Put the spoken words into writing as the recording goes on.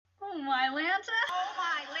Oh, my Lanta. Oh,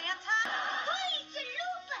 my Lanta. Holy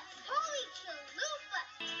chalupas. Holy chalupas.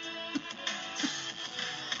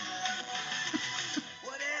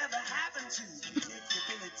 Whatever happened to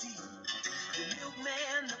predictability? The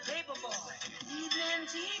milkman, the paperboy, evening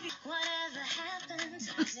TV. Whatever happened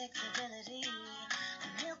to predictability?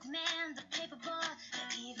 The milkman, the paperboy,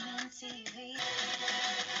 the evening TV.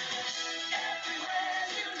 Everywhere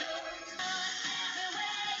you look.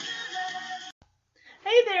 Everywhere you look.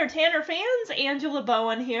 Hey there, Tanner fans. Angela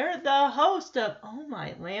Bowen here, the host of Oh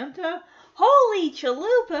My Lanta, Holy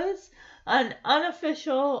Chalupas, an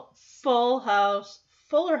unofficial Fuller House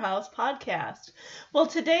podcast. Well,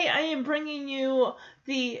 today I am bringing you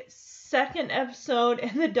the second episode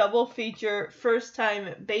in the double feature First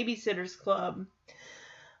Time Babysitters Club.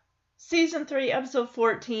 Season 3, Episode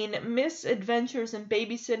 14, Misadventures in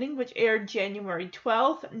Babysitting, which aired January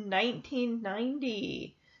 12th,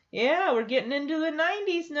 1990. Yeah, we're getting into the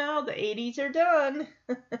 90s now. The 80s are done.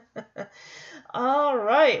 All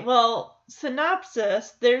right. Well,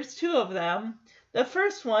 synopsis, there's two of them. The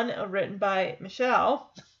first one, written by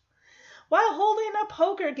Michelle. While holding a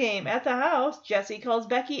poker game at the house, Jessie calls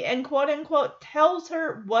Becky and quote-unquote tells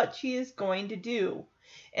her what she is going to do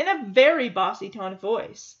in a very bossy tone of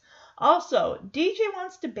voice. Also, DJ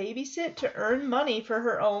wants to babysit to earn money for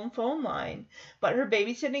her own phone line, but her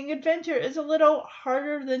babysitting adventure is a little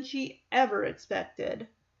harder than she ever expected.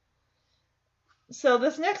 So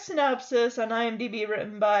this next synopsis on IMDb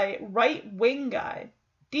written by Right Wing Guy.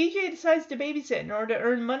 DJ decides to babysit in order to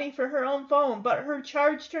earn money for her own phone, but her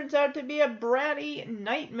charge turns out to be a bratty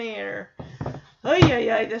nightmare.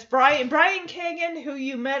 This Brian Kagan, who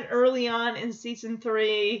you met early on in Season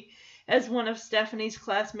 3, as one of Stephanie's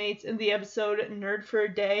classmates in the episode Nerd for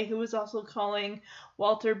a Day, who was also calling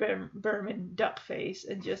Walter Berman Duckface,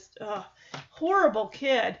 and just horrible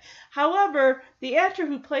kid. However, the actor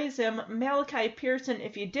who plays him, Malachi Pearson,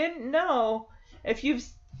 if you didn't know, if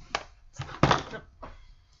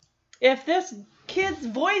this kid's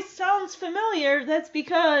voice sounds familiar, that's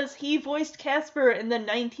because he voiced Casper in the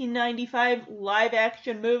 1995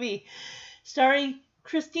 live-action movie starring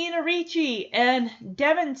Christina Ricci and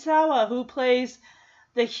Devon Sawa, who plays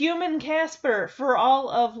the human Casper for all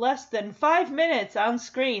of less than 5 minutes on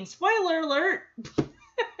screen. Spoiler alert!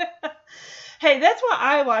 Hey, that's why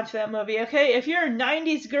I watch that movie, okay? If you're a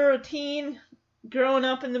 90s girl teen growing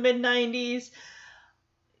up in the mid-90s,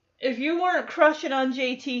 if you weren't crushing on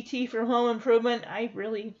JTT from Home Improvement, I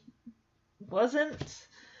really wasn't.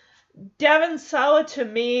 Devon Sawa to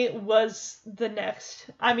me was the next.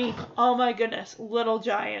 I mean, oh my goodness, Little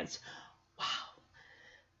Giants. Wow.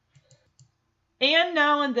 And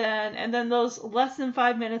Now and then those less than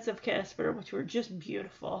 5 minutes of Casper, which were just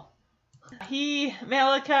beautiful.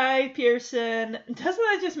 Malachi Pearson, doesn't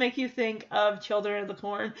that just make you think of Children of the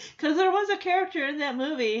Corn? Because there was a character in that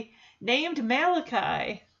movie named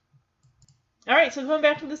Malachi. Alright, so going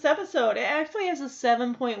back to this episode, it actually has a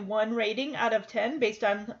 7.1 rating out of 10 based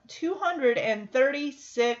on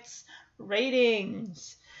 236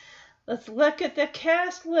 ratings. Let's look at the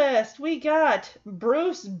cast list. We got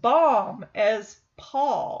Bruce Baum as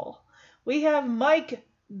Paul. We have Mike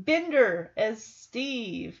Binder as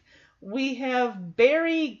Steve. We have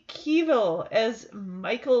Barry Keevil as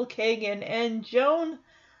Michael Kagan and Joan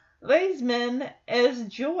Weisman as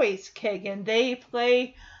Joyce Kagan. They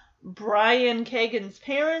play Brian Kagan's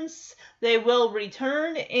parents. They will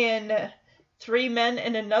return in 3 Men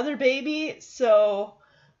and Another Baby. So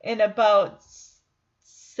in about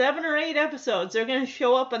 7 or 8 episodes, they're going to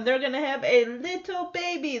show up and they're going to have a little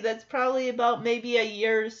baby that's probably about maybe a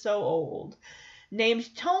year or so old,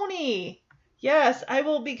 named Tony. Yes, I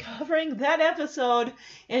will be covering that episode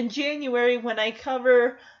in January when I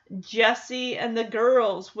cover Jessie and the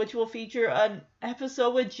Girls, which will feature an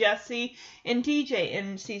episode with Jessie and DJ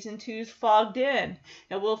in Season 2's Fogged In.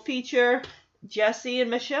 It will feature Jessie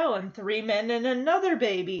and Michelle in 3 Men and Another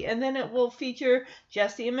Baby, and then it will feature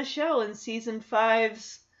Jessie and Michelle in Season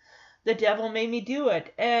 5's The Devil Made Me Do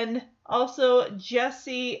It, and also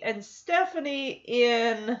Jessie and Stephanie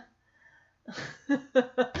in...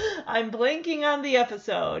 I'm blanking on the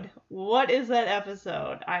episode. What is that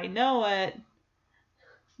episode? I know it.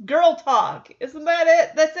 Girl Talk. Isn't that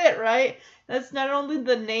it? That's it, right? That's not only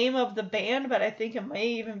the name of the band, but I think it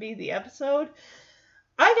may even be the episode.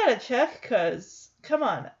 I gotta check, because, come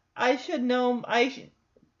on, I should know, I should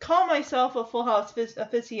call myself a Full House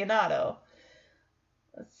aficionado.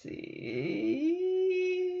 Let's see.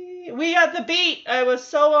 We got the beat. I was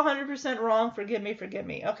so 100% wrong. Forgive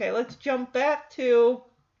me. Okay, let's jump back to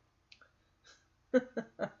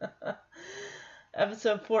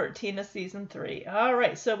episode 14 of season 3. All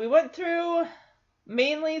right, so we went through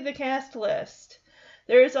mainly the cast list.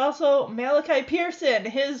 There is also Malachi Pearson.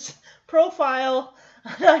 His profile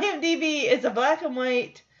on IMDb is a black and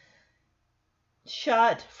white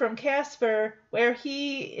shot from Casper where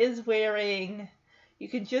he is wearing, you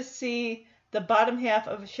can just see the bottom half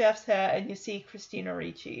of a chef's hat and you see Christina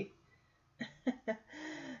Ricci.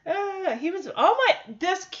 He was,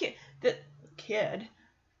 this kid,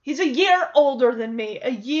 he's a year older than me, a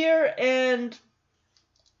year and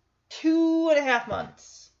 2.5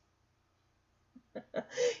 months.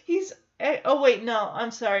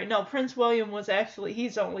 I'm sorry. No, Prince William was actually,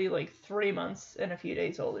 he's only like 3 months and a few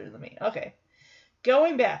days older than me. Okay.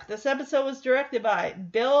 Going back, this episode was directed by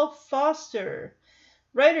Bill Foster.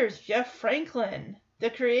 Writers Jeff Franklin, the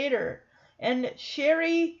creator, and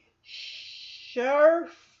Sherry Schaefer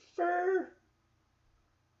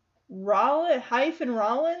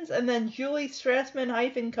Rollins, and then Julie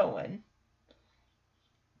Strassman-Cohen.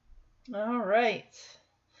 All right.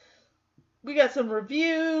 We got some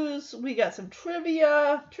reviews. We got some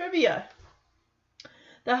trivia.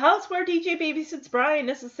 The house where DJ babysits Brian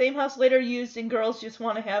is the same house later used in Girls Just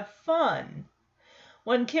Want to Have Fun.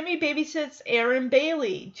 When Kimmy babysits Aaron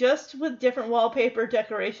Bailey, just with different wallpaper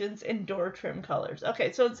decorations and door trim colors.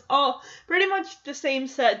 Okay, so it's all pretty much the same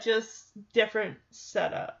set, just different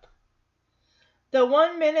setup. The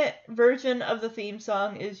 1-minute version of the theme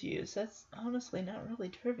song is used. That's honestly not really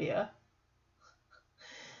trivia.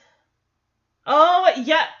 Oh,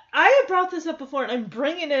 yeah, I have brought this up before, and I'm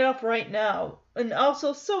bringing it up right now. And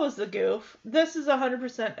also, so is the goof. This is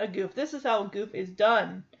 100% a goof. This is how a goof is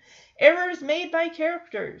done. Errors made by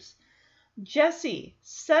characters. Jesse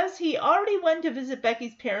says he already went to visit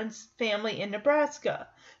Becky's parents' family in Nebraska.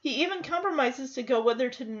 He even compromises to go with her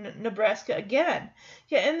to Nebraska again.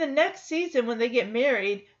 Yet in the next season, when they get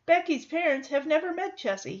married, Becky's parents have never met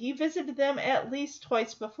Jesse. He visited them at least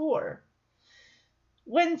twice before.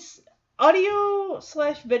 When audio/video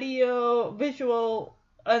visual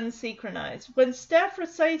unsynchronized. When Steph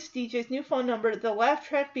recites DJ's new phone number, the laugh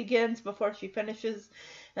track begins before she finishes,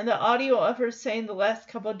 and the audio of her saying the last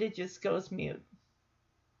couple digits goes mute.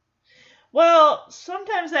 Well,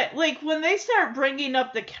 sometimes when they start bringing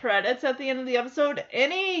up the credits at the end of the episode,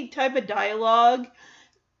 any type of dialogue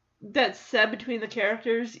that's said between the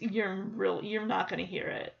characters, you're not going to hear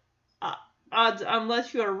it.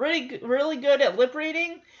 Unless you're really good at lip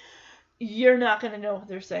reading, you're not going to know what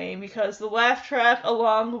they're saying, because the laugh track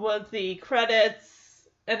along with the credits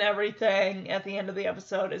and everything at the end of the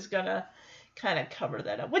episode is going to kind of cover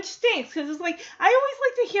that up, which stinks, because it's like, I always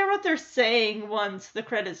like to hear what they're saying once the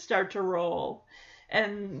credits start to roll,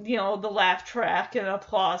 and, the laugh track and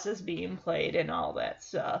applause is being played and all that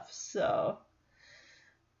stuff, so...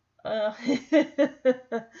 all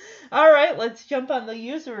right, let's jump on the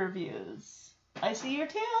user reviews. I see your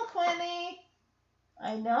tail, Quinny.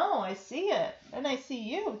 I know, I see it. And I see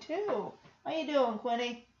you, too. How you doing,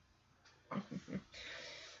 Quinny?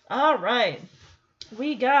 All right.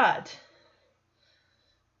 We got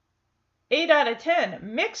 8 out of 10.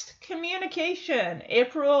 Mixed Communication,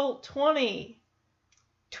 April 20,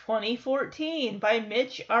 2014, by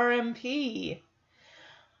Mitch RMP.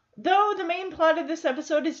 Though the main plot of this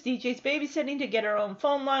episode is DJ's babysitting to get her own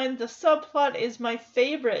phone line, the subplot is my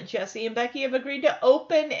favorite. Jesse and Becky have agreed to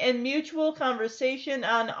open and mutual conversation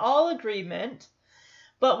on all agreement.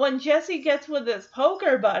 But when Jesse gets with his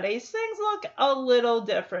poker buddies, things look a little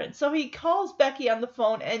different. So he calls Becky on the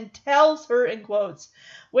phone and tells her, in quotes,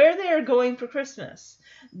 where they are going for Christmas.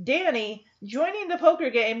 Danny, joining the poker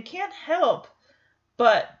game, can't help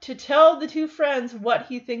but to tell the two friends what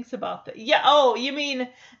he thinks about that. Yeah, oh, you mean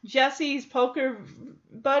Jesse's poker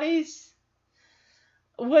buddies?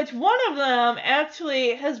 Which one of them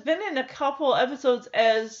actually has been in a couple episodes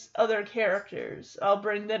as other characters. I'll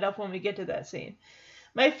bring that up when we get to that scene.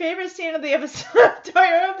 My favorite scene of the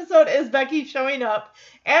entire episode is Becky showing up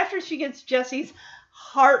after she gets Jesse's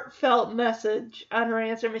heartfelt message on her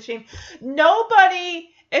answer machine.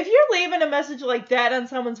 If you're leaving a message like that on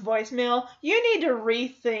someone's voicemail, you need to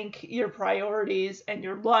rethink your priorities and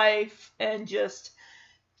your life, and just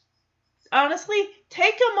honestly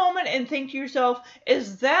take a moment and think to yourself,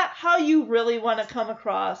 is that how you really want to come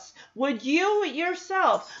across? Would you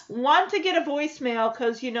yourself want to get a voicemail,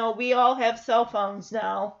 because we all have cell phones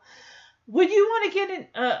now? Would you want to get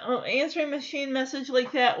an answering machine message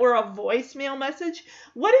like that, or a voicemail message?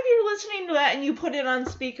 What if you're listening to that and you put it on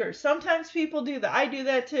speaker? Sometimes people do that. I do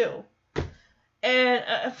that too.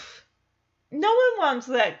 And no one wants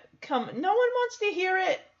that. No one wants to hear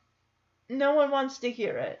it. No one wants to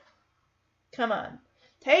hear it. Come on.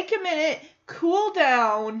 Take a minute. Cool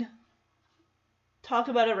down. Talk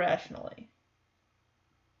about it rationally.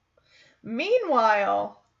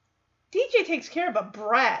 Meanwhile, DJ takes care of a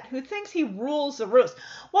brat who thinks he rules the roost.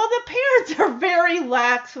 While the parents are very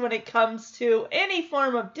lax when it comes to any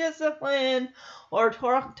form of discipline or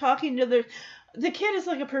talking to the kid is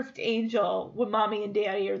like a perfect angel when mommy and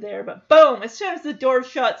daddy are there. But boom, as soon as the door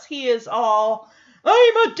shuts, he is all, I'm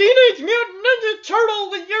a Teenage Mutant Ninja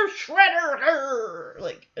Turtle with your shredder.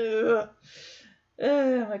 Like, ugh.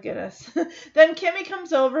 Oh my goodness. Then Kimmy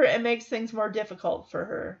comes over and makes things more difficult for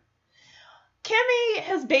her. Kimmy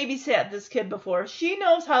has babysat this kid before. She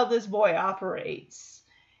knows how this boy operates.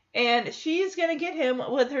 And she's going to get him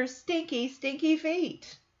with her stinky, stinky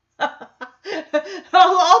feet. Ultimate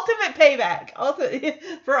payback.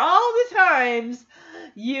 For all the times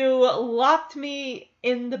you locked me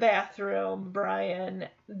in the bathroom, Brian,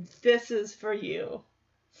 this is for you.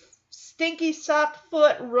 Stinky sock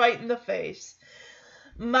foot right in the face.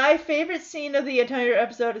 My favorite scene of the entire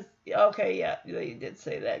episode is... Okay, yeah, they did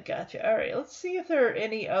say that. Gotcha. All right, let's see if there are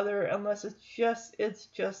any other, unless it's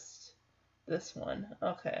just this one.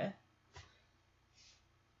 Okay.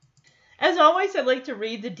 As always, I like to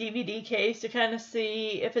read the DVD case to kind of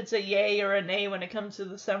see if it's a yay or a nay when it comes to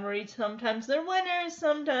the summary. Sometimes they're winners,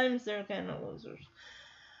 sometimes they're kind of losers.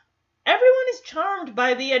 Everyone is charmed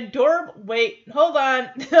by the adorable... Wait, hold on.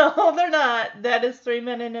 No, they're not. That is 3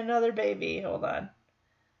 Men and Another Baby. Hold on.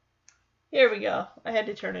 Here we go. I had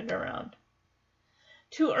to turn it around.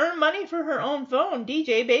 To earn money for her own phone,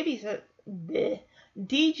 DJ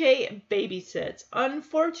babysits.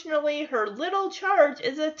 Unfortunately, her little charge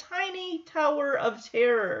is a tiny tower of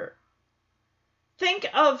terror. Think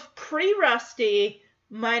of pre-Rusty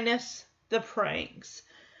minus the pranks.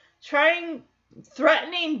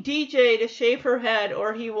 Threatening DJ to shave her head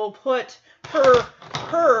or he will put her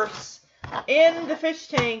purse in the fish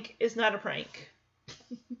tank is not a prank.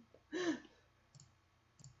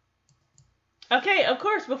 Okay, of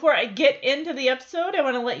course, before I get into the episode, I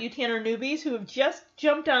want to let you Tanner newbies who have just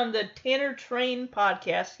jumped on the Tanner Train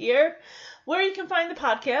podcast here, where you can find the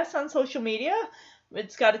podcast on social media.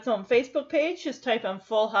 It's got its own Facebook page. Just type on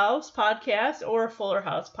Full House Podcast or Fuller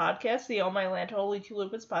House Podcast. The Oh My Land Holy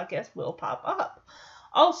Chalupas podcast will pop up.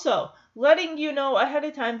 Also, letting you know ahead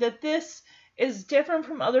of time that this is different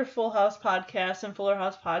from other Full House podcasts and Fuller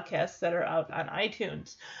House podcasts that are out on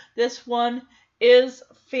iTunes. This one is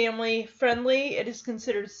family friendly. It is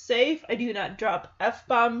considered safe. I do not drop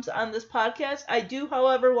F-bombs on this podcast. I do,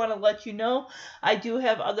 however, want to let you know I do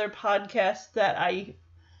have other podcasts that I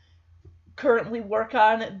currently work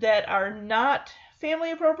on that are not family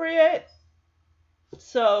appropriate.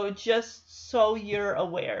 So just so you're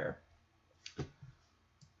aware.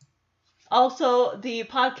 Also, the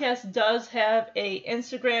podcast does have a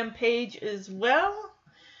Instagram page as well.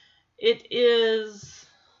 It is...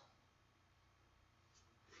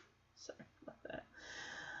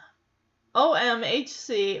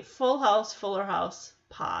 OMHC Full House Fuller House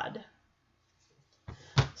Pod.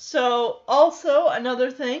 So also another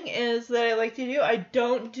thing is that I like to do, I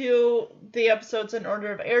don't do the episodes in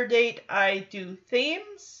order of air date. I do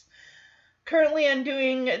themes. Currently I'm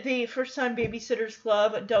doing the First Time Babysitters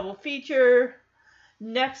Club double feature.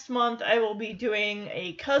 Next month I will be doing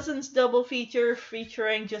a Cousins double feature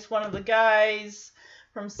featuring just one of the guys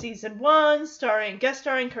from season 1, guest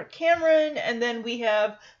starring Kirk Cameron, and then we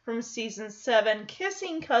have from season 7,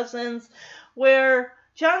 Kissing Cousins, where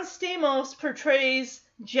John Stamos portrays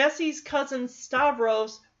Jesse's cousin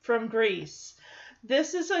Stavros from Greece.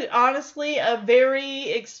 This is honestly a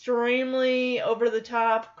very extremely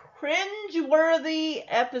over-the-top, cringe-worthy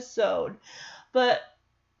episode, but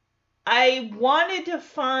I wanted to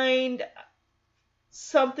find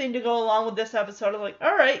something to go along with this episode. I'm like,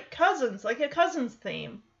 all right, cousins, like a cousins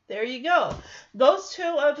theme. There you go. Those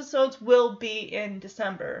 2 episodes will be in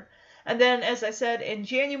December. And then, as I said, in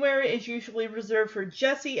January is usually reserved for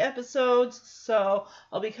Jesse episodes. So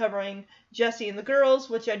I'll be covering Jesse and the girls,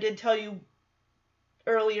 which I did tell you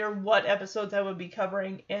earlier what episodes I would be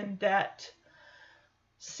covering in that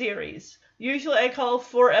series. Usually I call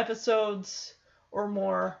 4 episodes or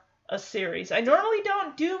more a series. I normally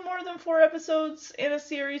don't do more than 4 episodes in a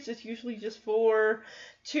series. It's usually just 4.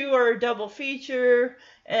 2 are a double feature,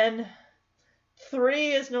 and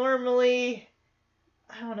 3 is normally,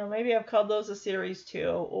 I don't know, maybe I've called those a series 2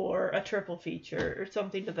 or a triple feature or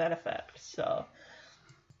something to that effect. So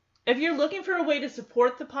if you're looking for a way to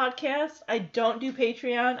support the podcast, I don't do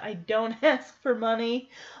Patreon. I don't ask for money.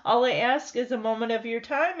 All I ask is a moment of your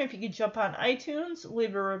time. If you could jump on iTunes,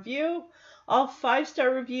 leave a review. All 5-star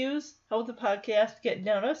reviews help the podcast get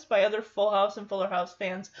noticed by other Full House and Fuller House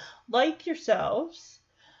fans like yourselves.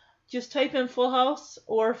 Just type in Full House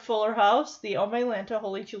or Fuller House. The Oh My Lanta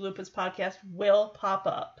Holy Chalupas podcast will pop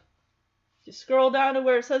up. Just scroll down to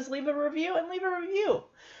where it says leave a review and leave a review.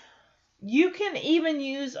 You can even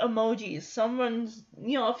use emojis.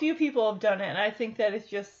 A few people have done it, and I think that is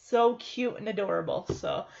just so cute and adorable.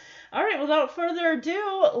 So, all right, without further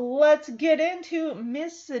ado, let's get into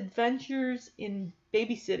Misadventures in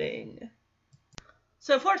Babysitting.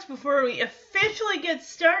 So first, before we officially get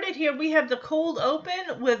started here, we have the cold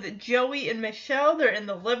open with Joey and Michelle. They're in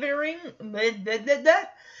the living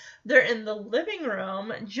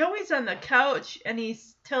room. Joey's on the couch, and he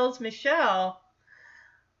tells Michelle,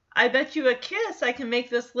 I bet you a kiss I can make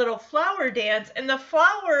this little flower dance. And the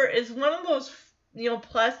flower is one of those,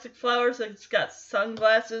 plastic flowers that's got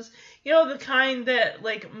sunglasses. The kind that,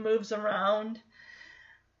 moves around.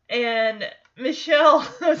 And Michelle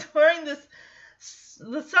was wearing this.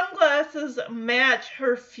 The sunglasses match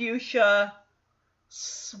her fuchsia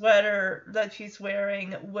sweater that she's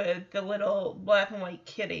wearing with the little black and white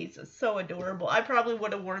kitties. It's so adorable. I probably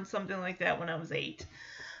would have worn something like that when I was 8.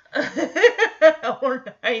 Or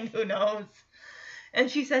 9, who knows. And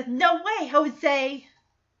she says, no way, Jose.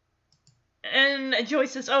 And Joey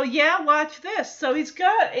says, oh yeah, watch this. So he's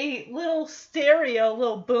got a little stereo,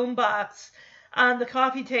 little boombox on the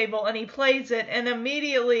coffee table, and he plays it, and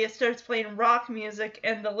immediately it starts playing rock music,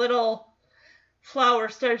 and the little flower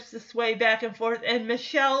starts to sway back and forth, and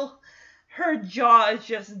Michelle, her jaw is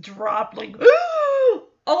just dropped, ooh!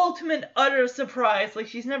 Ultimate utter surprise,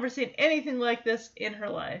 she's never seen anything like this in her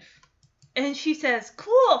life. And she says,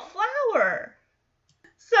 cool flower.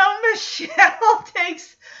 So Michelle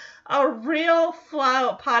takes a real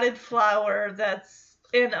potted flower that's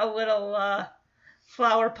in a little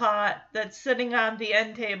flower pot that's sitting on the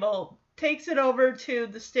end table, takes it over to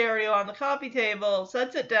the stereo on the coffee table,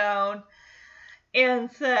 sets it down, and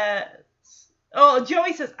says,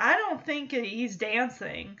 Joey says, I don't think he's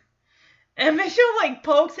dancing. And Michelle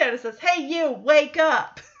pokes at it and says, hey you, wake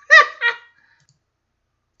up.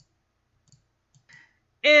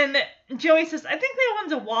 And Joey says, I think that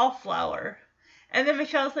one's a wallflower. And then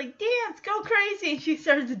Michelle's like, dance, go crazy. And she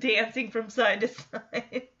starts dancing from side to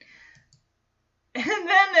side. And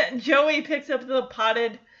then Joey picks up the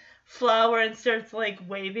potted flower and starts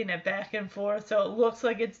waving it back and forth so it looks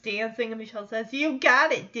like it's dancing. And Michelle says, you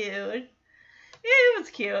got it, dude. It was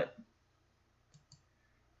cute.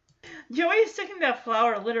 Joey is sticking that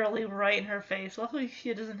flower literally right in her face. Luckily,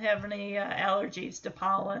 she doesn't have any allergies to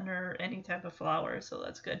pollen or any type of flower, so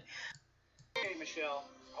that's good. Hey, Michelle,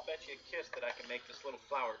 I'll bet you a kiss that I can make this little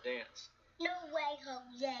flower dance. No way,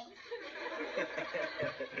 Jose.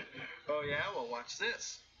 Oh, yeah? Well, watch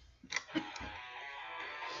this. Cool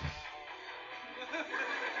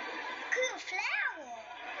flower.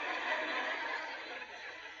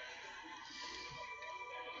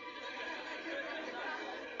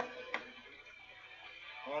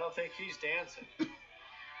 I don't think he's dancing.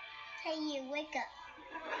 Hey, you, wake up.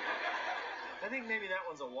 I think maybe that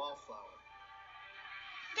one's a wallflower.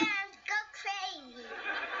 Dance, go crazy.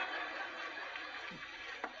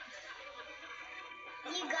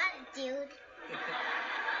 You got it, dude.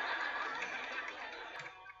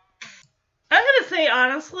 I'm going to say,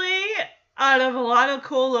 honestly, out of a lot of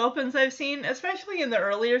cold opens I've seen, especially in the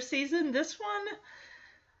earlier season, this one,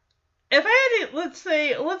 if I had to,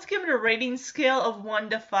 let's give it a rating scale of 1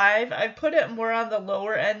 to 5, I'd put it more on the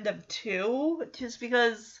lower end of 2, just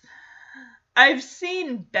because I've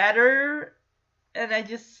seen better, and I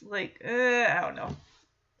just, I don't know.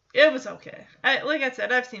 It was okay. Like I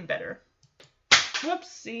said, I've seen better.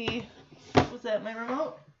 Whoopsie. Was that my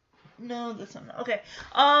remote? No, this one. Okay.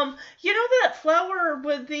 That flower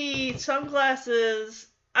with the sunglasses,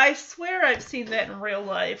 I swear I've seen that in real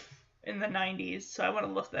life in the 90s, so I want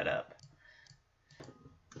to look that up.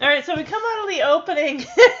 Alright, so we come out of the opening.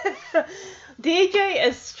 DJ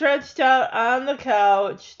is stretched out on the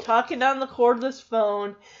couch, talking on the cordless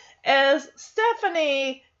phone, as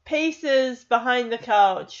Stephanie paces behind the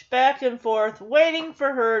couch, back and forth, waiting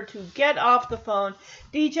for her to get off the phone.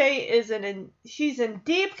 DJ she's in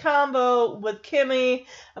deep combo with Kimmy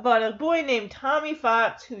about a boy named Tommy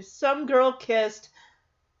Fox who some girl kissed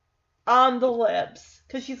on the lips.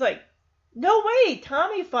 Because she's like, no way,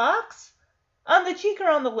 Tommy Fox? On the cheek or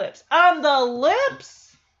on the lips? On the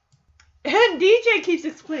lips? And DJ keeps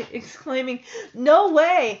exclaiming, no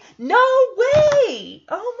way, no way!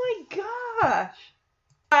 Oh my gosh.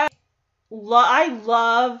 I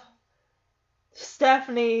love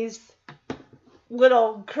Stephanie's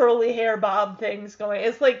little curly hair bob things going.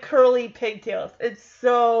 It's like curly pigtails. It's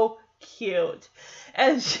so cute.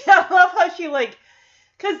 And I love how she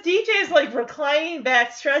because DJ is reclining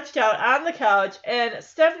back, stretched out on the couch, and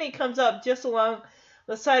Stephanie comes up just along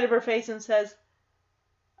the side of her face and says,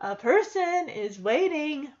 A person is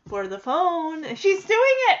waiting for the phone. And she's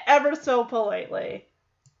doing it ever so politely.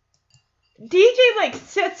 DJ, like,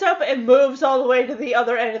 sits up and moves all the way to the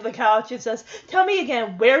other end of the couch and says, tell me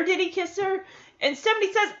again, where did he kiss her? And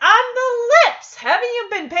Stephanie says, on the lips! Haven't you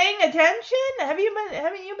been paying attention?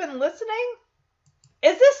 Haven't you been listening?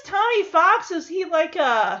 Is this Tommy Fox? Is he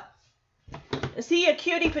a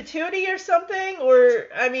cutie patootie or something? Or,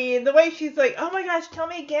 I mean, the way she's like, oh my gosh, tell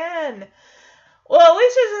me again. Well, at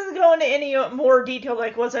least this doesn't go into any more detail,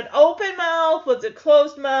 like, was it open mouth? Was it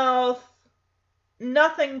closed mouth?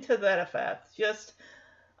 Nothing to that effect. Just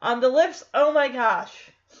on the lips, oh my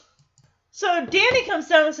gosh. So Danny comes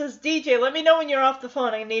down and says, DJ, let me know when you're off the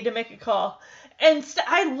phone. I need to make a call. And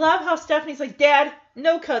I love how Stephanie's like, Dad,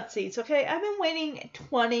 no cutscenes, okay? I've been waiting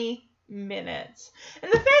 20 minutes.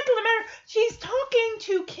 And the fact of the matter, she's talking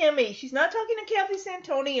to Kimmy. She's not talking to Kathy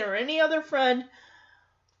Santoni or any other friend.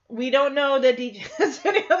 We don't know that DJ has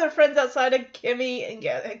any other friends outside of Kimmy and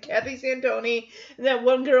Kathy Santoni and that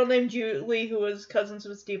one girl named Julie who was cousins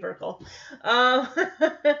with Steve Urkel.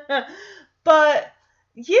 But,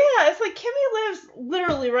 yeah, it's like Kimmy lives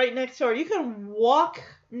literally right next door. You can walk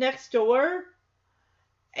next door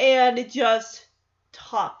and just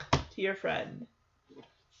talk to your friend.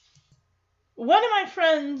 One of my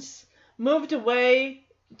friends moved away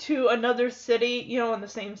to another city, in the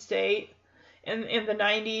same state. In the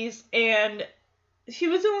 90s, and she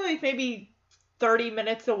was only maybe 30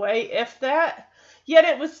 minutes away, if that. Yet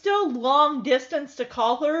it was still long distance to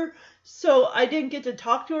call her, so I didn't get to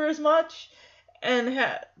talk to her as much. And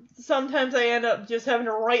sometimes I end up just having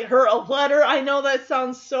to write her a letter. I know that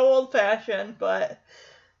sounds so old-fashioned, but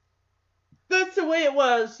that's the way it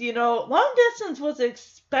was, Long distance was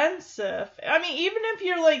expensive. I mean, even if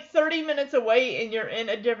you're like 30 minutes away and you're in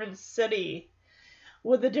a different city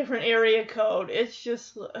with a different area code, it's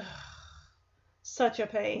just such a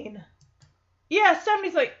pain. Yeah,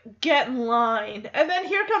 Stephanie's like, get in line. And then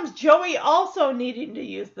here comes Joey also needing to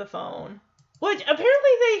use the phone. Which apparently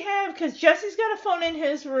they have, because Jesse's got a phone in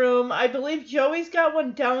his room. I believe Joey's got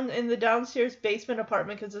one down in the downstairs basement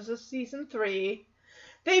apartment, because this is season 3.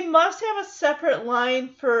 They must have a separate line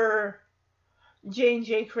for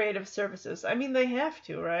J&J Creative Services. I mean, they have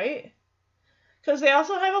to, right? Because they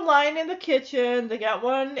also have a line in the kitchen. They got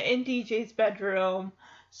one in DJ's bedroom.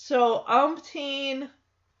 So, umpteen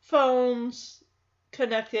phones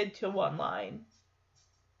connected to one line.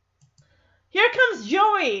 Here comes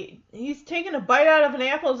Joey. He's taking a bite out of an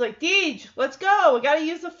apple. He's like, Deej, let's go. We got to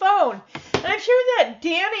use the phone. And I'm sure that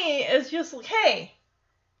Danny is just like, hey,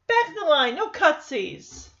 back the line. No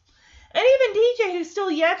cutsies. And even DJ, who's still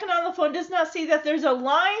yakking on the phone, does not see that there's a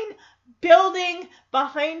line building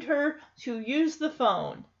behind her to use the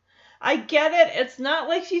phone. I get it. It's not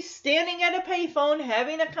like she's standing at a payphone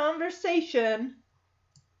having a conversation.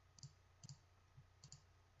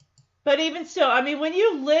 But even still, I mean, when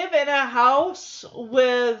you live in a house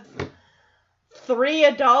with 3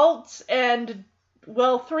 adults and,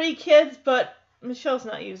 3 kids, but Michelle's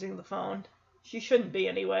not using the phone. She shouldn't be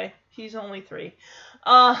anyway. She's only 3.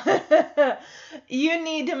 You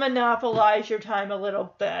need to monopolize your time a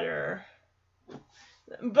little better.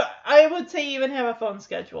 But I would say even have a phone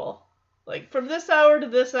schedule. Like, from this hour to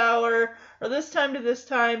this hour, or this time to this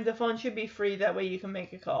time, the phone should be free. That way you can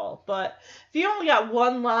make a call. But if you only got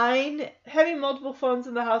one line, having multiple phones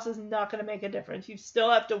in the house is not going to make a difference. You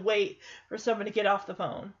still have to wait for someone to get off the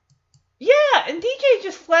phone. Yeah, and DJ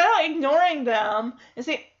just flat out ignoring them and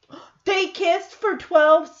saying, they kissed for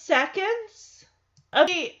 12 seconds?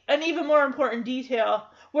 Okay, an even more important detail.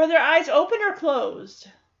 Were their eyes open or closed?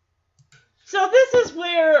 So this is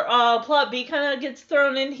where plot B kind of gets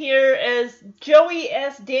thrown in here as Joey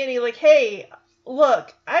asks Danny, like, hey,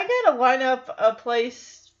 look, I gotta line up a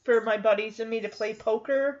place for my buddies and me to play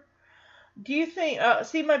poker. Do you think,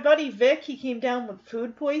 see my buddy Vic, he came down with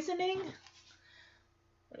food poisoning?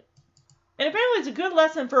 And apparently it's a good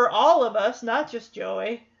lesson for all of us, not just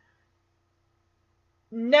Joey.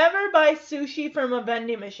 Never buy sushi from a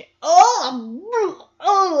vending machine. I'm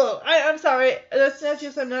sorry. That's not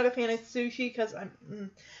just I'm not a fan of sushi, because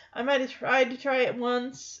I might have tried to try it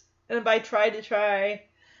once, and by tried to try,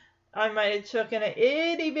 I might have taken an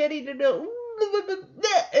itty bitty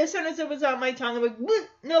as soon as it was on my tongue, I'm like,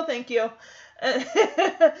 no thank you.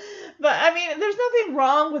 But I mean, there's nothing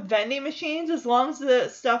wrong with vending machines as long as the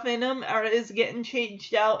stuff in them is getting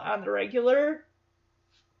changed out on the regular.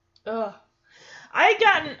 Ugh. I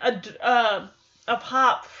gotten a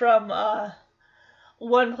pop from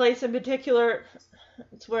one place in particular.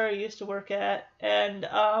 It's where I used to work at, and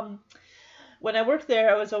when I worked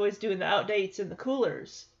there, I was always doing the outdates in the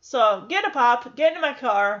coolers. So get a pop, get into my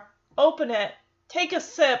car, open it, take a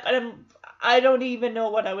sip, and I don't even know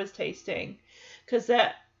what I was tasting. Because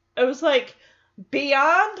it was like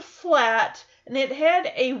beyond flat, and it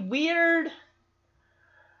had a weird,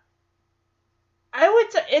 I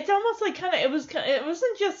would say, it's almost like it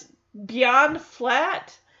wasn't just beyond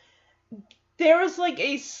flat. There was like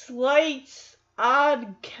a slight,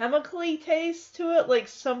 odd chemically taste to it, like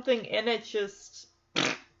something in it just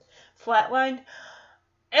flatlined.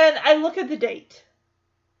 And I look at the date.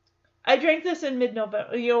 I drank this in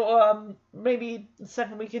mid-November, maybe the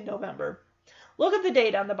second week in November. Look at the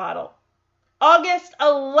date on the bottle. August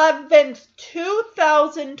 11th,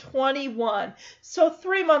 2021. So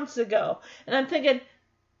 3 months ago. And I'm thinking,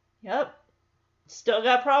 yep, still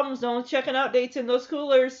got problems. No one's checking out dates in those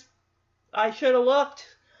coolers. I should have looked.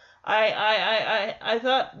 I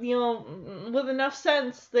thought, with enough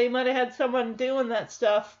sense, they might have had someone doing that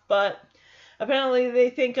stuff, but apparently they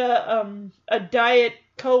think a Diet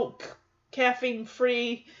Coke,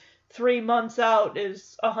 caffeine-free, 3 months out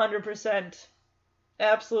is 100%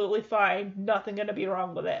 absolutely fine. Nothing going to be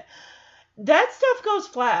wrong with it. That stuff goes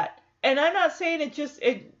flat. And I'm not saying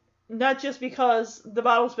it not just because the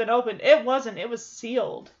bottle's been opened. It wasn't. It was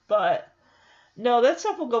sealed. But no, that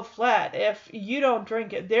stuff will go flat if you don't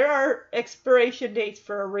drink it. There are expiration dates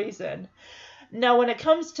for a reason. Now, when it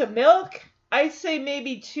comes to milk, I'd say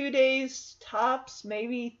maybe 2 days tops,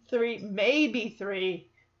 maybe 3,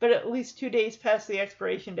 but at least 2 days past the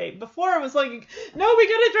expiration date. Before it was like, no, we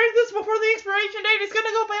gotta drink this before the expiration date. It's gonna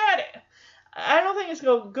go bad. I don't think it's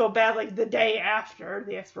gonna go bad like the day after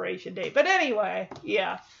the expiration date. But anyway,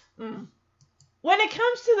 yeah. When it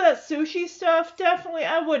comes to that sushi stuff, definitely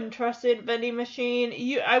I wouldn't trust a vending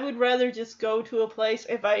machine. I would rather just go to a place,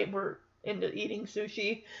 if I were into eating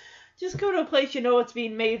sushi, just go to a place it's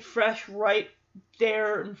being made fresh right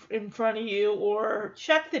there in front of you, or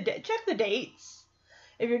check the dates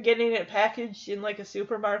if you're getting it packaged in like a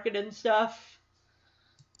supermarket and stuff.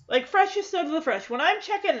 Like fresh is so to the fresh. When I'm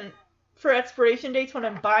checking for expiration dates when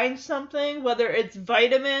I'm buying something, whether it's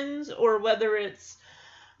vitamins or whether it's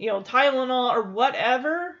Tylenol or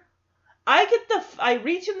whatever, I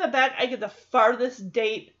reach in the back, I get the farthest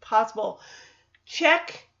date possible.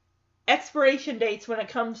 Check expiration dates when it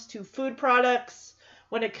comes to food products,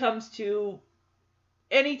 when it comes to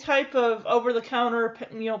any type of over-the-counter,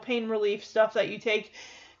 pain relief stuff that you take.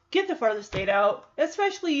 Get the farthest date out,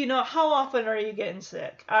 especially, how often are you getting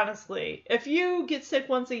sick? Honestly, if you get sick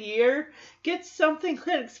once a year, get something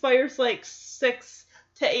that expires like 6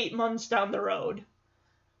 to 8 months down the road.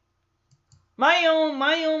 My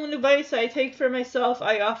own advice I take for myself,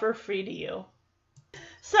 I offer free to you.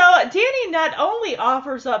 So Danny not only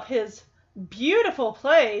offers up his beautiful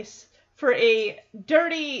place for a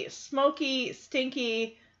dirty, smoky,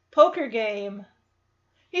 stinky poker game,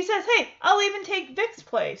 he says, hey, I'll even take Vic's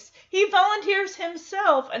place. He volunteers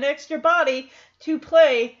himself an extra body to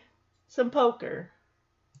play some poker.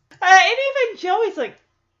 And even Joey's like,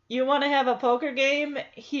 you want to have a poker game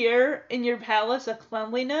here in your palace of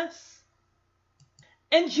cleanliness?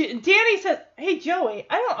 And Danny says, hey, Joey,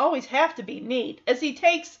 I don't always have to be neat, as he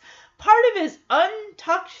takes part of his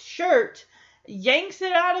untucked shirt, yanks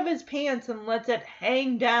it out of his pants, and lets it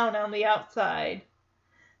hang down on the outside.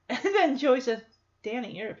 And then Joey says,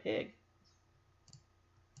 Danny, you're a pig.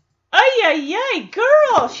 Ay,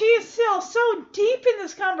 girl, she is still so deep in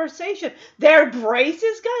this conversation. Their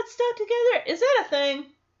braces got stuck together? Is that a thing?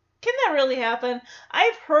 Can that really happen?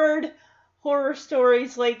 I've heard horror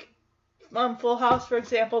stories like Full House, for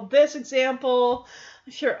example. This example,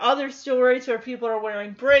 I'm sure other stories where people are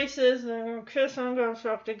wearing braces and they're kissing and getting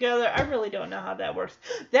stuck together. I really don't know how that works.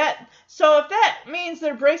 So if that means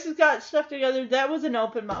their braces got stuck together, that was an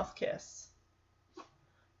open mouth kiss.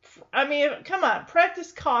 I mean, come on,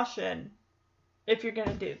 practice caution if you're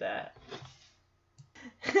gonna do that.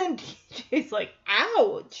 And DJ's like,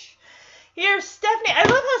 ouch. Here's Stephanie. I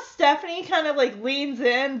love how Stephanie kind of like leans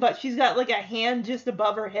in, but she's got like a hand just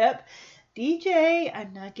above her hip. DJ,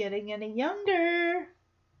 I'm not getting any younger.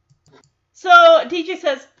 So DJ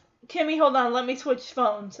says, Kimmy, hold on, let me switch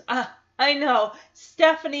phones. I know,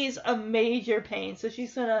 Stephanie's a major pain, so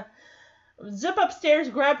she's gonna zip upstairs,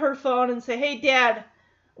 grab her phone, and say, hey, Dad,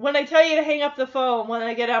 when I tell you to hang up the phone, when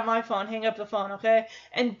I get on my phone, hang up the phone, okay?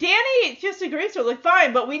 And Danny just agrees to it, like,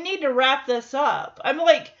 fine, but we need to wrap this up. I'm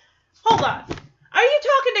like, hold on. Are you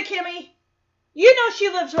talking to Kimmy? You know she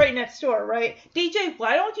lives right next door, right? DJ,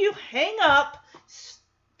 why don't you hang up,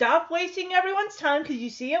 stop wasting everyone's time, because you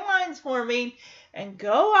see in lines for me, and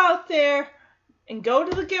go out there and go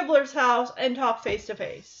to the Gibbler's house and talk face to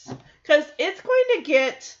face. Because it's going to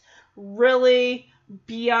get really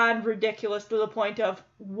beyond ridiculous to the point of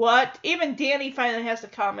what? Even Danny finally has to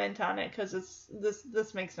comment on it because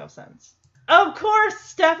this makes no sense. Of course,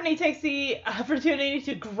 Stephanie takes the opportunity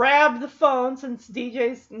to grab the phone since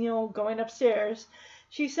DJ's, going upstairs.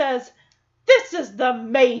 She says, "This is the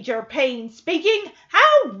Major Payne speaking.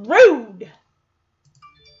 How rude!"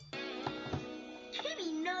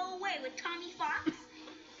 Kimmy, no way with Tommy Fox.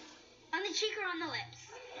 On the cheek or on the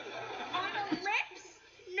lips? On the lips?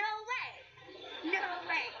 No way. No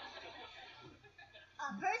way.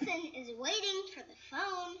 A person is waiting for the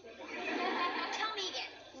phone. Tell me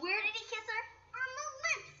again. Where did he kiss her? On the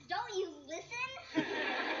lips. Don't you listen?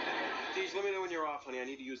 Deej, let me know when you're off, honey. I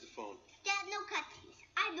need to use the phone. Dad, no cutsies.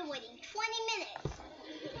 I've been waiting 20 minutes.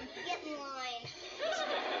 Get in line.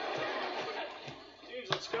 Jeeves,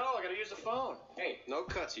 let's go. I gotta use the phone. Hey, no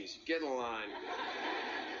cutsies. Get in line.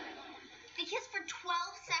 They kissed for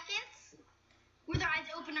 12 seconds? Were their eyes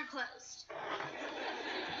open or closed?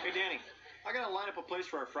 Hey, Danny. I gotta line up a place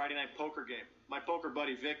for our Friday night poker game. My poker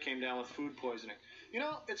buddy Vic came down with food poisoning.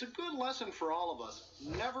 It's a good lesson for all of us.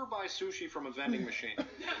 Never buy sushi from a vending machine.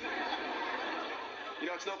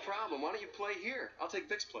 It's no problem. Why don't you play here? I'll take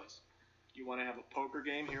Vic's place. You want to have a poker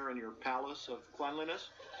game here in your palace of cleanliness?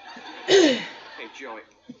 Hey, Joey,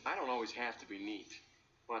 I don't always have to be neat.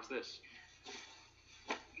 Watch this.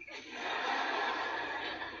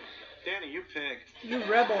 Danny, you pig. You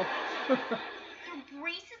rebel. Your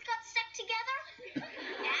braces got stuck together?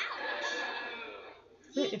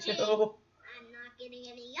 Ouch. DJ, Ew. I'm not getting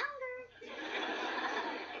any younger.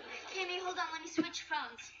 Kimmy, hold on. Let me switch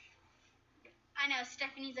phones. I know,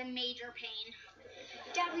 Stephanie's a major pain.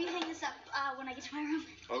 Dad, will you hang this up when I get to my room?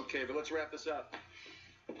 Okay, but let's wrap this up.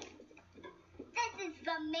 This is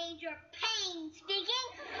the Major Payne speaking.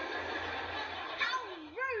 How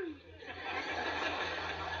rude.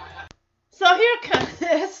 So here comes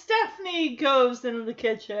Stephanie goes into the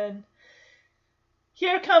kitchen.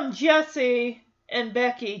 Here come Jesse and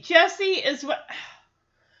Becky. Jesse is what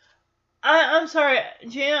I'm sorry,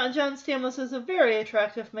 John Stamos is a very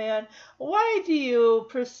attractive man. Why do you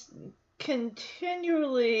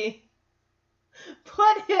continually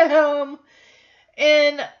put him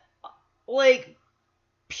in like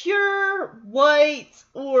pure white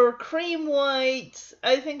or cream white?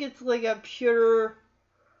 I think it's like a pure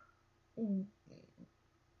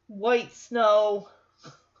white snow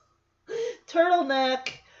turtleneck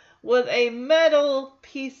with a metal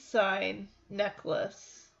peace sign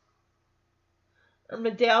necklace or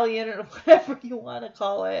medallion or whatever you want to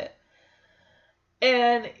call it.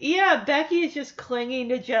 And yeah, Becky is just clinging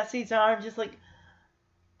to Jesse's arm, just like,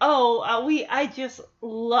 I just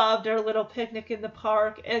loved our little picnic in the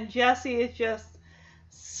park. And Jesse is just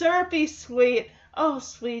syrupy sweet. Oh,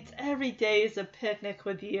 sweets, every day is a picnic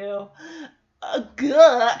with you. Good.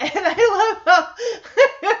 And I love how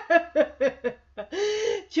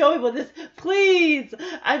Joey with this, please,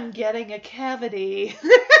 I'm getting a cavity.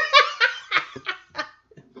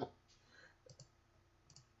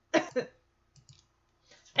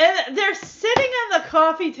 And they're sitting on the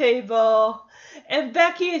coffee table, and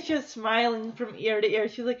Becky is just smiling from ear to ear.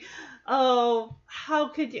 She's like, "Oh, how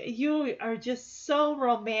could you? You are just so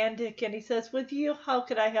romantic." And he says, "With you, how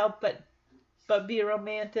could I help but be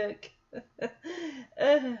romantic?"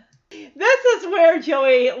 This is where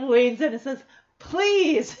Joey leans in and says,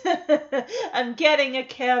 "Please, I'm getting a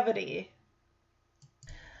cavity."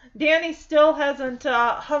 Danny still hasn't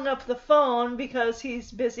hung up the phone because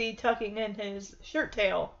he's busy tucking in his shirt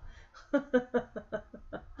tail. You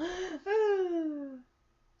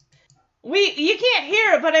can't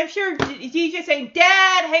hear it, but I'm sure DJ's saying,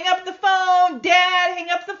 "Dad, hang up the phone! Dad, hang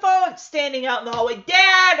up the phone!" Standing out in the hallway.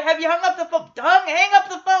 "Dad, have you hung up the phone? Hang up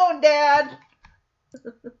the phone, Dad!"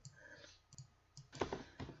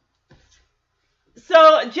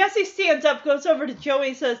 So Jesse stands up, goes over to Joey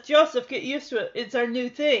and says, "Joseph, get used to it. It's our new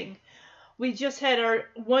thing. We just had our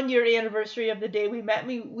 1-year anniversary of the day we met.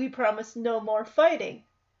 We promised no more fighting."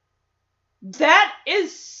 That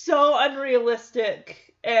is so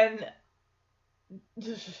unrealistic. And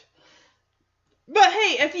but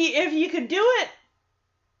hey, if you could do it,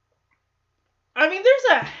 I mean,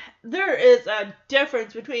 there is a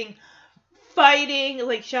difference between fighting,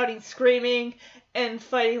 like shouting, screaming, and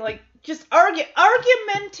fighting like just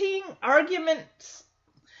arguments.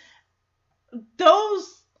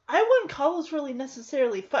 Those, I wouldn't call those really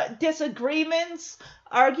necessarily disagreements,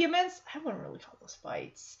 arguments. I wouldn't really call those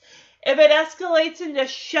fights. If it escalates into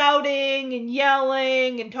shouting and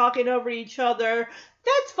yelling and talking over each other,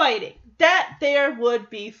 that's fighting. That there would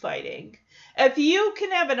be fighting. If you can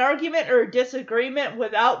have an argument or a disagreement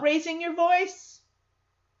without raising your voice,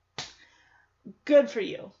 good for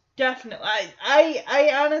you. definitely.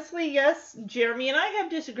 I honestly, yes, Jeremy and I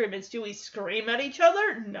have disagreements. Do we scream at each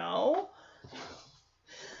other? No.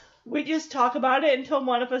 We just talk about it until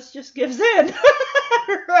one of us just gives in.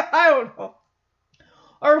 I don't know.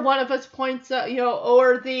 Or one of us points out,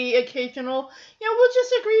 or the occasional, we'll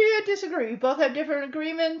just agree to disagree. We both have different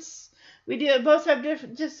agreements. Both have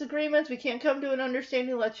different disagreements. We can't come to an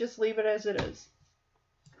understanding. Let's just leave it as it is.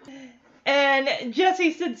 And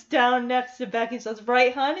Jessie sits down next to Becky and says,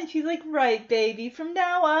 right, hon? And she's like, right, baby. From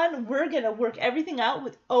now on, we're going to work everything out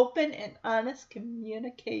with open and honest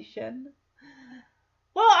communication.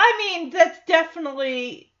 Well, I mean, that's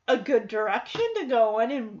definitely a good direction to go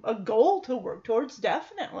in and a goal to work towards,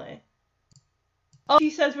 definitely.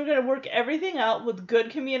 She says we're going to work everything out with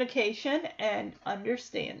good communication and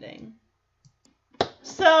understanding.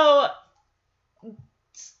 So,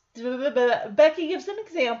 Becky gives an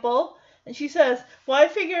example. And she says, well, I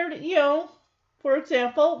figured, for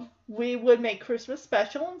example, we would make Christmas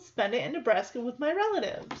special and spend it in Nebraska with my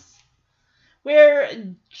relatives. Where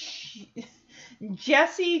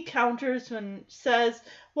Jessie counters and says,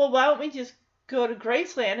 well, why don't we just go to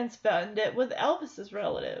Graceland and spend it with Elvis's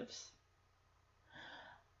relatives?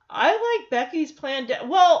 I like Becky's plan.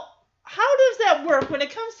 Well, how does that work when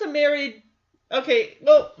it comes to married? Okay,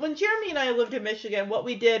 well, when Jeremy and I lived in Michigan, what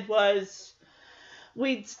we did was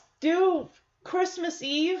we'd do Christmas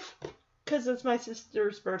Eve, because it's my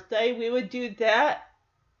sister's birthday. We would do that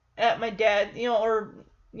at my dad, or,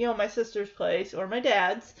 my sister's place or my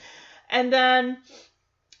dad's. And then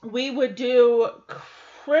we would do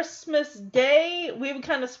Christmas Day. We would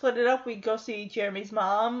kind of split it up. We'd go see Jeremy's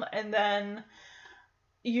mom, and then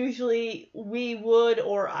usually we would,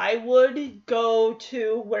 or I would, go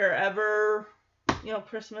to wherever,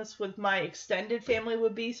 Christmas with my extended family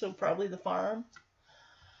would be, so probably the farm.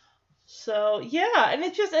 So, yeah, and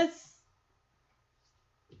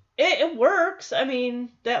it works. I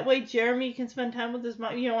mean, that way Jeremy can spend time with his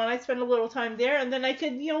mom, and I spend a little time there, and then I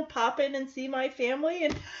could, pop in and see my family,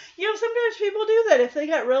 and, sometimes people do that if they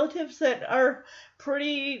got relatives that are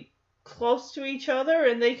pretty close to each other,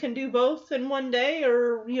 and they can do both in one day,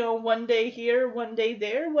 or, one day here, one day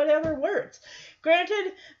there, whatever works.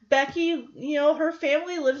 Granted, Becky, her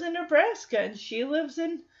family lives in Nebraska, and she lives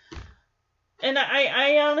in... And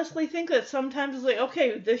I honestly think that sometimes it's like,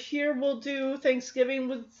 okay, this year we'll do Thanksgiving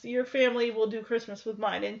with your family, we'll do Christmas with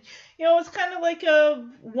mine. And, it's kind of like a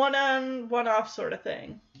one-on, one-off sort of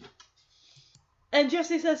thing. And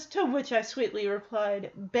Jessie says, to which I sweetly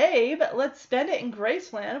replied, babe, let's spend it in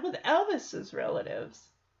Graceland with Elvis's relatives.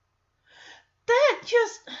 That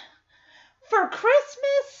just... For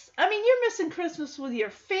Christmas? I mean, you're missing Christmas with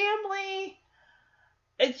your family...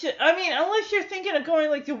 It's just, I mean, unless you're thinking of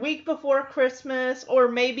going like the week before Christmas, or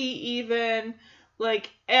maybe even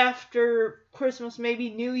like after Christmas,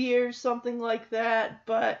 maybe New Year's, something like that.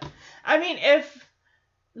 But I mean, if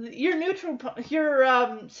your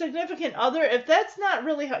significant other, if that's not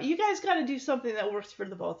really how, you guys got to do something that works for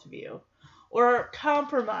the both of you, or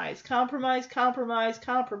compromise.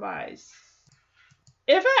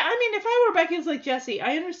 If I were Becky, it's like, Jessie,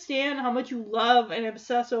 I understand how much you love and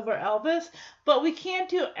obsess over Elvis, but we can't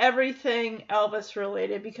do everything Elvis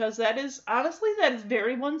related, because that is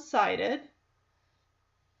very one-sided.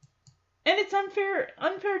 And it's unfair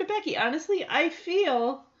to Becky. Honestly, I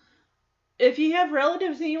feel if you have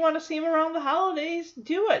relatives and you want to see them around the holidays,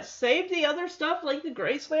 do it. Save the other stuff, like the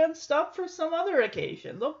Graceland stuff, for some other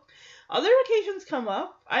occasion. Look, other occasions come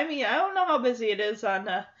up. I mean, I don't know how busy it is on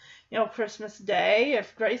Christmas Day. Is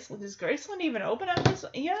Graceland even open on Christmas?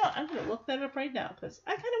 I'm going to look that up right now, because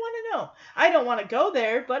I kind of want to know. I don't want to go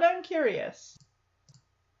there, but I'm curious.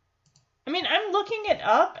 I mean, I'm looking it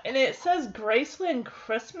up, and it says Graceland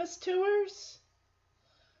Christmas Tours.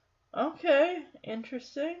 Okay,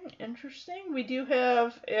 interesting. We do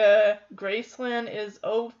have, Graceland is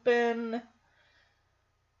open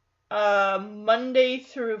Monday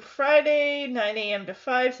through Friday, 9 a.m. to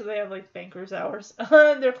 5, so they have like banker's hours.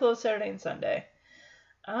 They're closed Saturday and Sunday.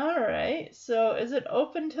 Alright, so is it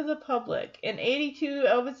open to the public? In 1982,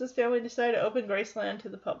 Elvis's family decided to open Graceland to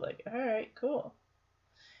the public. Alright, cool.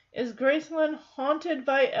 Is Graceland haunted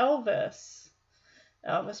by Elvis?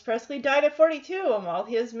 Elvis Presley died at 42, and while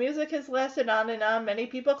his music has lasted on and on, many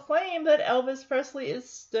people claim that Elvis Presley is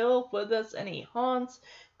still with us, and he haunts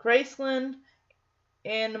Graceland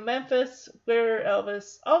in Memphis, where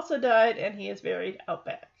Elvis also died, and he is buried out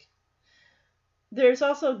back. There's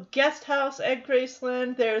also Guest House at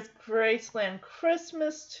Graceland. There's Graceland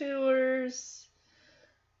Christmas Tours.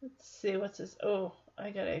 Let's see, what's this? Oh, I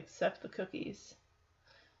gotta accept the cookies.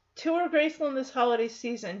 Tour Graceland this holiday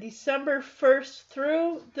season, December 1st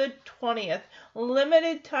through the 20th.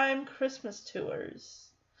 Limited time Christmas tours.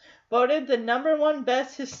 Voted the #1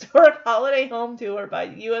 best historic holiday home tour by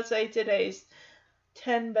USA Today's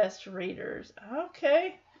 10 best readers.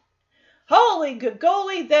 Okay. Holy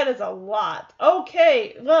gagoli, that is a lot.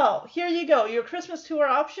 Okay, well, here you go. Your Christmas tour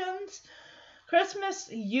options. Christmas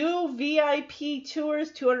UVIP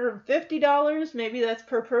tours, $250. Maybe that's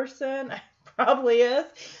per person. Probably is.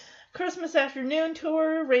 Christmas afternoon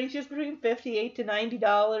tour ranges between $58 to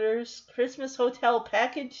 $90. Christmas hotel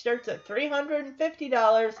package starts at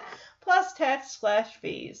 $350 plus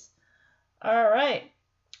tax/fees. All right.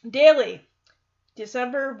 Daily,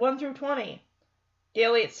 December 1 through 20.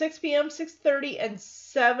 Daily at 6 p.m., 6:30, and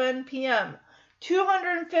 7 p.m.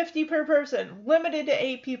 $250 per person, limited to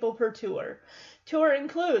 8 people per tour. Tour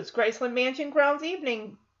includes Graceland Mansion Grounds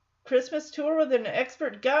Evening Christmas tour with an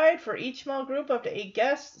expert guide for each small group up to 8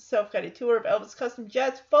 guests. Self-guided tour of Elvis Custom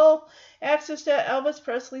Jets. Full access to Elvis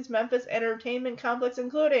Presley's Memphis Entertainment Complex,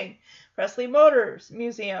 including Presley Motors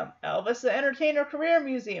Museum, Elvis the Entertainer Career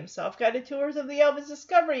Museum, self-guided tours of the Elvis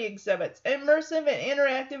Discovery exhibits, immersive and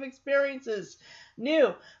interactive experiences.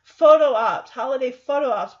 New photo ops, holiday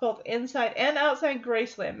photo ops, both inside and outside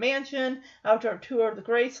Graceland Mansion, outdoor tour of the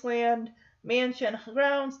Graceland Mansion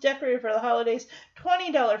grounds, decorated for the holidays,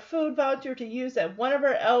 $20 food voucher to use at one of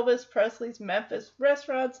our Elvis Presley's Memphis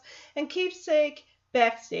restaurants, and keepsake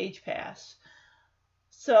backstage pass.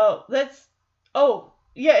 So that's, oh,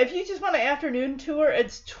 yeah, if you just want an afternoon tour,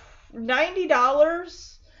 it's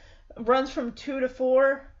 $90, runs from 2 to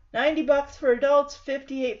 4, $90 for adults,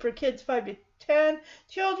 $58 for kids 5 to 10.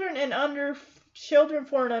 Children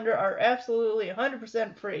 4 and under are absolutely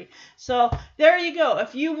 100% free. So there you go.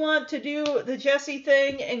 If you want to do the Jessie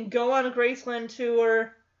thing and go on a Graceland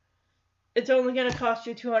tour, it's only going to cost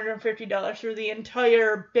you $250 for the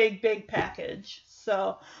entire big package.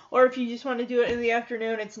 So, or if you just want to do it in the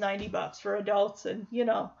afternoon, it's $90 for adults. And you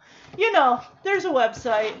know, there's a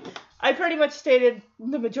website. I pretty much stated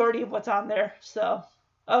the majority of what's on there. So,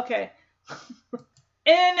 okay.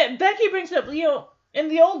 And Becky brings up, in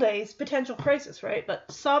the old days, potential crisis, right?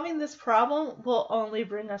 But solving this problem will only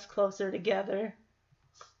bring us closer together.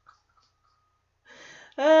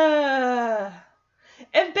 And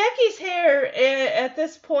Becky's hair, at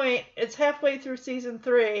this point, it's halfway through season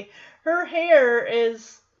 3. Her hair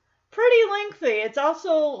is pretty lengthy. It's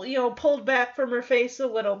also, pulled back from her face a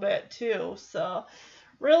little bit, too. So,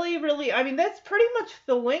 really, I mean, that's pretty much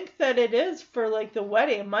the length that it is for, the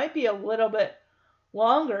wedding. It might be a little bit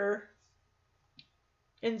longer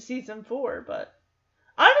in season 4, but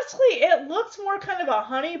honestly, it looks more kind of a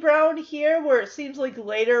honey brown here, where it seems like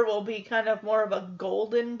later will be kind of more of a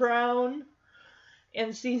golden brown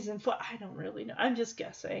in season 4. I don't really know. I'm just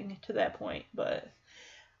guessing to that point, but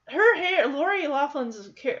her hair, Lori Loughlin's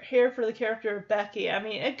hair for the character of Becky, I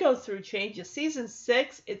mean, it goes through changes. Season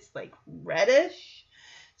 6, it's reddish.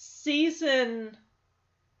 Season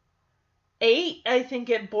 8, I think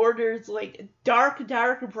it borders dark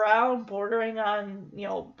brown, bordering on,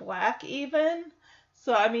 black even.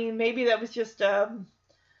 So, I mean, maybe that was just,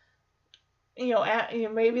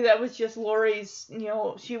 maybe that was just Lori's,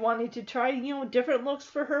 she wanted to try, different looks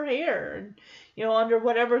for her hair. And, under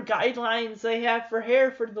whatever guidelines they have for hair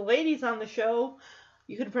for the ladies on the show,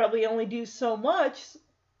 you could probably only do so much.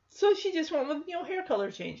 So she just went with, hair color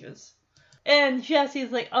changes. And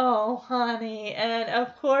Jesse's like, oh, honey. And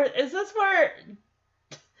of course, is this where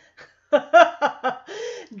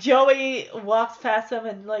Joey walks past them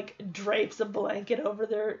and drapes a blanket over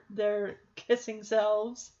their kissing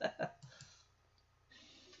selves?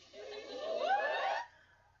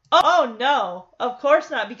 Oh no, of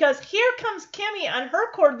course not, because here comes Kimmy on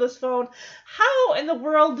her cordless phone. How in the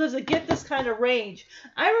world does it get this kind of range?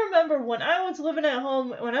 I remember when I was living at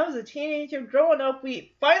home, when I was a teenager, growing up,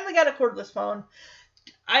 we finally got a cordless phone.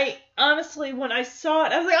 I honestly, when I saw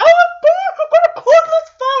it, I was like, oh my God, I got a cordless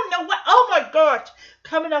phone! No way! Oh my gosh!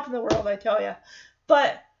 Coming up in the world, I tell you.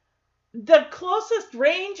 But the closest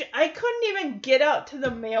range, I couldn't even get out to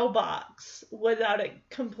the mailbox without it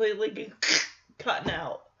completely cutting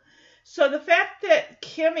out. So the fact that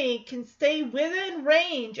Kimmy can stay within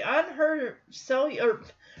range on her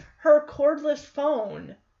her cordless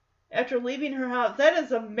phone after leaving her house, that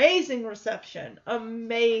is amazing reception.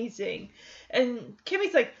 Amazing. And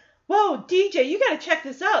Kimmy's like, whoa, DJ, you gotta check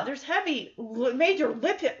this out. There's heavy, major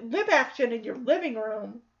lip action in your living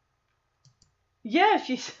room. Yeah,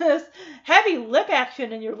 she says, heavy lip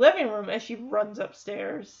action in your living room as she runs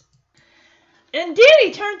upstairs. And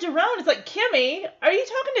Danny turns around and is like, Kimmy, are you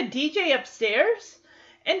talking to DJ upstairs?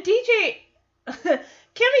 And DJ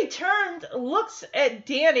Kimmy turns, looks at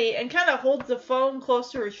Danny, and kind of holds the phone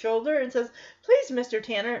close to her shoulder and says, "Please, Mr.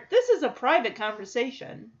 Tanner, this is a private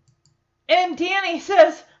conversation." And Danny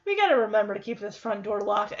says, "We gotta remember to keep this front door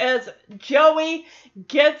locked," as Joey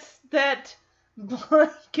gets that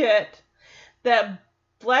blanket, that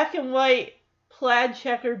black and white plaid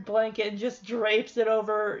checkered blanket, and just drapes it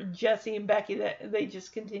over Jesse and Becky. That they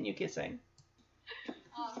just continue kissing.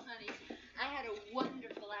 Oh, honey, I had a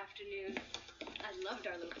wonderful afternoon. I loved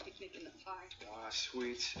our little picnic in the park. Ah,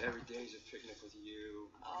 sweet. Every day's a picnic with you.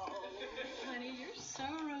 Oh, honey, you're so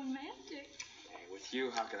romantic. Hey, with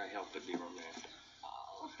you, how can I help but be romantic?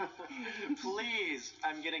 Oh. Please,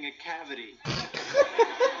 I'm getting a cavity.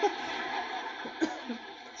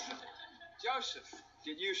 Joseph,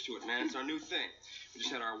 get used to it, man. It's our new thing. We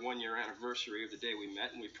just had our 1-year anniversary of the day we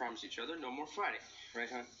met, and we promised each other no more fighting. Right,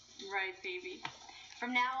 hon? Right, baby.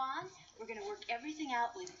 From now on, we're going to work everything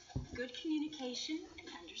out with good communication and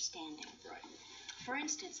understanding. Right. For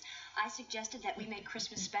instance, I suggested that we make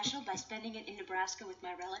Christmas special by spending it in Nebraska with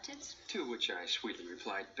my relatives. To which I sweetly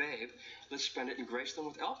replied, "Babe, let's spend it in Graceland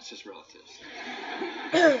with Elvis's relatives."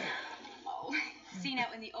 Oh, see,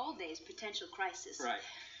 now in the old days, potential crisis. Right.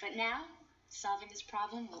 But now, solving this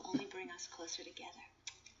problem will only bring us closer together.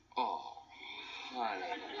 Oh, honey.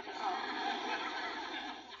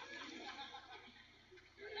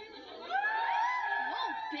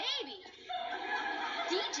 Whoa, baby!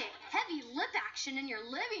 DJ, heavy lip action in your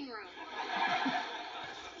living room.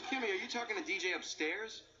 Kimmy, are you talking to DJ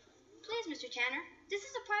upstairs? Please, Mr. Tanner, this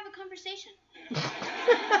is a private conversation.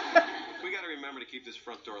 We gotta remember to keep this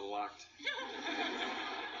front door locked.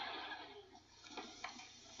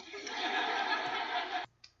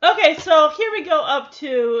 Okay, so here we go up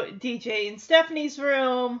to DJ and Stephanie's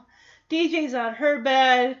room. DJ's on her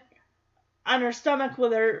bed, on her stomach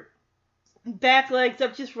with her back legs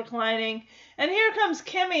up, just reclining. And here comes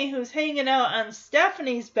Kimmy, who's hanging out on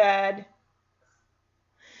Stephanie's bed.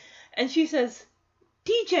 And she says,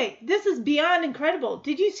 "DJ, this is beyond incredible.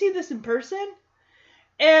 Did you see this in person?"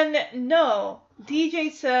 And no. DJ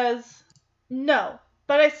says, "No.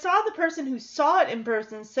 But I saw the person who saw it in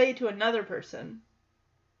person say to another person."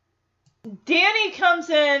 Danny comes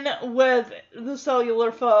in with the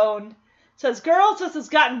cellular phone, says, "Girls, this has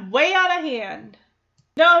gotten way out of hand."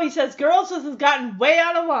 No, he says, "Girls, this has gotten way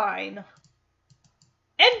out of line."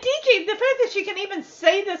 And DJ, the fact that she can even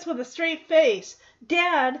say this with a straight face,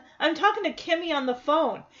 "Dad, I'm talking to Kimmy on the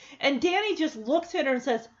phone." And Danny just looks at her and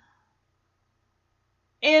says,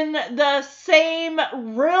 "In the same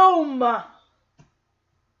room."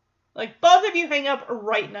 Like, both of you hang up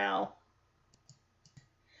right now.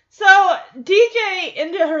 So, DJ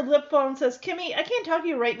into her lip phone says, "Kimmy, I can't talk to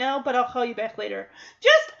you right now, but I'll call you back later."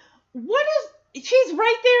 Just, she's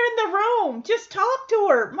right there in the room. Just talk to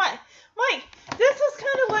her. Mike, this is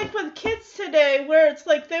kind of like with kids today, where it's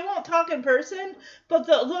like they won't talk in person, but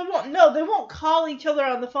they won't call each other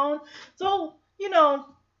on the phone. So,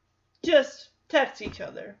 just text each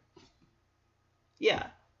other.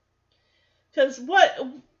 Yeah. Because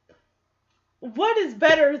what is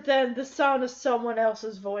better than the sound of someone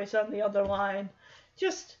else's voice on the other line?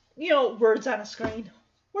 Just, words on a screen.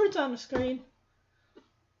 Words on a screen.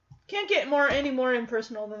 Can't get any more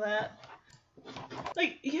impersonal than that.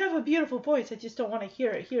 Like, you have a beautiful voice, I just don't want to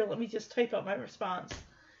hear it. Here, let me just type out my response.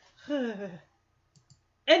 And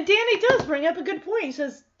Danny does bring up a good point. He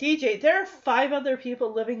says, "DJ, there are 5 other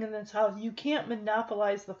people living in this house. You can't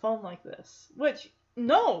monopolize the phone like this." Which,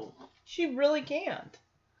 no, she really can't.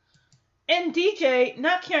 And DJ,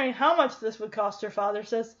 not caring how much this would cost her father,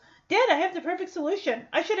 says, "Dad, I have the perfect solution.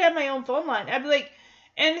 I should have my own phone line." I'd be like,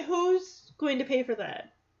 "And who's going to pay for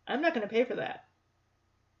that? I'm not going to pay for that."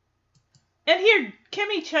 And here,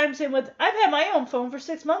 Kimmy chimes in with, "I've had my own phone for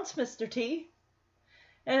 6 months, Mr. T."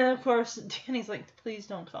 And of course, Danny's like, "Please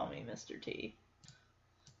don't call me Mr. T."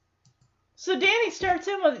 So Danny starts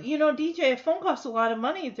in with, "DJ, a phone costs a lot of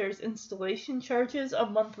money. There's installation charges, a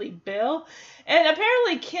monthly bill." And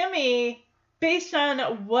apparently Kimmy, based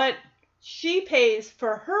on what she pays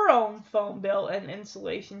for her own phone bill and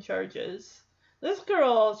installation charges, this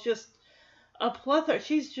girl is just a plethora.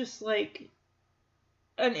 She's just like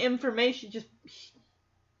an information,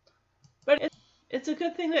 but it's a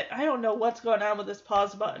good thing that I don't know what's going on with this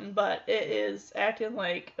pause button, but it is acting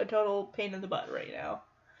like a total pain in the butt right now.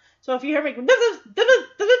 So if you hear me go,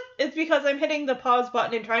 it's because I'm hitting the pause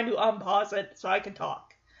button and trying to unpause it so I can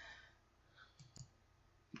talk.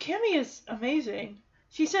 Kimmy is amazing.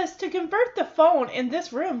 She says to convert the phone in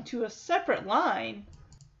this room to a separate line,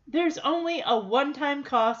 there's only a one-time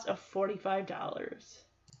cost of $45.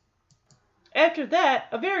 After that,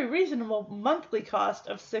 a very reasonable monthly cost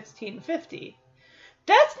of $16.50.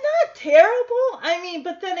 That's not terrible. I mean,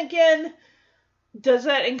 but then again, does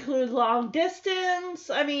that include long distance?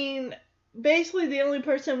 I mean, basically the only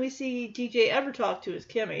person we see DJ ever talk to is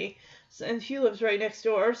Kimmy, and she lives right next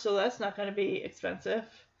door, so that's not going to be expensive.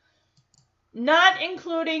 Not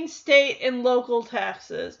including state and local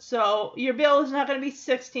taxes. So your bill is not going to be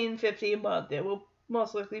 $16.50 a month. It will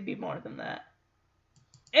most likely be more than that.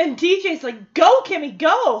 And DJ's like, go, Kimmy,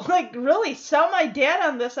 go! Like, really, sell my dad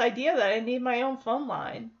on this idea that I need my own phone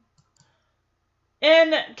line.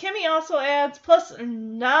 And Kimmy also adds, plus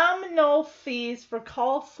nominal fees for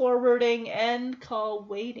call forwarding and call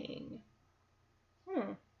waiting.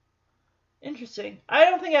 Interesting. I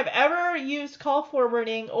don't think I've ever used call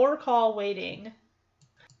forwarding or call waiting.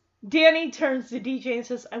 Danny turns to DJ and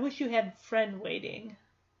says, I wish you had friend waiting.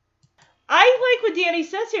 I like what Danny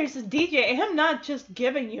says here. He says, DJ, I'm not just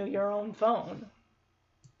giving you your own phone.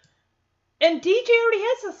 And DJ already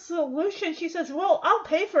has a solution. She says, well, I'll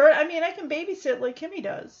pay for it. I mean, I can babysit like Kimmy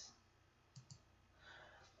does.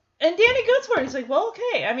 And Danny goes for it. He's like, well,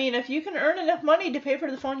 okay. I mean, if you can earn enough money to pay for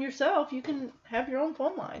the phone yourself, you can have your own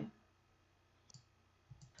phone line.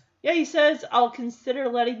 Yeah, he says, I'll consider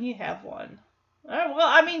letting you have one. All right, well,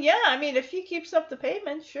 I mean, yeah. I mean, if he keeps up the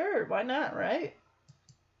payment, sure. Why not, right?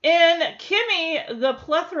 And Kimmy, the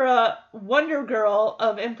plethora wonder girl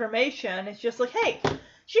of information, is just like, hey,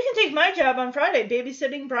 she can take my job on Friday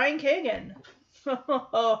babysitting Brian Kagan.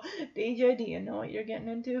 Oh, DJ, do you know what you're getting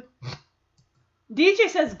into? DJ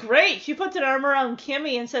says, great. She puts an arm around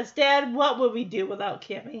Kimmy and says, Dad, what would we do without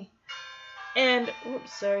Kimmy? And,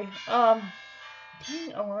 oops, sorry.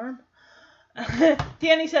 Alarm.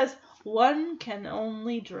 Danny says, one can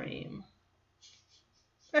only dream.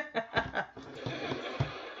 DJ,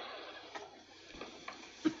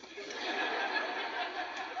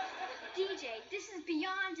 this is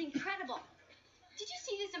beyond incredible. Did you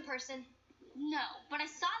see this in person? No, but I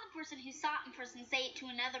saw the person who saw it in person say it to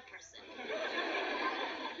another person.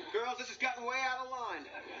 Girls, this has gotten way out of line.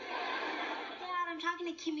 Dad, I'm talking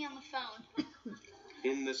to Kimmy on the phone.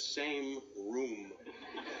 In the same room.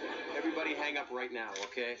 Everybody hang up right now,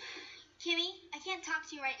 okay? Kimmy, I can't talk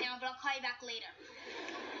to you right now, but I'll call you back later.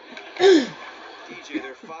 DJ,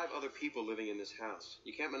 there are 5 other people living in this house.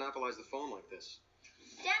 You can't monopolize the phone like this.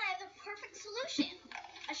 Dad, I have the perfect solution.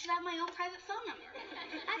 I should have my own private phone number.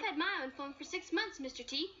 I've had my own phone for 6 months, Mr.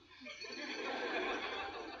 T.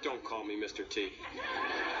 Don't call me Mr. T.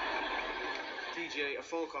 DJ, a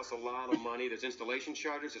phone costs a lot of money. There's installation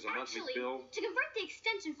charges, there's a monthly bill. To convert the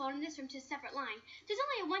extension phone in this room to a separate line, there's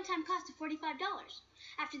only a one-time cost of $45.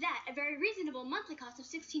 After that, a very reasonable monthly cost of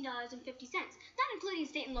 $16.50, not including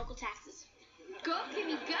state and local taxes. Go,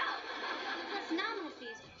 Kimmy, go! Plus nominal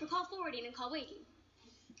fees for call forwarding and call waiting.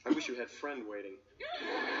 I wish you had friend waiting.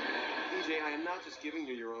 DJ, I am not just giving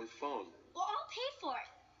you your own phone. Well, I'll pay for it.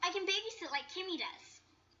 I can babysit like Kimmy does.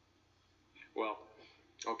 Well,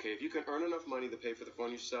 okay, if you can earn enough money to pay for the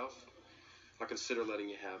phone yourself, I'll consider letting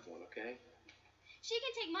you have one, okay? She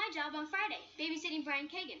can take my job on Friday, babysitting Brian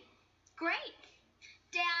Kagan. Great.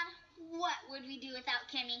 Dad, what would we do without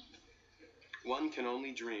Kimmy? One can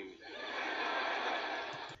only dream.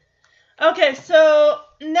 Okay, so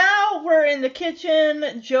now we're in the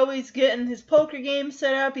kitchen. Joey's getting his poker game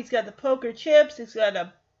set up. He's got the poker chips. He's got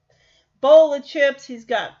a bowl of chips. He's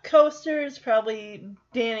got coasters, probably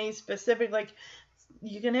Danny specific, like,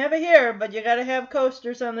 you can have it here, but you gotta have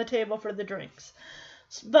coasters on the table for the drinks.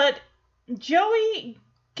 But Joey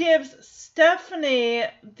gives Stephanie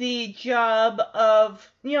the job of,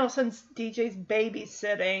 since DJ's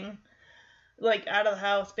babysitting, like out of the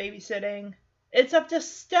house babysitting, it's up to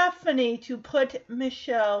Stephanie to put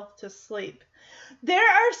Michelle to sleep. There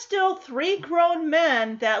are still 3 grown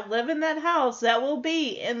men that live in that house that will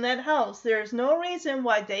be in that house. There's no reason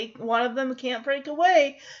why one of them can't break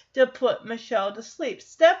away to put Michelle to sleep.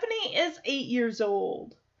 Stephanie is 8 years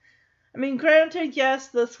old. I mean, granted, yes,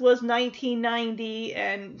 this was 1990,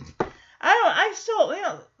 and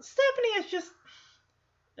Stephanie is just,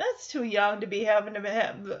 that's too young to be having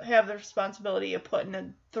to have the responsibility of putting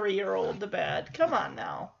a 3-year-old to bed. Come on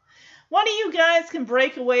now. One of you guys can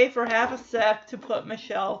break away for half a sec to put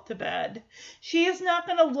Michelle to bed. She is not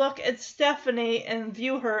going to look at Stephanie and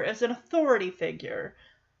view her as an authority figure.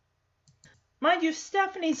 Mind you,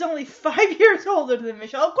 Stephanie's only 5 years older than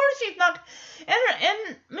Michelle. Of course she's not.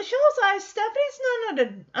 In Michelle's eyes, Stephanie's not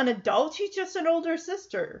an adult. She's just an older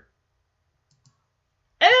sister.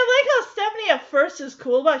 And I like how Stephanie at first is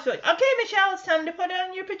cool about it. She's like, okay, Michelle, it's time to put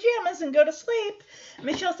on your pajamas and go to sleep.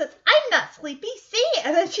 Michelle says, I'm not sleepy, see?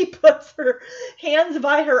 And then she puts her hands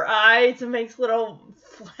by her eyes and makes little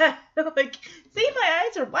flat, like, see, my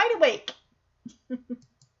eyes are wide awake.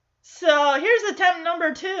 So here's attempt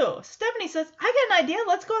number 2. Stephanie says, I got an idea.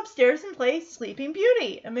 Let's go upstairs and play Sleeping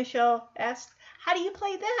Beauty. And Michelle asks, how do you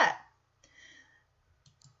play that?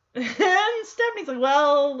 And Stephanie's like,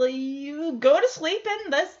 well, you go to sleep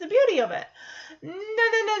and that's the beauty of it. No.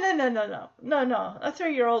 A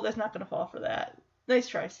 3-year-old is not going to fall for that. Nice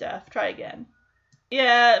try, Steph. Try again.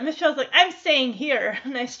 Yeah, Michelle's like, I'm staying here.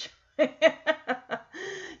 Nice try.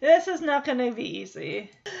 This is not going to be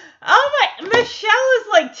easy. Oh my, Michelle is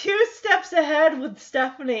like 2 steps ahead with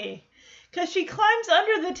Stephanie. Because she climbs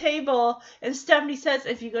under the table and Stephanie says,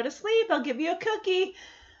 if you go to sleep, I'll give you a cookie.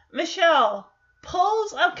 Michelle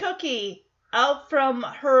pulls a cookie out from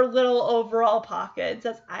her little overall pocket and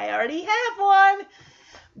says, I already have one.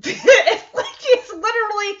 It's like she's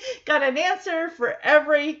literally got an answer for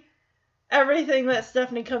everything that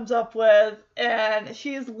Stephanie comes up with, and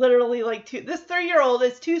she's literally like this 3-year-old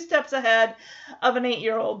is 2 steps ahead of an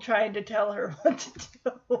 8-year-old trying to tell her what to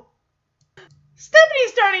do.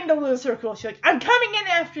 Stephanie's starting to lose her cool. She's like, I'm coming in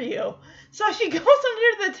after you. So she goes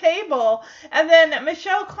under the table, and then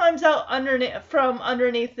Michelle climbs out from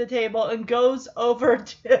underneath the table and goes over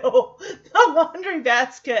to the laundry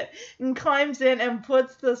basket and climbs in and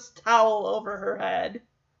puts this towel over her head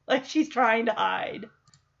like she's trying to hide.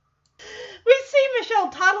 We see Michelle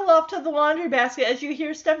toddle off to the laundry basket as you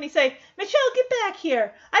hear Stephanie say, Michelle, get back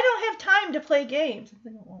here. I don't have time to play games. I'm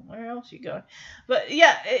thinking, well, where else are you going? But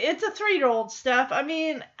yeah, it's a 3-year-old, Steph. I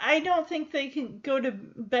mean, I don't think they can go to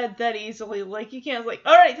bed that easily. Like, you can't like,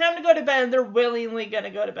 all right, time to go to bed, and they're willingly going to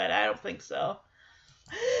go to bed. I don't think so.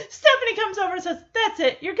 Stephanie comes over and says, that's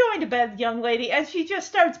it. You're going to bed, young lady. And she just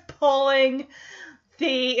starts pulling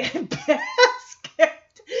the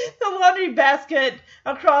the laundry basket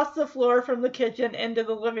across the floor from the kitchen into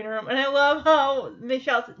the living room. And I love how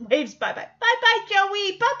Michelle waves bye-bye. Bye-bye,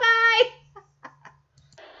 Joey. Bye-bye.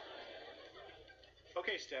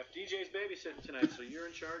 Okay, Steph, DJ's babysitting tonight, so you're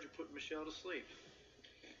in charge of putting Michelle to sleep.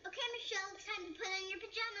 Okay, Michelle, it's time to put on your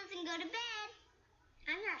pajamas and go to bed.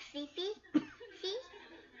 I'm not sleepy. See?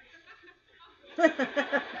 I have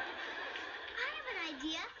an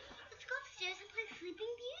idea. Let's go upstairs and play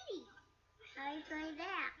Sleeping Beauty. How do you play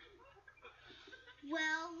that?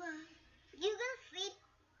 Well, you go to sleep,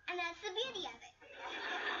 and that's the beauty of it.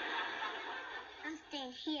 I'm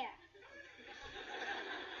staying here.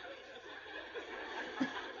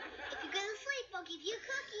 If you go to sleep, I'll give you a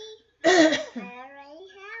cookie. I already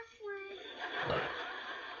have one.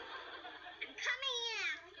 I'm coming in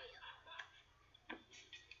after you.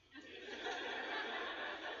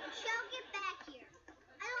 Michelle, get back here.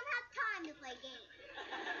 I don't have time to play games.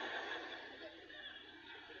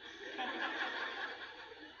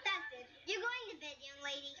 That's it. You're going to bed, young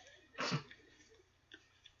lady.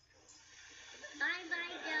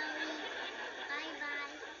 Bye-bye, Joey.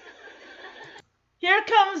 Bye-bye. Here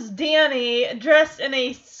comes Danny, dressed in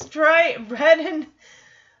a red and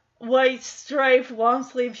white striped long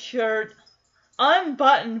sleeve shirt,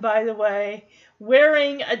 unbuttoned, by the way,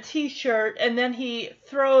 wearing a t-shirt, and then he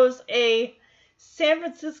throws a San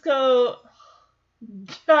Francisco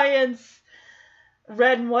Giants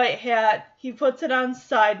red and white hat. He puts it on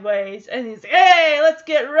sideways, and he's, hey, let's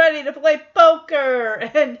get ready to play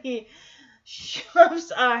poker, and he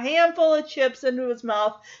shoves a handful of chips into his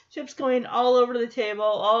mouth, chips going all over the table,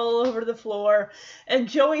 all over the floor, and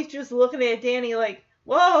Joey's just looking at Danny like,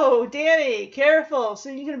 whoa, Danny, careful, so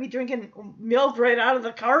you're going to be drinking milk right out of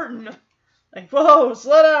the carton. Like, whoa,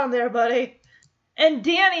 slow down there, buddy. And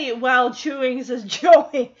Danny, while chewing, says,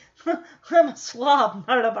 Joey, I'm a slob,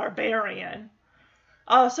 not a barbarian.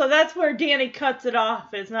 Oh, so that's where Danny cuts it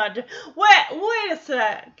off. It's not just, wait a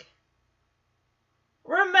sec.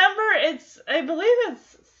 Remember, I believe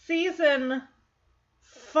it's season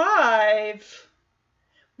 5,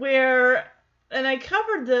 where, and I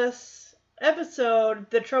covered this episode,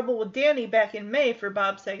 The Trouble with Danny, back in May for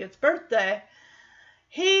Bob Saget's birthday.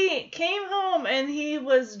 He came home and he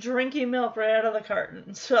was drinking milk right out of the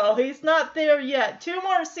carton. So he's not there yet. 2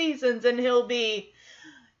 more seasons and he'll be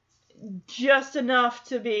just enough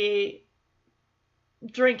to be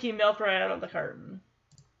drinking milk right out of the carton.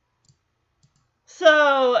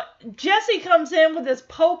 So Jesse comes in with his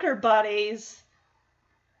poker buddies,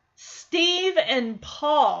 Steve and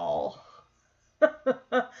Paul.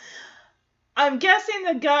 I'm guessing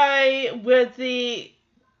the guy with the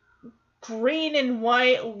green and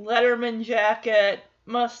white Letterman jacket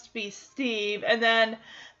must be Steve, and then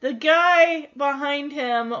The guy behind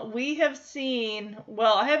him, we have seen,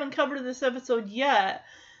 well, I haven't covered this episode yet,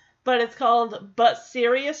 but it's called But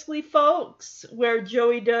Seriously Folks, where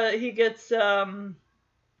Joey he gets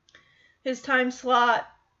his time slot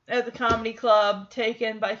at the comedy club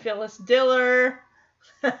taken by Phyllis Diller.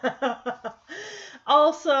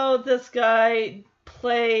 Also, this guy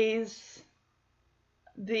plays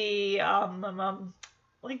the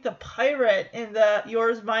like the pirate in the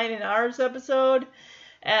Yours, Mine, and Ours episode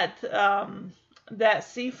at that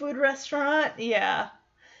seafood restaurant. Yeah.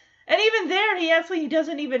 And even there, he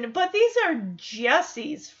doesn't even, but these are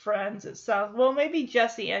Jesse's friends, it sounds. Well, maybe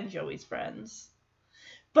Jesse and Joey's friends.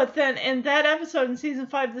 But then in that episode in season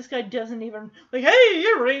 5, this guy doesn't even, like, hey,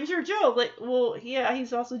 you're Ranger Joe. Like, well, yeah,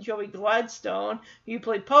 he's also Joey Gladstone, who you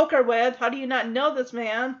played poker with. How do you not know this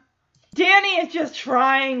man? Danny is just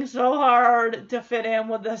trying so hard to fit in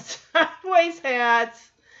with the sideways hats.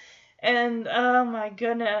 And, oh my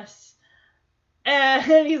goodness. And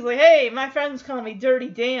he's like, hey, my friends call me Dirty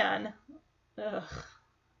Dan. Ugh.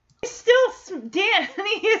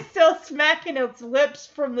 Danny is still smacking his lips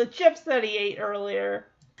from the chips that he ate earlier.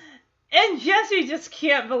 And Jesse just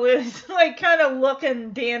can't believe, he's like kind of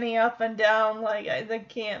looking Danny up and down, like, I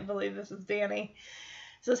can't believe this is Danny.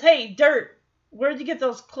 He says, hey, Dirt, where'd you get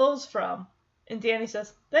those clothes from? And Danny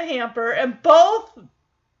says, the hamper. And both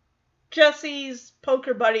Jesse's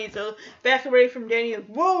poker buddies are back away from Danny, like,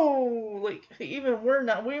 whoa, like, even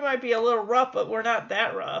we might be a little rough, but we're not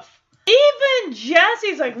that rough. Even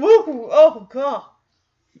Jesse's like, woo, oh, God.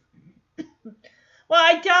 Well,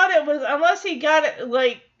 I doubt it was, unless he got it,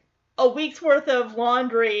 like, a week's worth of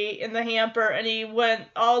laundry in the hamper, and he went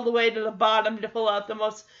all the way to the bottom to pull out the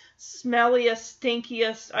most smelliest,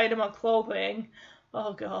 stinkiest item of clothing.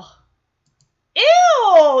 Oh, God.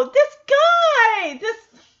 Ew! This guy!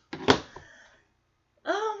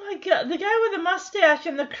 Oh, my God. The guy with the mustache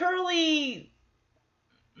and the curly,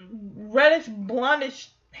 reddish, blondish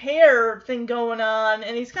hair thing going on,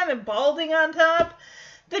 and he's kind of balding on top.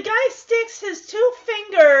 The guy sticks his 2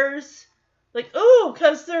 fingers... like, ooh,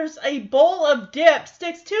 because there's a bowl of dip,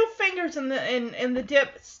 sticks 2 fingers in the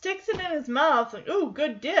dip, sticks it in his mouth, like, ooh,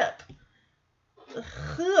 good dip.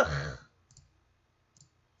 Ugh.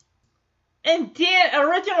 And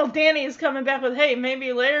original Danny is coming back with, hey,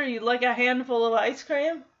 maybe later you'd like a handful of ice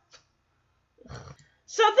cream?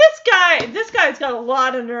 So this guy's got a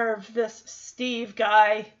lot of nerve, this Steve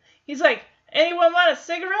guy. He's like, anyone want a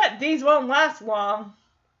cigarette? These won't last long.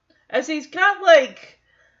 As he's got, like...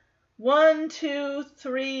 1, 2,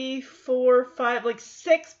 3, 4, 5, like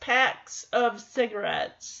 6 packs of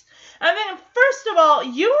cigarettes. I mean, first of all,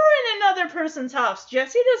 you were in another person's house.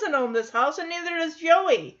 Jesse doesn't own this house, and neither does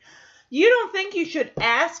Joey. You don't think you should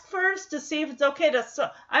ask first to see if it's okay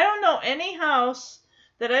to... I don't know any house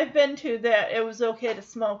that I've been to that it was okay to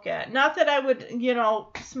smoke at. Not that I would,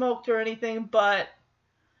 smoked or anything, but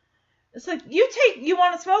it's like, you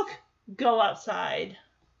want to smoke? Go outside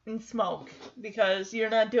and smoke, because you're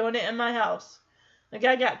not doing it in my house. Like,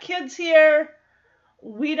 I got kids here.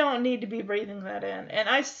 We don't need to be breathing that in. And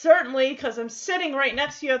I certainly, because I'm sitting right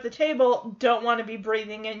next to you at the table, don't want to be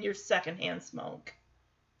breathing in your secondhand smoke.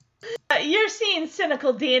 You're seeing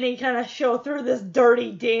cynical Danny kind of show through this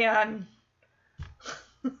dirty Dan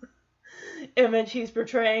image he's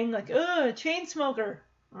portraying. Like, ugh, chain smoker.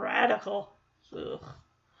 Radical. Ugh.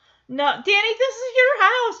 No, Danny, this is your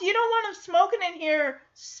house. You don't want him smoking in here.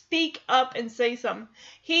 Speak up and say something.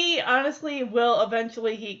 He honestly will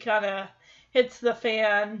eventually, he kind of hits the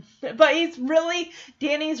fan. But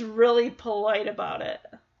Danny's really polite about it.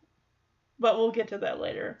 But we'll get to that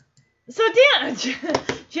later. So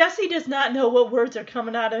Jesse does not know what words are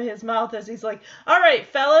coming out of his mouth as he's like, all right,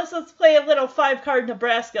 fellas, let's play a little 5-card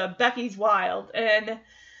Nebraska. Becky's wild. And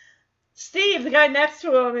Steve, the guy next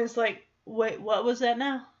to him, is like, wait, what was that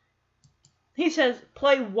now? He says,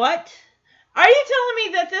 play what? Are you telling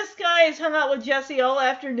me that this guy has hung out with Jesse all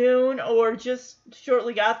afternoon or just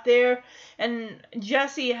shortly got there and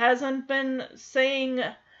Jesse hasn't been saying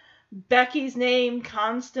Becky's name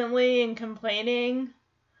constantly and complaining?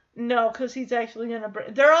 No, because he's actually going to...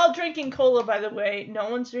 They're all drinking cola, by the way. No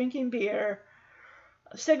one's drinking beer.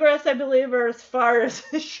 Cigarettes, I believe, are as far as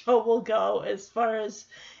the show will go, as far as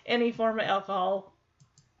any form of alcohol.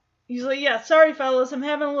 He's like, yeah, sorry, fellas, I'm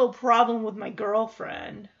having a little problem with my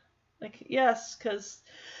girlfriend. Like, yes, because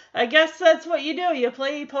I guess that's what you do. You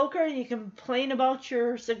play poker, you complain about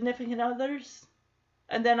your significant others,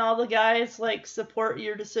 and then all the guys, like, support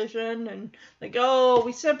your decision, and like, oh,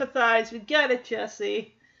 we sympathize, we get it,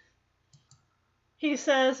 Jesse. He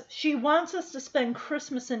says, she wants us to spend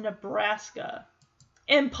Christmas in Nebraska.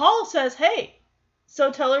 And Paul says, hey,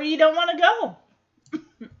 so tell her you don't want to go.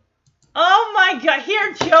 Oh my God!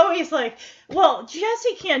 Here, Joey's like, well,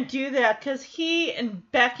 Jesse can't do that because he and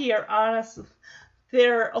Becky are honest.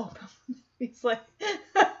 They're open. He's like,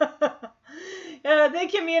 they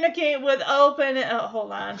communicate with open. Oh,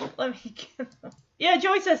 hold on, let me get them. Yeah,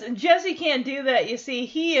 Joey says Jesse can't do that. You see,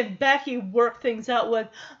 he and Becky work things out with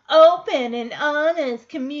open and honest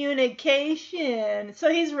communication.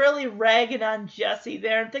 So he's really ragging on Jesse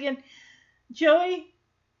there. I'm thinking, Joey,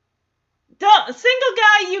 single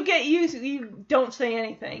guy, you don't say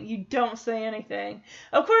anything. You don't say anything.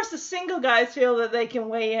 Of course, the single guys feel that they can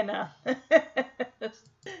weigh in on. And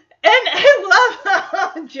I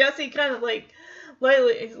love how Jesse kind of like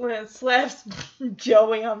lightly slaps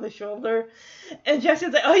Joey on the shoulder, and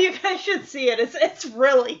Jesse's like, "Oh, you guys should see it. It's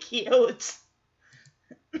really cute."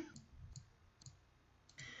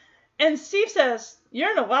 And Steve says,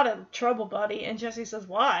 "You're in a lot of trouble, buddy." And Jesse says,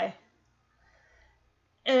 "Why?"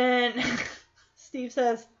 And Steve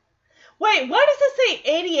says, "Wait, why does it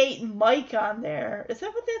say 88 Mike on there? Is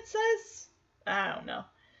that what that says? I don't know.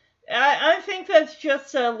 I think that's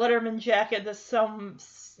just a Letterman jacket that some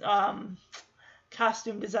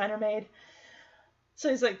costume designer made." So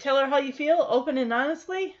he's like, "Tell her how you feel, open and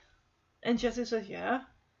honestly." And Jesse says, "Yeah."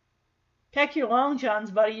 "Pack your long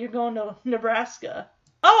johns, buddy. You're going to Nebraska."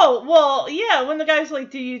 Oh, well, yeah. When the guy's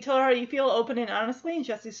like, "Do you tell her how you feel, open and honestly?" And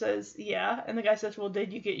Jesse says, "Yeah." And the guy says, "Well,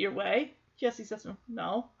 did you get your way?" Jesse says,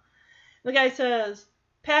 "No." The guy says,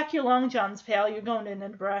 "Pack your long johns, pal. You're going to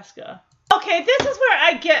Nebraska." Okay, this is where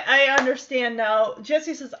I understand now.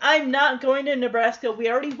 Jesse says, "I'm not going to Nebraska. We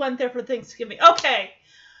already went there for Thanksgiving." Okay,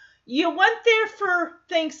 you went there for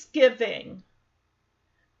Thanksgiving.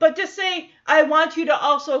 But to say, "I want you to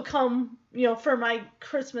also come, for my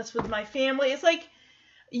Christmas with my family," it's like,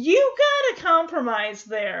 you gotta compromise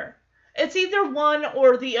there. It's either one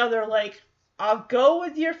or the other. Like, I'll go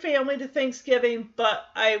with your family to Thanksgiving, but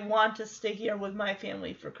I want to stay here with my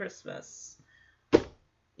family for Christmas.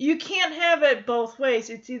 You can't have it both ways.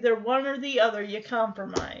 It's either one or the other. You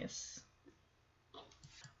compromise.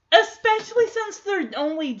 Especially since they're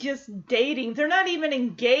only just dating. They're not even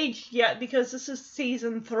engaged yet because this is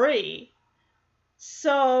season 3.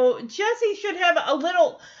 So Jesse should have a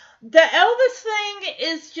little... The Elvis thing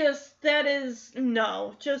is just,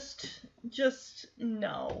 no. Just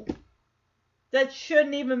no. That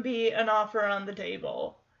shouldn't even be an offer on the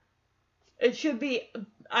table. It should be,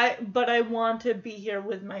 but I want to be here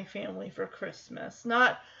with my family for Christmas.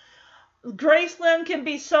 Not, Graceland can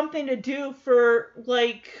be something to do for,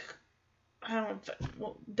 like, I don't know,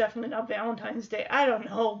 well, definitely not Valentine's Day. I don't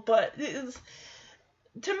know, but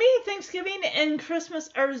to me, Thanksgiving and Christmas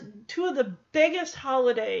are 2 of the biggest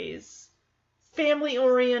holidays.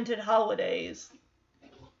 Family-oriented holidays.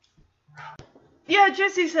 Yeah,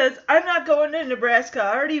 Jesse says, "I'm not going to Nebraska.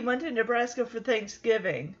 I already went to Nebraska for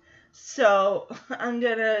Thanksgiving. So I'm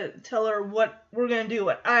going to tell her what we're going to do,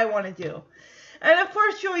 what I want to do." And of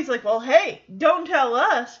course, Joey's like, "Well, hey, don't tell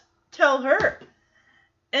us. Tell her."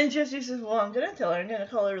 And Jesse says, "Well, I'm going to tell her. I'm going to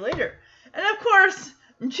call her later." And of course,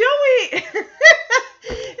 Joey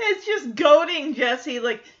is just goading Jesse,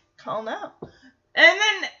 like, "Call now." And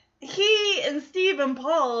then he and Steve and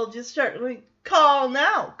Paul just start like, "Call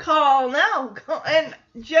now, call now." And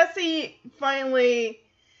Jesse finally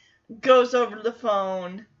goes over to the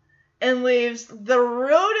phone and leaves the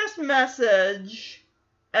rudest message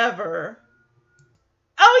ever.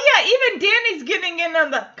 Oh yeah, even Danny's getting in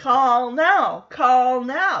on the "call now, call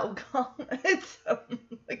now, call." It's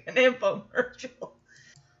like an infomercial.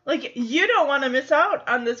 Like, you don't want to miss out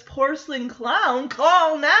on this porcelain clown.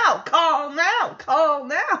 Call now, call now, call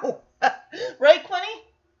now. Right, Quinny?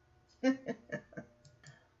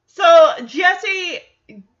 So Jesse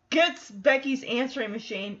gets Becky's answering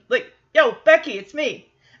machine. Like, "Yo, Becky, it's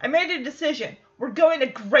me. I made a decision. We're going to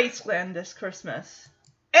Graceland this Christmas."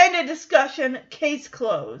 End of discussion. Case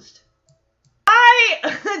closed.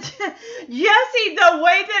 Jesse, the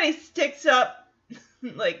way that he sticks up,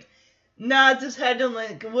 like, nods his head and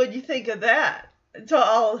like, "What'd you think of that?" To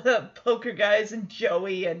all the poker guys and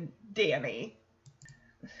Joey and Danny.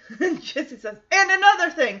 Jesse says, "And another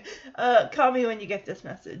thing, call me when you get this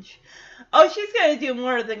message." Oh, she's going to do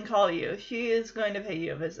more than call you. She is going to pay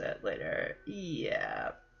you a visit later.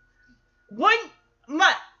 Yeah.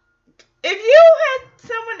 If you had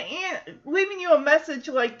someone leaving you a message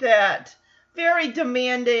like that, very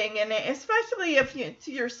demanding, and especially if it's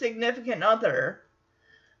your significant other,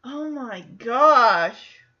 oh my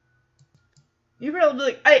gosh. You're probably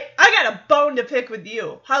like, I got a bone to pick with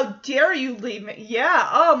you. How dare you leave me? Yeah,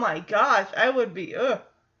 oh my gosh, I would be, ugh.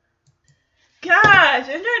 Gosh,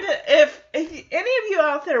 if any of you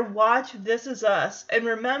out there watch This Is Us and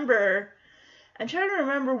remember I'm trying to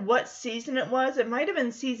remember what season it was. It might have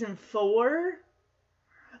been season 4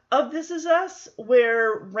 of This Is Us,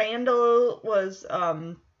 where Randall was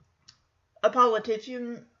a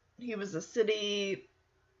politician. He was on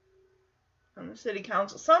the city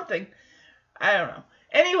council, something. I don't know.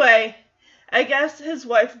 Anyway, I guess his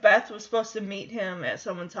wife Beth was supposed to meet him at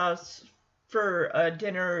someone's house for a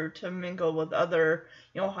dinner to mingle with other,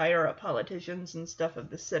 higher up politicians and stuff of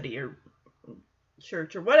the city or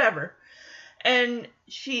church or whatever. And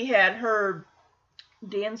she had her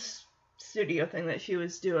dance studio thing that she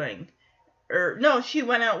was doing. Or no, she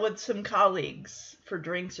went out with some colleagues for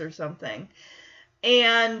drinks or something.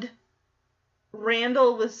 And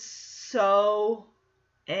Randall was so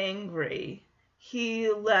angry.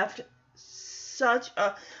 He left such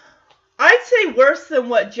a... I'd say worse than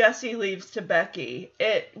what Jesse leaves to Becky.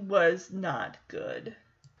 It was not good.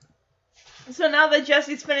 So now that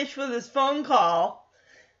Jesse's finished with his phone call,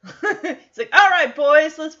 he's like, all right,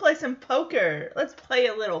 boys, let's play some poker. Let's play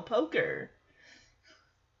a little poker.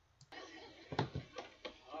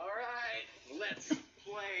 All right, let's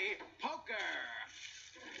play poker.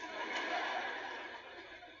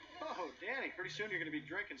 Oh, Danny, pretty soon you're going to be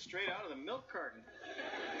drinking straight out of the milk carton.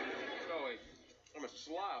 Joey, I'm a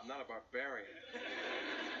slob, not a barbarian.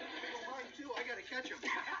 Oh, mine too. I got to catch him.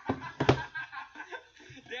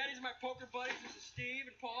 Daddy's my poker buddies. This is Steve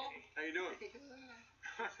and Paul. How you doing?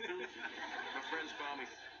 My friends call me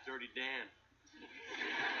Dirty Dan.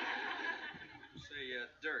 Say,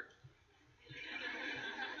 Dirt.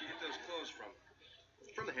 Where'd you get those clothes from?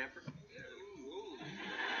 From the hamper. Ooh.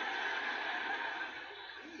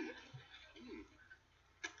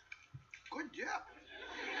 Good job.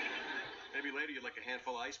 Maybe later you'd like a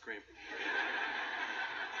handful of ice cream. A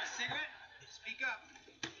cigarette? Speak up.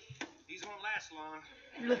 These won't last long.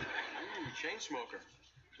 Ooh, chain smoker.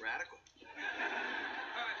 Radical.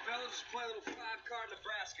 All right, fellas, let's play a little 5-card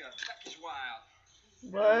Nebraska. Becky's wild.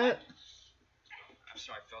 What? I'm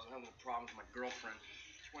sorry, fellas. I have a little problem with my girlfriend.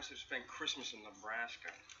 She wants to spend Christmas in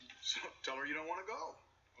Nebraska. So tell her you don't want to go.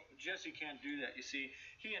 Jesse can't do that. You see,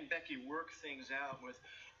 he and Becky work things out with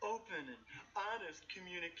open and honest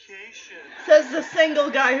communication. Says the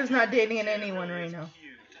single guy who's not dating anyone right now.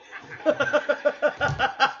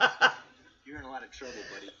 You're in a lot of trouble,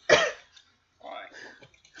 buddy. Why?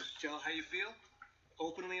 Tell how you feel?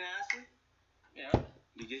 Openly and honestly? Yeah.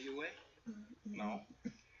 Did you get your way? No.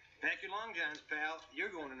 Pack your long johns, pal.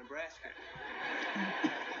 You're going to Nebraska.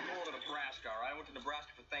 I'm going to Nebraska, all right? I went to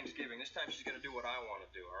Nebraska for Thanksgiving. This time she's going to do what I want to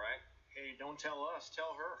do, all right? Hey, don't tell us.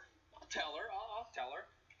 Tell her. I'll tell her. I'll tell her.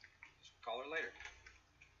 Just call her later.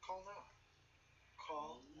 Call now.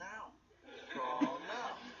 Call now. Call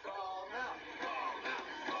now. Call now. Call now.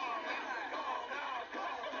 Call now.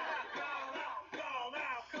 Call now. Call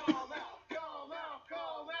now. Call now. Call now.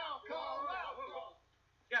 Call now. Call now. Call now.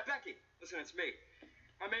 Yeah, Becky. Listen, it's me.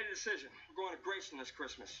 I made a decision. We're going to Graceland this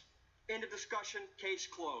Christmas. End of discussion. Case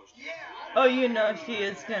closed. Yeah. Oh, you know she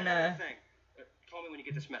is gonna... Call me when you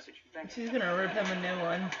get this message. Thanks. She's gonna rip him a new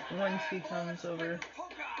one when she comes over.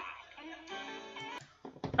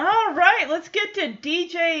 Alright, let's get to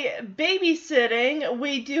DJ babysitting.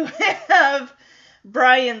 We do have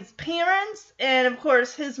Brian's parents, and of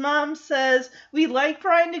course his mom says, we like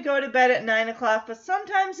Brian to go to bed at 9 o'clock, but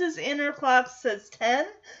sometimes his inner clock says 10,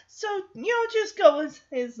 so, just go with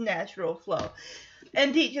his natural flow.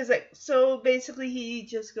 And DJ's like, so basically he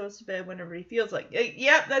just goes to bed whenever he feels like it.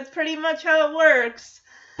 Yep, that's pretty much how it works.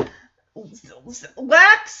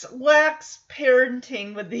 Lax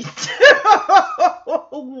parenting with these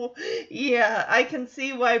two. Yeah, I can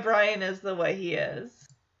see why Brian is the way he is.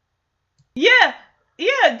 Yeah,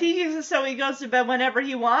 DJ says so he goes to bed whenever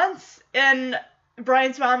he wants, and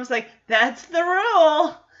Brian's mom's like, that's the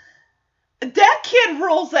rule. That kid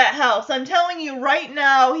rules that house. I'm telling you right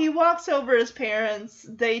now, he walks over his parents,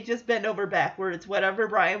 they just bend over backwards. Whatever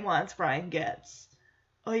Brian wants, Brian gets.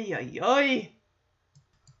 Oy, oy, oy.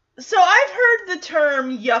 So I've heard the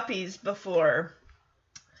term yuppies before,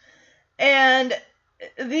 and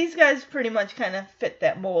these guys pretty much kind of fit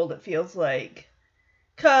that mold, it feels like.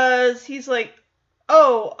 'Cause he's like,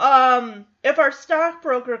 if our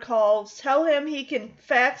stockbroker calls, tell him he can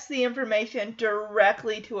fax the information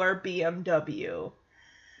directly to our BMW.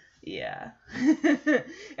 Yeah.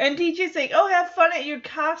 And DJ's like, have fun at your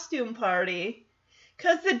costume party.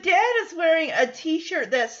 'Cause the dad is wearing a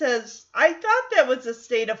t-shirt that says, I thought that was the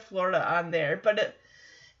state of Florida on there, but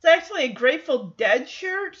it's actually a Grateful Dead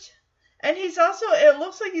shirt. And he's also, it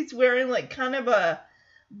looks like he's wearing like kind of a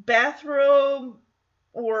bathrobe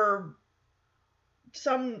or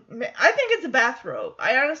I think it's a bathrobe.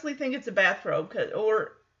 I honestly think it's a bathrobe,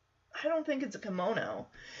 or I don't think it's a kimono.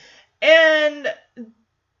 And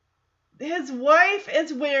his wife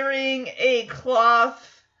is wearing a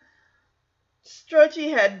cloth stretchy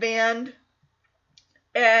headband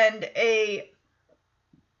and a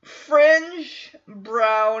fringe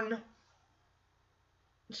brown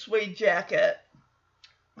suede jacket.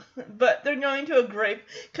 But they're going to a grape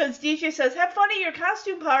because DJ says, "Have fun at your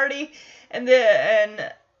costume party," and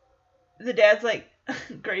the dad's like,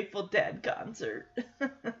 "Grateful Dead concert."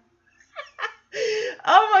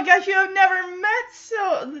 Oh my gosh, you have never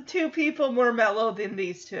met the two people more mellow than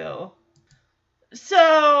these two.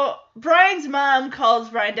 So Brian's mom calls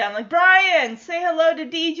Brian down, like, "Brian, say hello to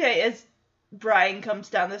DJ," as Brian comes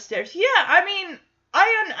down the stairs. Yeah, I mean,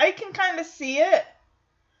 I can kind of see it,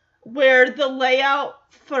 where the layout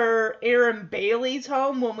for Aaron Bailey's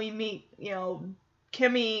home, when we meet,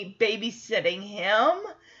 Kimmy babysitting him.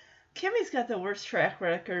 Kimmy's got the worst track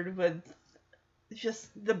record with just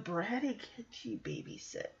the bratty kid she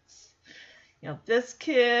babysits. This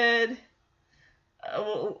kid,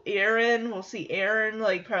 Aaron, we'll see Aaron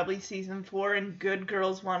like probably season 4 in Good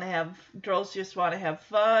Girls Just Want to Have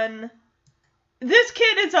Fun. This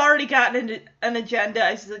kid has already gotten an agenda.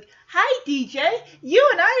 He's like, "Hi, DJ, you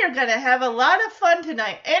and I are going to have a lot of fun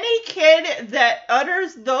tonight." Any kid that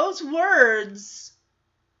utters those words,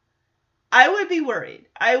 I would be worried.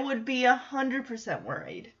 I would be 100%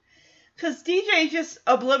 worried. Because DJ is just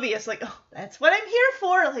oblivious, like, "Oh, that's what I'm here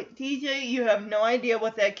for." Like, DJ, you have no idea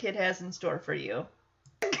what that kid has in store for you.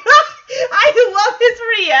 I love his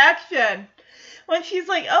reaction. When she's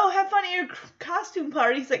like, "Oh, have fun at your costume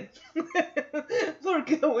party," he's like, "We're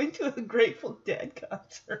going to a Grateful Dead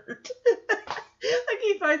concert." Like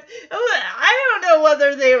he finds, I don't know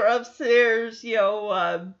whether they were upstairs,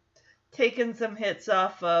 taking some hits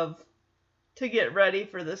off of to get ready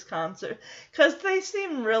for this concert, because they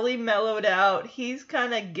seem really mellowed out. He's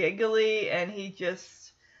kind of giggly, and he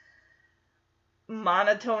just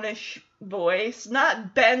monotonish voice,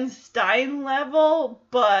 not Ben Stein level,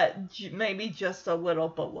 but maybe just a little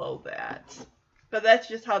below that. But that's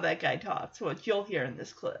just how that guy talks, what you'll hear in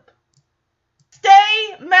this clip.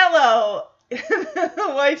 "Stay mellow,"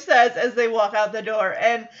 the wife says as they walk out the door,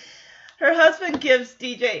 and her husband gives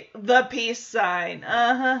DJ the peace sign.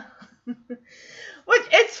 Which,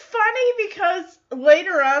 it's funny because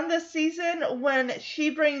later on this season, when she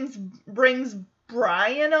brings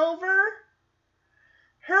Brian over,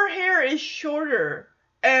 her hair is shorter,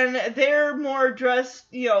 and they're more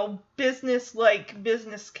dressed,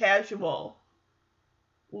 business casual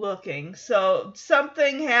looking. So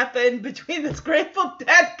something happened between this Grateful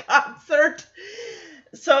Dead concert.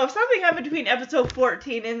 So if something happened between episode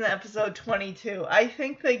 14 and episode 22, I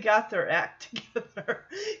think they got their act together.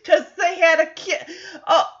 Because they had a kid.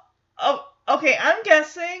 Oh, okay, I'm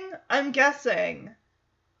guessing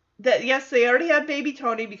that, yes, they already had baby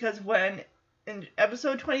Tony, because when in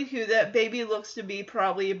episode 22, that baby looks to be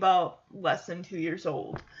probably about less than 2 years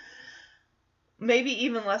old. Maybe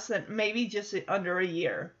even less than, maybe just under a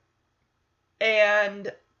year.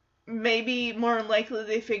 And maybe more than likely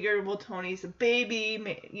they figured, well, Tony's a baby,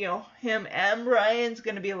 him and Brian's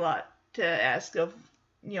going to be a lot to ask of,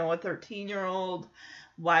 a 13-year-old.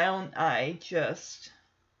 Why don't I just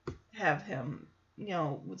have him,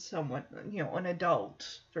 with someone, an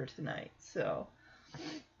adult for tonight? So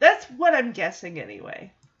that's what I'm guessing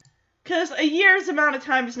anyway. Because a year's amount of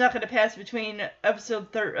time is not going to pass between episode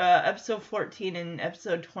 14 and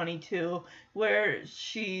episode 22, where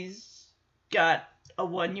she's got a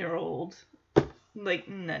 1-year-old. Like,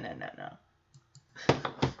 no.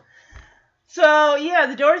 So, yeah,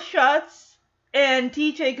 the door shuts, and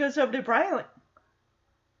TJ goes over to Brian, like,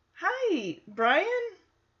 "Hi, Brian.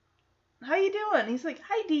 How you doing?" He's like,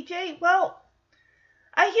 "Hi, DJ. Well,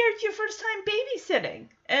 I hear it's your first time babysitting."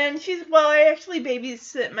 And she's, "Well, I actually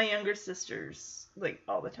babysit my younger sisters,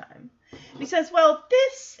 all the time." And he says, "Well,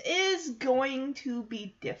 this is going to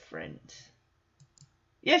be different."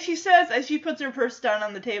 Yeah, she says, as she puts her purse down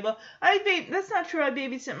on the table, "That's not true. I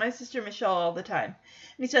babysit my sister Michelle all the time."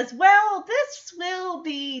 And he says, "Well, this will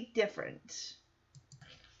be different."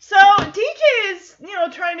 So DJ is,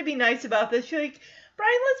 trying to be nice about this. She's like,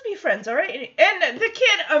 "Brian, let's be friends, all right?" And the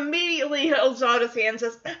kid immediately holds out his hand and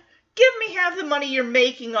says, "Give me half the money you're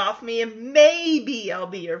making off me, and maybe I'll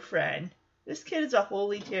be your friend." This kid is a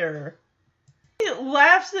holy terror. He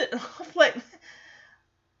laughs it off like,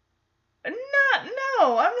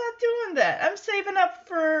 No, I'm not doing that. I'm saving up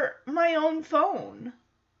for my own phone."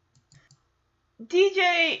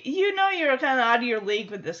 DJ, you're kind of out of your league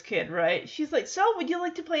with this kid, right? She's like, "So, would you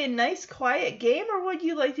like to play a nice, quiet game, or would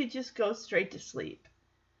you like to just go straight to sleep?"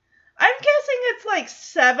 I'm guessing it's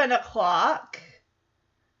 7 o'clock.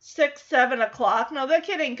 6, 7 o'clock. No, that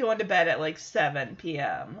kid ain't going to bed at like 7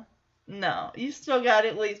 p.m. No, you still got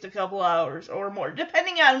at least a couple hours or more,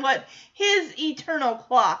 depending on what his eternal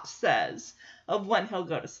clock says of when he'll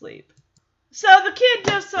go to sleep. So the kid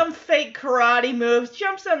does some fake karate moves,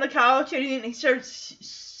 jumps on the couch, and he starts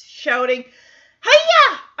shouting,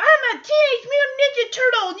 "Hiya! I'm a Teenage Mutant Ninja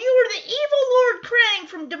Turtle, and you are the evil Lord Krang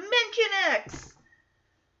from Dimension X."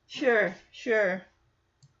 Sure.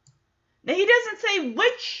 Now, he doesn't say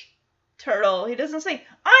which turtle. He doesn't say,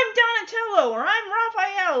 "I'm Donatello," or "I'm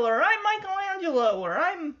Raphael," or "I'm Michelangelo," or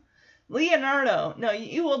 "I'm Leonardo." No,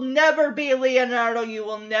 you will never be Leonardo. You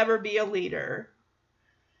will never be a leader.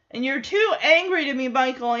 And you're too angry to be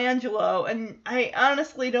Michelangelo, and I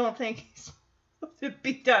honestly don't think he's supposed to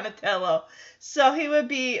be Donatello. So he would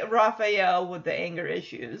be Raphael with the anger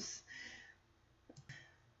issues.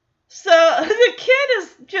 So the kid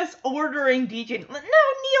is just ordering DJ, "No,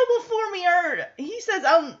 kneel before me," or he says,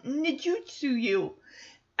 "I'll ninjutsu you."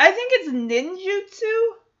 I think it's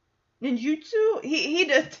ninjutsu. Ninjutsu? He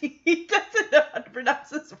doesn't know how to pronounce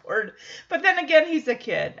this word. But then again, he's a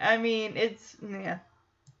kid. I mean, yeah.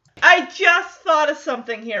 I just thought of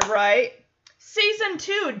something here, right? Season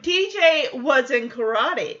 2, DJ was in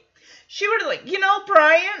karate. She would like,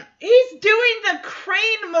 Brian, he's doing the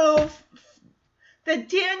crane move that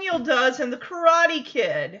Daniel does in the Karate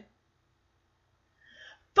Kid.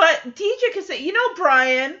 But DJ could say,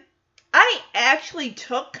 Brian, I actually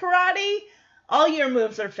took karate. All your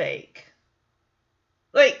moves are fake.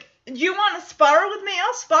 Like, do you want to spar with me?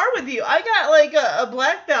 I'll spar with you. I got like a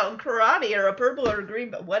black belt in karate, or a purple or a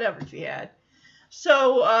green belt, whatever she had.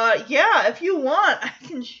 So, yeah, if you want, I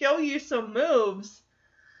can show you some moves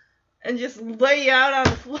and just lay you out on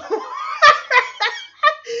the floor.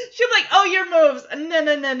 She's like, "Oh, your moves.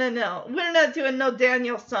 No. We're not doing no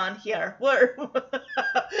Daniel-san here.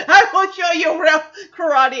 I will show you real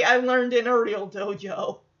karate I learned in a real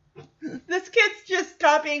dojo." This kid's just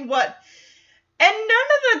copying what? And none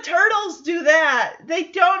of the turtles do that. They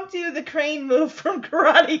don't do the crane move from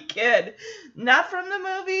Karate Kid. Not from the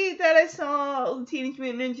movie that I saw, the Teenage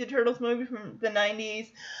Mutant Ninja Turtles movie from the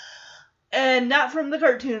 90s. And not from the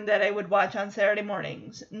cartoon that I would watch on Saturday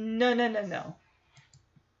mornings. No.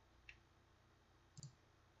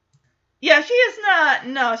 Yeah, she is not.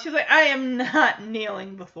 No, she's like, "I am not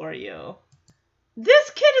kneeling before you." This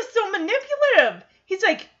kid is so manipulative. He's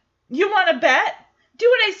like, "You want to bet? Do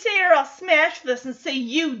what I say or I'll smash this and say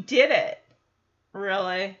you did it."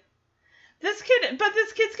 Really? This kid's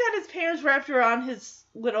got his parents wrapped around his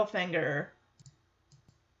little finger.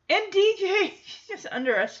 And DJ, she just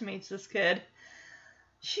underestimates this kid.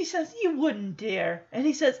 She says, "You wouldn't dare." And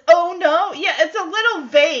he says, "Oh no, yeah, it's a little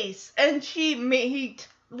vase." And he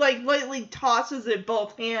lightly tosses it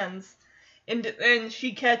both hands. And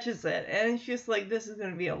she catches it, and it's just like, this is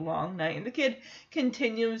going to be a long night. And the kid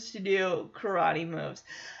continues to do karate moves.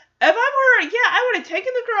 If I would have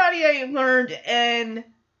taken the karate I learned and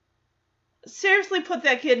seriously put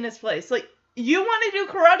that kid in his place. Like, you want to do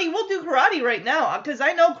karate? We'll do karate right now, because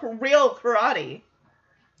I know real karate.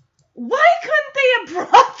 Why couldn't they have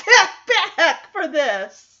brought that back for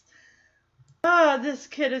this? This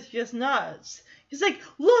kid is just nuts. He's like,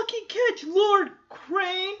 "Lucky catch, Lord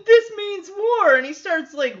Crane. This means war." And he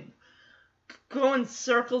starts, like, going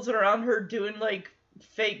circles around her doing, like,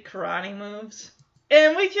 fake karate moves.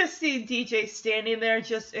 And we just see DJ standing there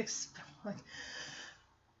just, it's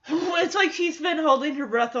like she's been holding her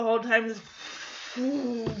breath the whole time. Now,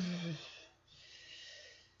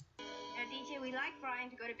 DJ, we like Brian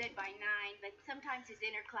to go to bed by 9, but sometimes his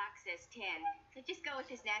inner clock says 10. So just go with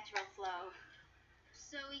his natural flow.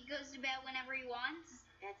 So he goes to bed whenever he wants?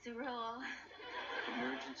 That's the rule.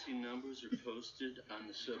 Emergency numbers are posted on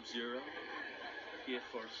the Sub-Zero. If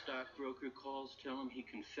our stockbroker calls, tell him he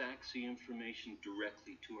can fax the information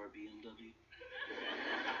directly to our BMW.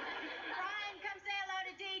 Brian, come say hello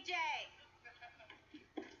to DJ.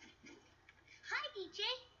 Hi, DJ.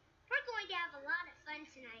 We're going to have a lot of fun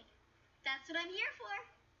tonight. That's what I'm here for.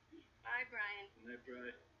 Bye, Brian. Good night,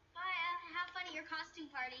 Brian. Bye, have fun at your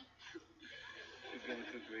costume party. We're going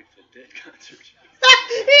to a Grateful Dead concert.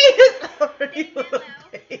 He is already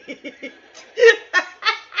late. Hi,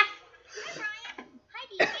 Brian. Hi,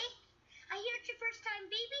 DJ. I hear it's your first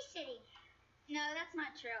time babysitting. No, that's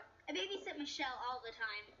not true. I babysit Michelle all the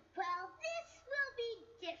time. Well, this will be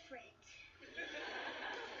different.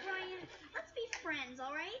 Brian, let's be friends,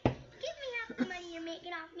 all right? Give me half the money you're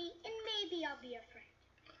making off me, and maybe I'll be a friend.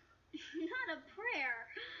 Not a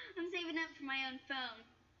prayer. I'm saving up for my own phone.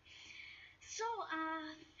 So,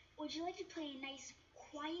 would you like to play a nice,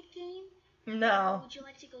 quiet game? No. Or would you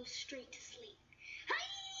like to go straight to sleep?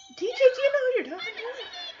 DJ, do you know who you're talking to?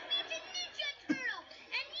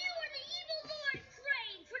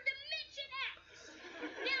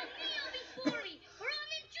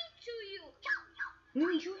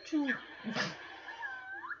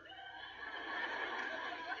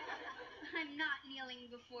 I'm not kneeling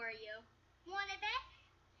before you. Wanna bet?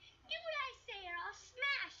 Do what I say or I'll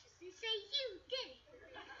smash this and say you did it.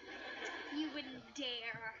 You wouldn't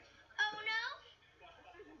dare. Oh no?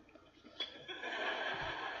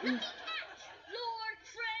 Lucky catch, Lord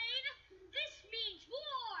Trade. This means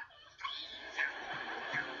war.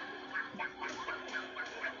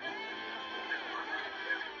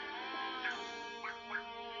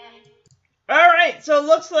 Alright, so it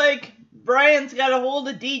looks like Brian's got a hold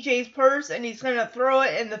of DJ's purse and he's gonna throw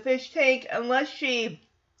it in the fish tank unless she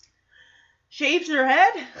shaves her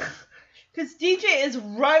head. Because DJ is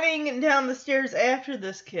running down the stairs after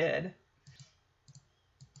this kid.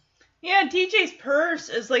 Yeah, DJ's purse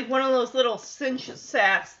is like one of those little cinch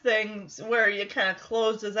sacks things where it kind of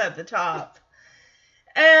closes at the top.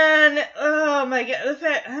 And, oh my god, the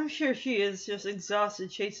fact, I'm sure she is just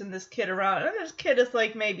exhausted chasing this kid around. And this kid is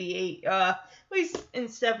like maybe 8, he's in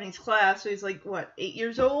Stephanie's class, so he's like, what, 8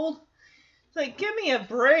 years old? It's like, give me a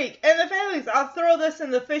break. And the fact is, I'll throw this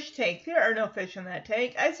in the fish tank. There are no fish in that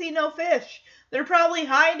tank. I see no fish. They're probably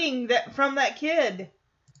hiding that from that kid.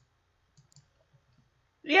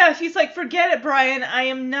 Yeah, she's like, forget it, Brian. I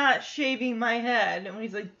am not shaving my head. And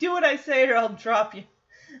he's like, do what I say or I'll drop you.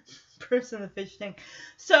 Purse in the fish tank.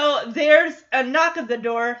 So there's a knock at the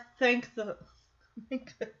door. Thank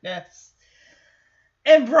goodness.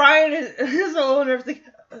 And Brian is alone. Is like,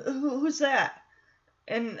 who's that?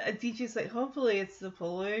 And DJ's like, hopefully it's the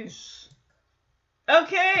police.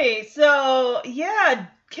 Okay, so yeah,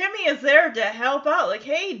 Kimmy is there to help out. Like,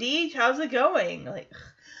 hey, Deej, how's it going? Like,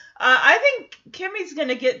 I think Kimmy's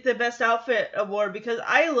gonna get the best outfit award because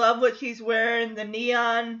I love what she's wearing. The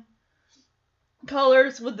neon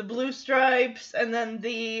colors with the blue stripes and then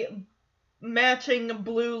the matching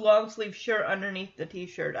blue long sleeve shirt underneath the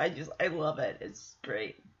t-shirt. I love it. It's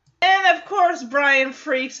great. And of course Brian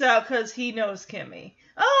freaks out because he knows Kimmy.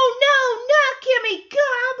 Oh no, not Kimmy,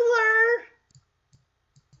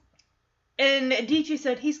 Gobbler! And DJ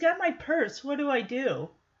said, he's got my purse. What do I do?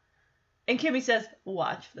 And Kimmy says,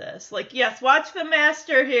 watch this. Like, yes, watch the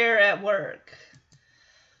master here at work.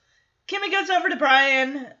 Kimmy goes over to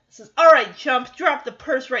Brian, says, all right, chump, drop the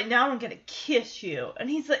purse right now. I'm going to kiss you. And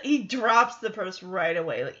he's like, he drops the purse right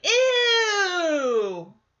away. Like,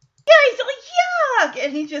 ew! Yeah, he's like, yuck!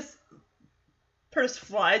 And he just, purse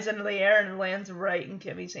flies into the air and lands right in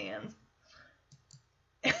Kimmy's hands.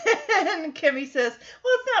 And Kimmy says,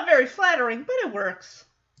 well, it's not very flattering, but it works.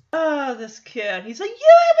 Oh, this kid. He's like,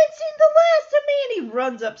 you haven't seen the last of me! And he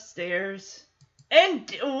runs upstairs.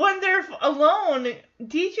 And when they're alone,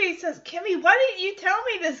 DJ says, Kimmy, why didn't you tell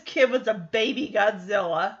me this kid was a baby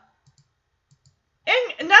Godzilla?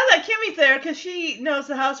 And now that Kimmy's there, because she knows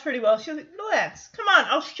the house pretty well, she's like, relax. Come on,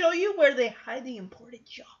 I'll show you where they hide the imported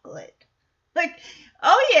chocolate. Like,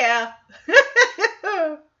 oh yeah.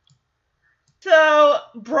 So,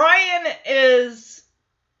 Brian is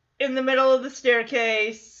in the middle of the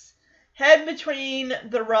staircase, head between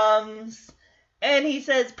the rungs. And he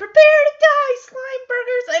says, prepare to die, slime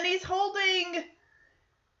burgers. And he's holding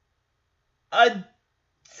a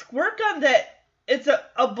squirt gun that, it's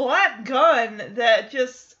a black gun that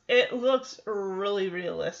just, it looks really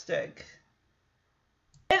realistic.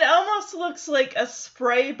 It almost looks like a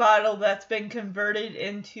spray bottle that's been converted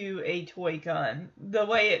into a toy gun. The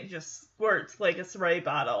way it just squirts like a spray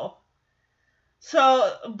bottle.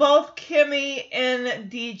 So both Kimmy and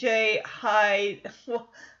DJ hide.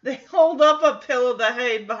 They hold up a pillow to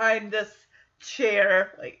hide behind this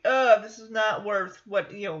chair. Like, oh, this is not worth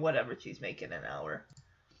whatever she's making an hour.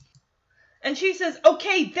 And she says,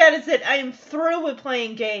 okay, that is it. I am through with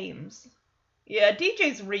playing games. Yeah,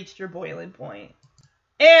 DJ's reached her boiling point.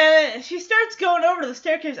 And she starts going over to the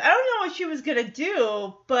staircase. I don't know what she was going to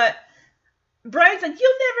do, but Brian's like,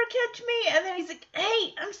 you'll never catch me. And then he's like,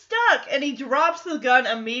 hey, I'm stuck. And he drops the gun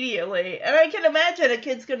immediately. And I can imagine a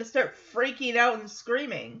kid's going to start freaking out and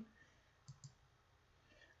screaming.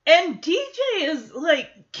 And DJ is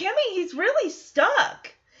like, Kimmy, he's really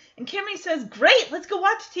stuck. And Kimmy says, great, let's go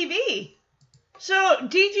watch TV. So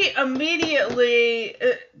DJ immediately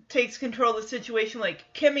takes control of the situation.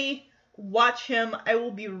 Like, Kimmy, watch him. I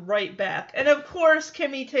will be right back. And of course,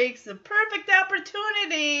 Kimmy takes the perfect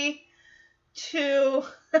opportunity to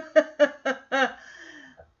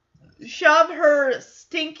shove her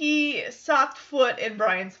stinky socked foot in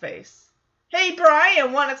Brian's face. Hey,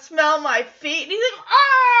 Brian, want to smell my feet? And he's like,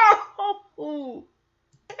 oh!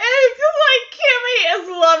 And it's just like Kimmy is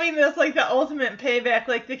loving this, like the ultimate payback,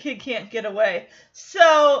 like the kid can't get away.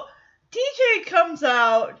 So DJ comes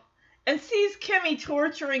out and sees Kimmy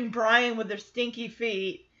torturing Brian with her stinky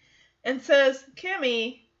feet and says,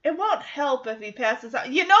 Kimmy, it won't help if he passes out.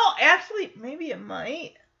 You know, actually, maybe it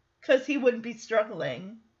might. because he wouldn't be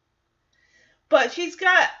struggling. But she's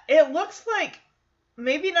got, it looks like,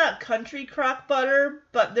 maybe not country crock butter,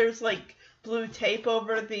 but there's like blue tape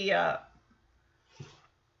over the,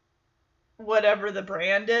 whatever the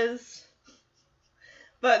brand is.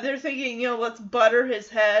 But they're thinking, let's butter his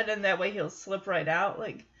head and that way he'll slip right out.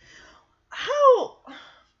 Like, how?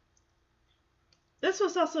 This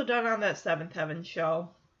was also done on that Seventh Heaven show.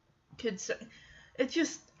 It's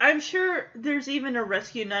just, I'm sure there's even a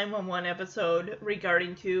Rescue 911 episode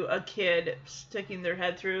regarding to a kid sticking their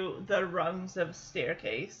head through the rungs of a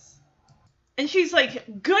staircase. And she's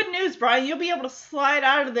like, good news, Brian, you'll be able to slide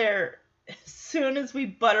out of there as soon as we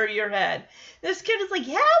butter your head. This kid is like,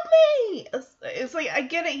 help me! It's like, I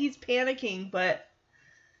get it, he's panicking, but...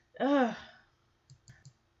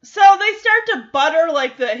 So they start to butter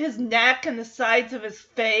like his neck and the sides of his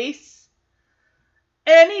face.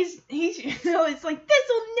 And he's it's like,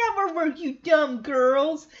 this'll never work, you dumb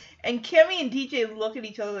girls. And Kimmy and DJ look at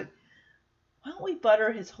each other like, why don't we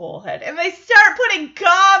butter his whole head? And they start putting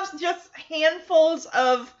gobs, just handfuls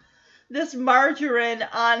of this margarine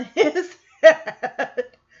on his head.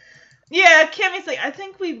 Yeah, Kimmy's like, I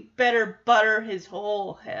think we better butter his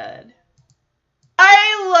whole head.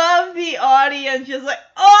 I love the audience just like,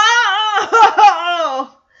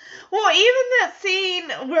 oh! Well, even that scene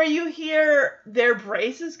where you hear their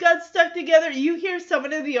braces got stuck together, you hear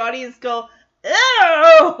someone in the audience go,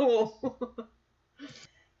 ew!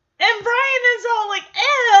 And Brian is all like,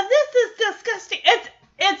 ew, this is disgusting.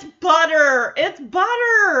 It's butter. It's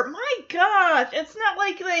butter. My gosh. It's not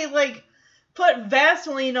like they, put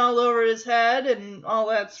Vaseline all over his head and all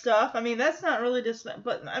that stuff. I mean, that's not really just,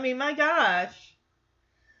 but, I mean, my gosh.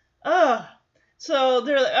 Ugh. So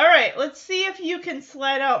they're like, all right, let's see if you can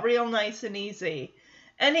slide out real nice and easy.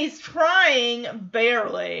 And he's trying,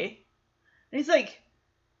 barely. And he's like,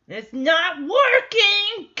 it's not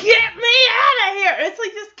working! Get me out of here! It's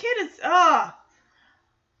like this kid is,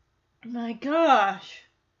 my gosh.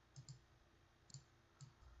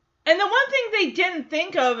 And the one thing they didn't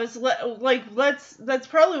think of is, that's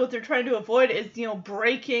probably what they're trying to avoid is,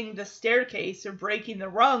 breaking the staircase or breaking the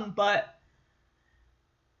rung, but,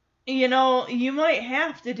 you might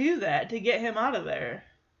have to do that to get him out of there.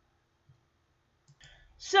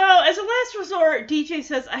 So, as a last resort, DJ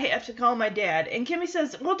says, I have to call my dad. And Kimmy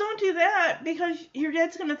says, well, don't do that, because your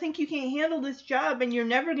dad's going to think you can't handle this job, and you're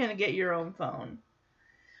never going to get your own phone.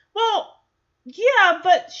 Well, yeah,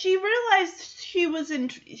 but she realized she's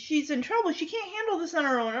in trouble. She can't handle this on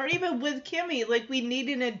her own, or even with Kimmy. Like, we need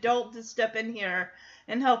an adult to step in here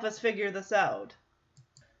and help us figure this out.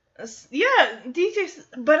 Yeah, DJ says,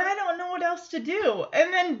 but I don't know what else to do.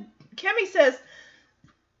 And then Kimmy says,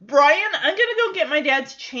 Brian, I'm gonna go get my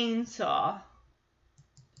dad's chainsaw.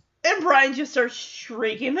 And Brian just starts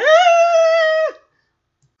shrieking. Ah!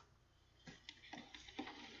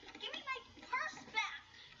 Give me my purse back.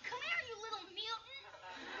 Come here, you little mutant.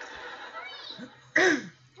 Freeze.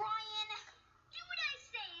 Brian, do what I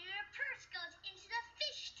say or your purse goes into the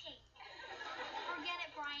fish tank. Forget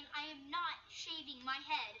it, Brian. I am not shaving my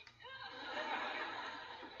head.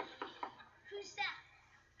 Who's that?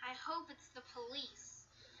 I hope it's the police.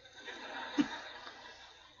 Who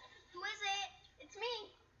is it? It's me.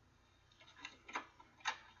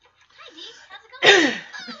 Hi, Dee. How's it going?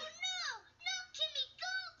 Oh, no! No, Kimmy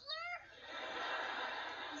Gobbler!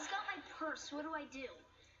 He's got my purse. What do I do?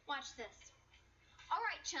 Watch this. All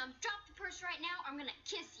right, chum. Drop the purse right now. I'm gonna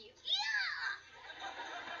kiss you. Yeah!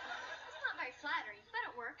 It's not very flattering, but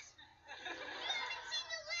it works. You haven't seen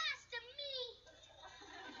the last of me!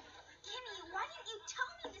 Kimmy, why didn't you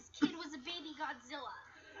tell me this kid was a baby Godzilla?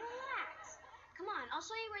 Relax. Come on, I'll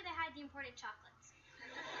show you where they hide the imported chocolates.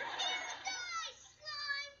 It's die,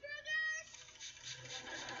 slime burgers!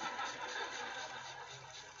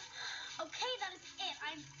 Okay, that is it.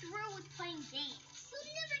 I'm through with playing games.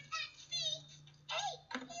 You'll never catch me! Hey,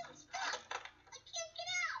 you stop! I can't get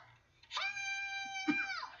out! Help!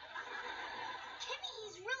 Kimmy,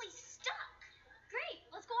 he's really stuck. Great,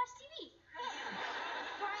 let's go watch TV.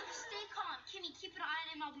 Brian, stay calm. Kimmy, keep an eye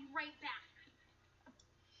on him. I'll be right back.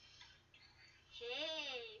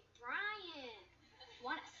 Hey, Brian.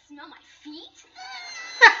 Want to smell my feet?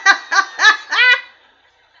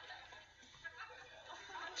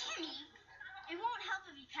 Kimmy, it won't help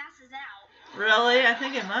if he passes out. Really? I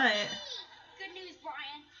think it might. Good news,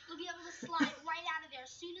 Brian. You'll be able to slide right out of there as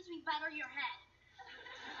soon as we butter your head.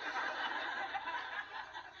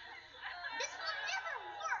 This will never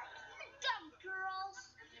work. You're dumb girls.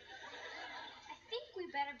 I think we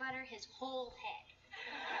better butter his whole head.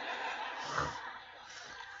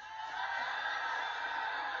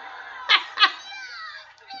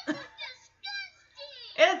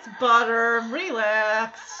 It's butter.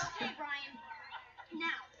 Relax. Okay, Brian.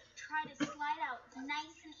 Now, try to slide out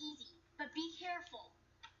nice and easy, but be careful.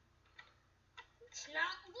 It's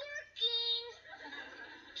not working.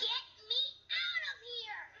 Get me out of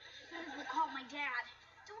here. We'll call my dad.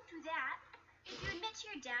 Don't do that. If you admit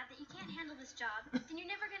to your dad that you can't handle this job, then you're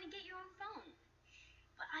never going to get your own phone.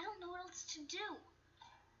 But I don't know what else to do.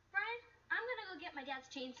 Brian, I'm going to go get my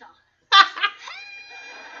dad's chainsaw.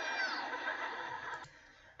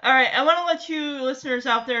 All right, I want to let you listeners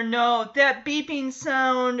out there know that beeping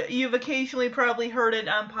sound, you've occasionally probably heard it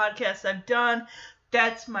on podcasts I've done.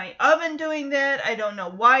 That's my oven doing that. I don't know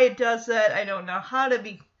why it does that. I don't know how to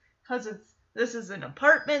because this is an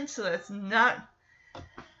apartment, so that's not.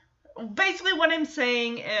 Basically what I'm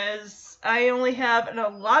saying is I only have an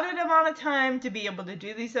allotted amount of time to be able to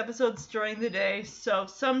do these episodes during the day, so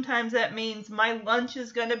sometimes that means my lunch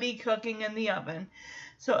is going to be cooking in the oven.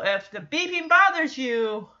 So if the beeping bothers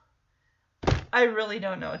you, I really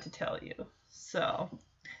don't know what to tell you. So,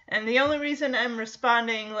 and the only reason I'm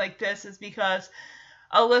responding like this is because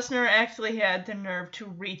a listener actually had the nerve to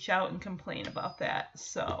reach out and complain about that.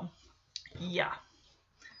 So, yeah.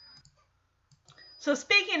 So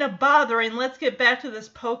speaking of bothering, let's get back to this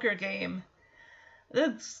poker game.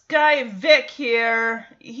 This guy Vic here,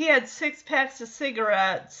 he had 6 packs of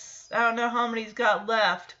cigarettes. I don't know how many he's got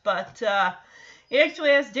left, but he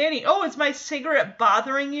actually asked Danny, "Oh, is my cigarette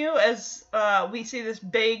bothering you?" As we see this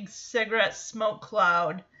big cigarette smoke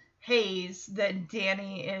cloud haze that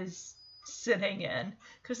Danny is sitting in.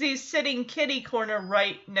 Because he's sitting kitty corner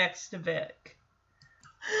right next to Vic.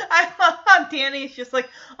 I love how Danny's just like,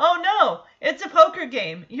 "Oh no, it's a poker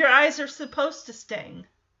game. Your eyes are supposed to sting."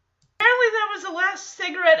 Apparently that was the last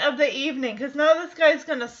cigarette of the evening, because now this guy's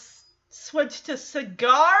going to switch to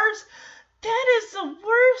cigars. That is the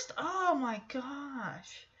worst. Oh my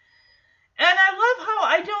gosh. And I love how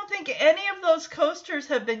I don't think any of those coasters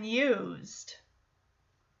have been used.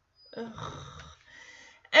 Ugh.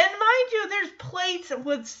 And mind you, there's plates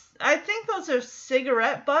with, I think those are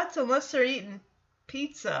cigarette butts, unless they're eating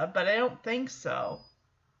pizza, but I don't think so.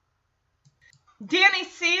 Danny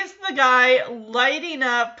sees the guy lighting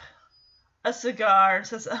up a cigar and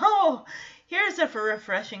says, "Oh, here's a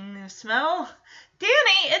refreshing new smell.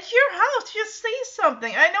 Danny, it's your house. Just say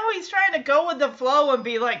something." I know he's trying to go with the flow and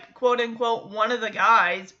be like, quote unquote, one of the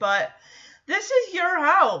guys, but this is your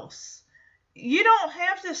house. You don't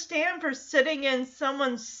have to stand for sitting in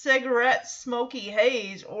someone's cigarette smoky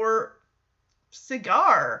haze or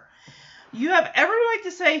cigar. You have every right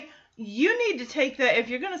to say, "You need to take that. If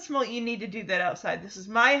you're going to smoke, you need to do that outside. This is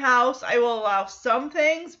my house. I will allow some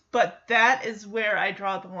things, but that is where I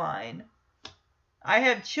draw the line. I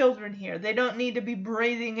have children here. They don't need to be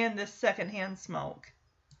breathing in this secondhand smoke."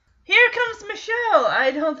 Here comes Michelle.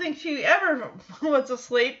 I don't think she ever was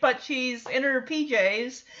asleep, but she's in her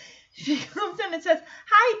PJs. She comes in and says,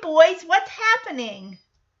 "Hi, boys. What's happening?"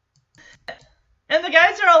 And the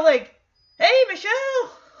guys are all like, "Hey,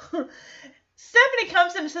 Michelle." Stephanie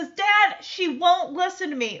comes in and says, "Dad, she won't listen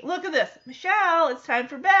to me. Look at this. Michelle, it's time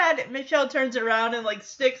for bed." Michelle turns around and like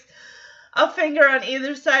sticks a finger on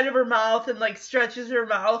either side of her mouth and like stretches her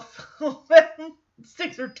mouth and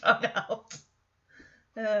sticks her tongue out.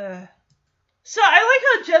 So I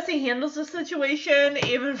like how Jesse handles the situation,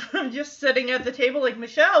 even from just sitting at the table. Like,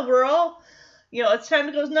 "Michelle, we're all, it's time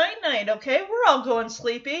to go night-night, okay? We're all going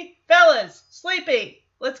sleepy. Fellas, sleepy.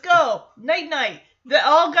 Let's go. Night-night."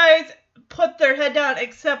 All guys put their head down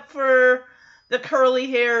except for the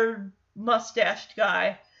curly-haired, mustached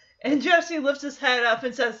guy. And Jesse lifts his head up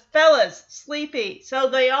and says, "Fellas, sleepy." So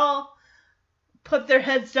they all put their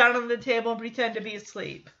heads down on the table and pretend to be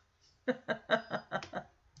asleep.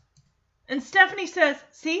 And Stephanie says,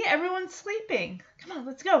 "See, everyone's sleeping. Come on,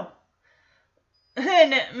 let's go."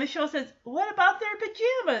 And Michelle says, "What about their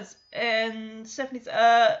pajamas?" And Stephanie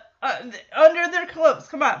says, "Under their clothes.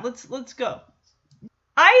 Come on, let's go."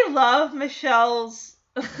 I love Michelle's,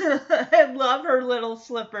 I love her little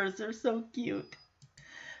slippers. They're so cute.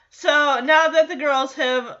 So now that the girls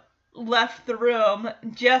have left the room,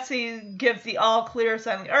 Jesse gives the all clear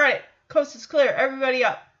sign. Like, "All right, coast is clear. Everybody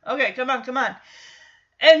up. Okay, come on.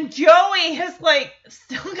 And Joey has like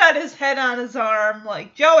still got his head on his arm.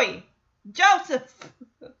 Like, Joseph.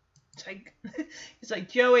 He's like,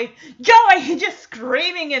 Joey, just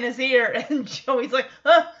screaming in his ear. And Joey's like,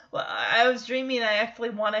 "Well, I was dreaming I actually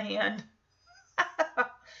won a hand."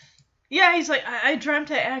 Yeah, he's like, I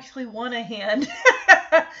dreamt I actually won a hand.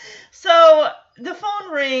 So the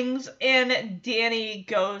phone rings and Danny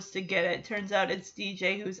goes to get it. Turns out it's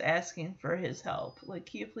DJ who's asking for his help. Like,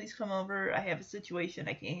 "Can you please come over? I have a situation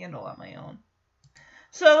I can't handle on my own."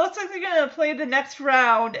 So it looks like they're going to play the next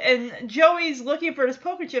round, and Joey's looking for his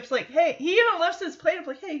poker chips, like, hey, he even lifts his plate up,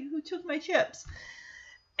 like, hey, who took my chips?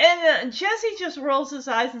 And Jesse just rolls his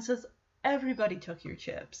eyes and says, everybody took your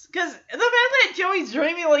chips. Because the fact that Joey's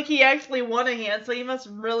dreaming like he actually won a hand, so he must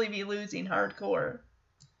really be losing hardcore.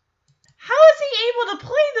 How is he able to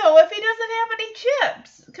play, though, if he doesn't have any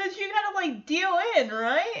chips? Because you gotta, like, deal in,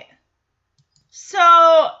 right?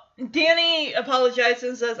 So Danny apologizes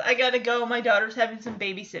and says, I gotta go, my daughter's having some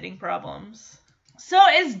babysitting problems. So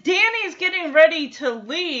as Danny's getting ready to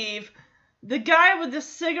leave, the guy with the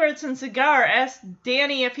cigarettes and cigar asks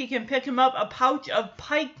Danny if he can pick him up a pouch of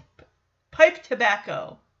pipe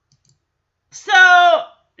tobacco. So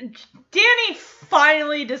Danny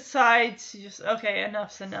finally decides, okay,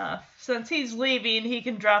 enough's enough. Since he's leaving, he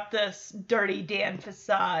can drop this dirty Dan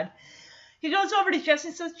facade. He goes over to Jess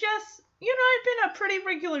and says, Jess, you know, I've been a pretty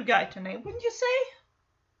regular guy tonight, wouldn't you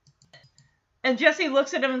say? And Jesse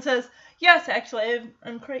looks at him and says, yes, actually,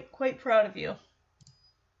 I'm quite proud of you.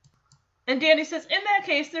 And Danny says, in that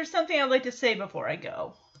case, there's something I'd like to say before I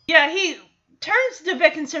go. Yeah, he turns to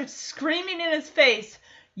Vic and starts screaming in his face,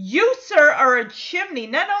 you, sir, are a chimney.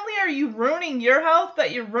 Not only are you ruining your health,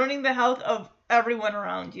 but you're ruining the health of everyone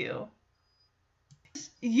around you.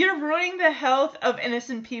 You're ruining the health of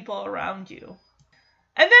innocent people around you.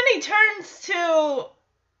 And then he turns to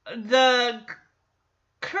the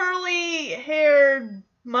curly-haired,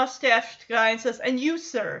 mustached guy and says, and you,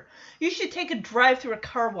 sir, you should take a drive through a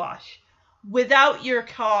car wash without your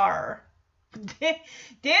car.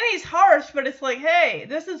 Danny's harsh, but it's like, hey,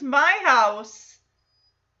 this is my house.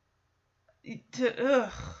 No,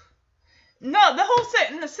 the whole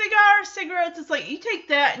set, and the cigarettes, it's like, you take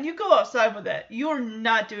that and you go outside with it. You're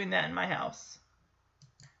not doing that in my house.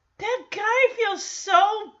 That guy feels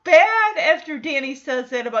so bad after Danny says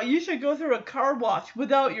that about you should go through a car wash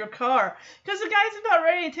without your car. Because the guy's about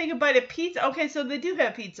ready to take a bite of pizza. Okay, so they do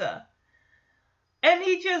have pizza. And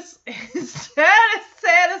he just, his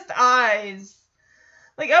saddest eyes.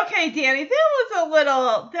 Like, okay, Danny,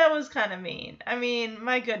 that was kind of mean. I mean,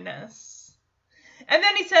 my goodness. And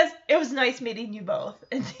then he says, it was nice meeting you both.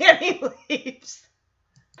 And Danny leaves.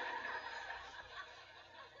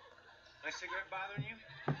 My cigarette bothering you?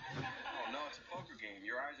 Oh, no, it's a poker game.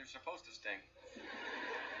 Your eyes are supposed to sting. The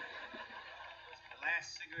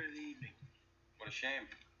last cigarette of the evening. What a shame.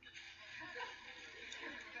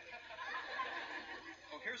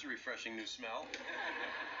 Oh, here's a refreshing new smell.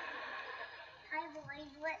 I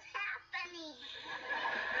believe what's happening.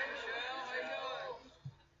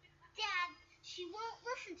 Dad, she won't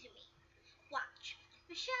listen to me. Watch.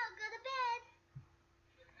 Michelle, go to bed.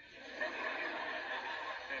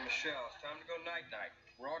 Hey, Michelle, it's time to go night-night.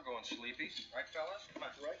 We're all going sleepy. Right, fellas? Come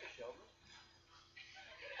on. Right, Michelle.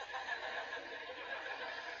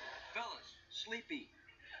 Fellas, sleepy.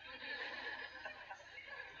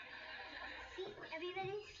 See,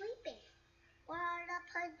 everybody's sleeping. Where are the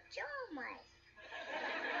pajamas?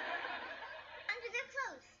 Under their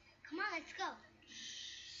clothes. Come on, let's go.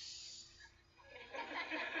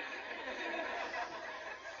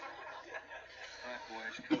 All right,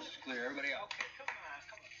 boys. Coast is clear. Everybody out. Okay, come on.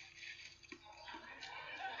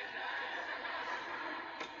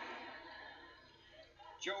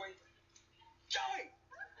 Joey. Joey!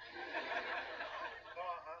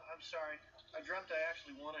 Oh, I'm sorry. I dreamt I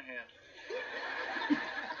actually won a hand.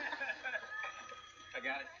 I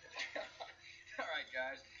got it. All right,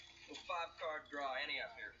 guys. A 5-card draw. Any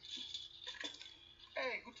up here?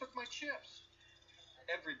 Hey, who took my chips?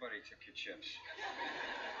 Everybody took your chips.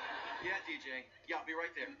 Yeah, DJ. Yeah, I'll be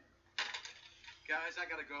right there. Guys, I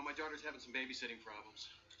gotta go. My daughter's having some babysitting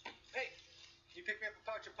problems. Hey, can you pick me up a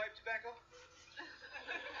pouch of pipe tobacco?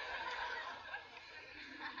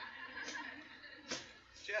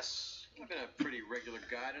 Jess, you've been a pretty regular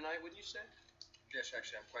guy tonight, wouldn't you say? Yes,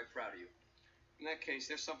 actually, I'm quite proud of you. In that case,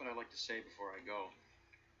 there's something I'd like to say before I go.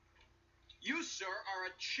 You, sir, are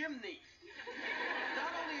a chimney. Not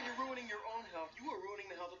only are you ruining your own health, you are ruining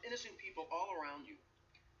the health of innocent people all around you.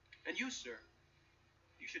 And you, sir,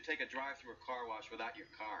 you should take a drive through a car wash without your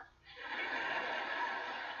car.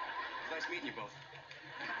 Nice meeting you both.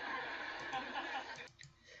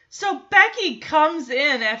 So Becky comes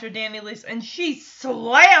in after Danny leaves, and she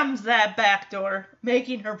slams that back door,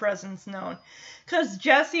 making her presence known. Because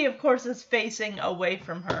Jesse, of course, is facing away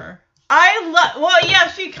from her.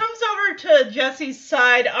 She comes over to Jesse's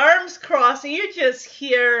side, arms crossed, and you just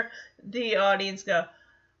hear the audience go,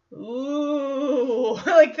 ooh,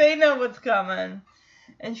 like they know what's coming.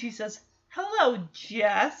 And she says, hello,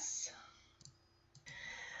 Jess.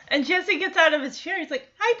 And Jesse gets out of his chair. He's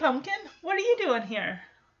like, hi, Pumpkin. What are you doing here?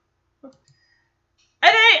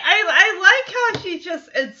 And I like how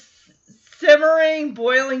it's simmering,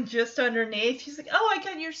 boiling just underneath. She's like, oh, I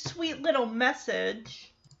got your sweet little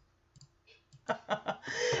message.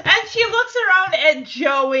 And she looks around at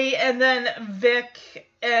Joey and then Vic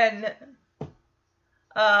and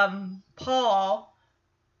Paul.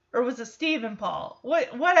 Or was it Steve and Paul?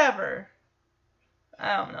 Whatever.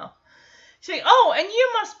 I don't know. She's like, oh, and you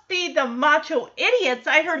must be the macho idiots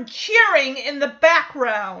I heard cheering in the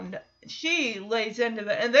background. She lays into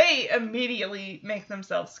that, and they immediately make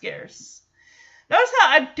themselves scarce. Notice how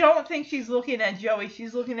I don't think she's looking at Joey.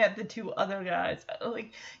 She's looking at the two other guys.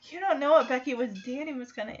 Like, you don't know what Becky was. Danny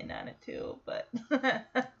was kind of in on it too, but...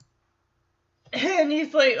 And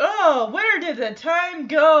he's like, oh, where did the time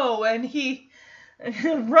go? And he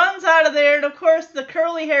runs out of there, and of course the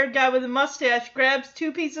curly-haired guy with the mustache grabs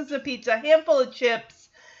 2 pieces of pizza, a handful of chips,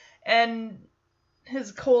 and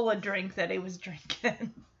his cola drink that he was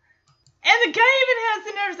drinking. And the guy even has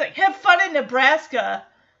the nerves like, have fun in Nebraska.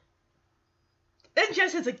 And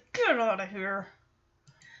Jesse's like, get out of here.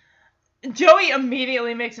 Joey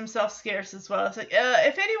immediately makes himself scarce as well. It's like,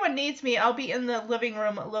 if anyone needs me, I'll be in the living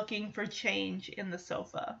room looking for change in the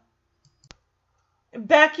sofa.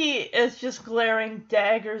 Becky is just glaring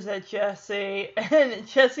daggers at Jesse, and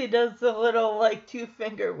Jesse does the little, like,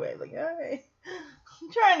 2-finger wave, like, alright,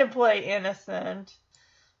 I'm trying to play innocent.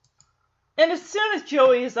 And as soon as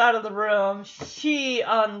Joey is out of the room, she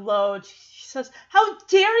unloads. She says, how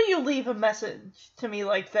dare you leave a message to me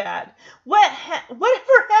like that? Whatever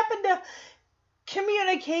happened to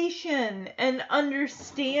communication and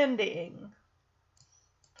understanding?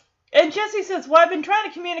 And Jesse says, well, I've been trying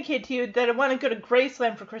to communicate to you that I want to go to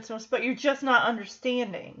Graceland for Christmas, but you're just not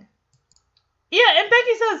understanding. Yeah, and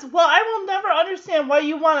Becky says, well, I will never understand why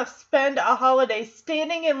you want to spend a holiday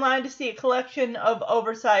standing in line to see a collection of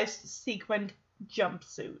oversized sequined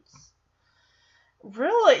jumpsuits.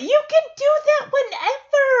 Really? You can do that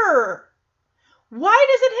whenever! Why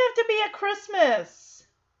does it have to be at Christmas?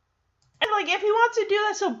 And, like, if he wants to do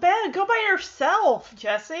that so bad, go by yourself,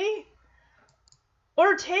 Jesse.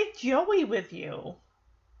 Or take Joey with you.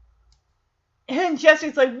 And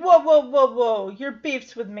Jesse's like, whoa, whoa, whoa, whoa. Your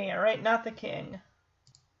beef's with me, alright? Not the king.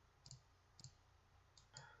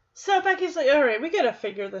 So Becky's like, alright, we gotta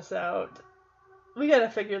figure this out. We gotta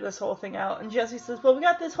figure this whole thing out. And Jesse says, well, we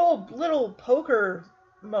got this whole little poker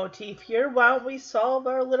motif here. Why don't we solve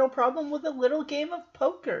our little problem with a little game of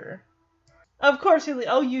poker? Of course, he's like,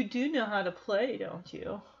 oh, you do know how to play, don't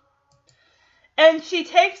you? And she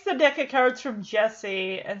takes the deck of cards from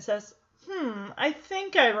Jesse and says, I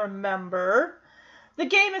think I remember. The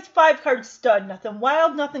game is 5-card stud, nothing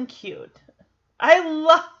wild, nothing cute. I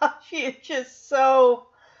love, she is just so,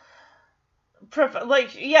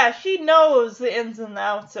 like, yeah, she knows the ins and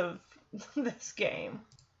outs of this game.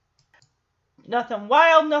 Nothing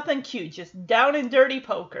wild, nothing cute, just down and dirty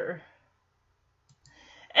poker.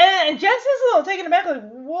 And Jesse's a little taken aback, like,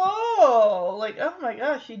 whoa, like, oh my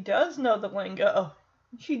gosh, she does know the lingo.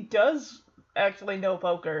 She does actually know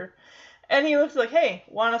poker. And he looks like, hey,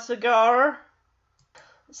 want a cigar?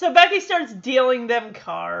 So Becky starts dealing them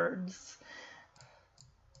cards.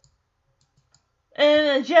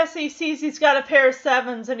 And Jesse sees he's got a pair of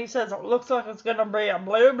 7s, and he says, it looks like it's gonna be a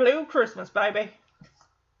blue, blue Christmas, baby.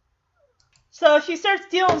 So she starts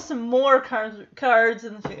dealing some more cards,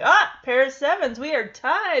 and she's like, pair of 7s, we are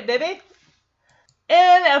tied, baby.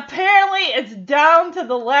 And apparently it's down to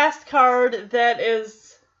the last card that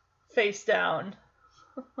is face down.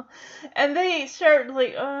 And they start,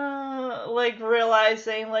 like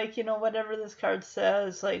realizing, like, you know, whatever this card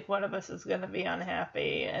says, like, one of us is going to be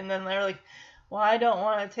unhappy. And then they're like, well, I don't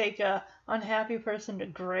want to take a unhappy person to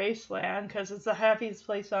Graceland because it's the happiest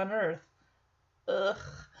place on earth. Ugh.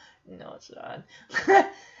 No, it's not.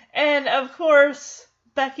 And, of course,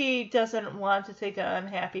 Becky doesn't want to take an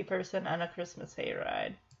unhappy person on a Christmas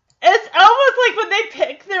hayride. It's almost like when they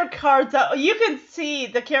pick their cards out, you can see,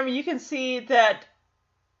 the camera, you can see that,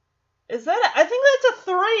 I think that's a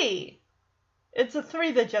 3. It's a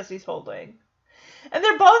 3 that Jesse's holding. And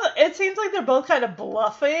they're both, it seems like they're both kind of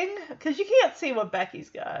bluffing, because you can't see what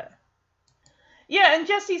Becky's got. Yeah, and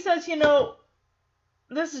Jesse says, you know,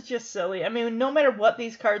 this is just silly. I mean, no matter what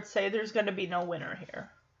these cards say, there's going to be no winner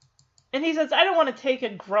here. And he says, I don't want to take a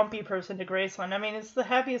grumpy person to Graceland. I mean, it's the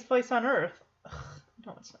happiest place on earth. Ugh,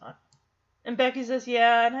 no, it's not. And Becky says,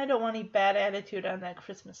 yeah, and I don't want any bad attitude on that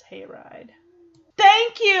Christmas hayride.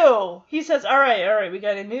 Thank you! He says, all right, we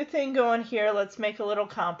got a new thing going here. Let's make a little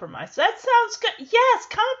compromise. That sounds good. Yes,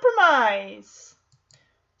 compromise!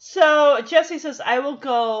 So Jesse says, I will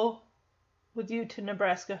go with you to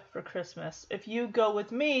Nebraska for Christmas if you go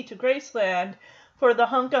with me to Graceland for the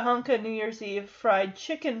Hunka Hunka New Year's Eve Fried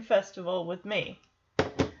Chicken Festival with me.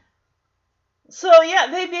 So yeah,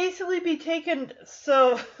 they basically be taken.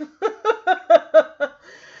 So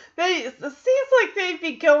it seems like they'd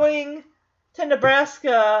be going to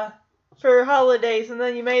Nebraska for holidays, and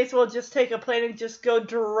then you may as well just take a plane and just go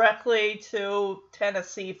directly to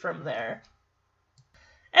Tennessee from there.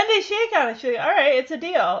 And they shake on it. She's like, all right, it's a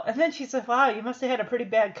deal. And then she's like, wow, you must have had a pretty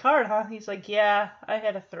bad card, huh? He's like, yeah, I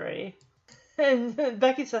had a 3. And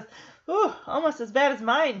Becky says, ooh, almost as bad as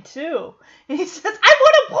mine, too. And he says, I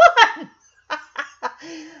would have won!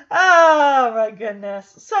 Oh, my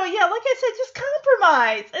goodness. So, yeah, like I said, just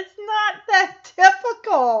compromise. It's not that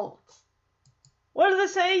difficult. What do they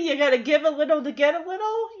say? You gotta give a little to get a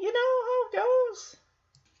little? You know how it goes.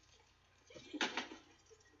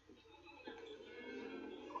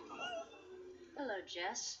 Hello,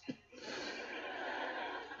 Jess.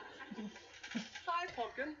 Hi,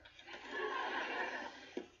 Pumpkin.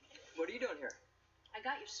 What are you doing here? I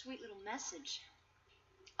got your sweet little message.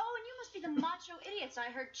 Oh, and you must be the macho idiots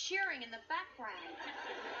I heard cheering in the background.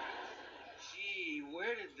 Gee,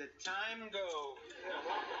 where did the time go?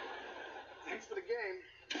 Thanks for the game.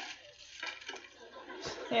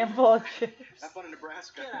 Handful of chips. Have fun in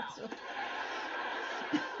Nebraska. Get out.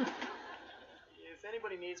 If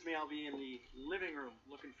anybody needs me, I'll be in the living room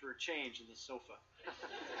looking for a change in the sofa.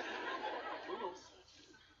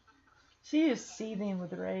 She is seething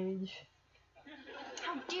with rage.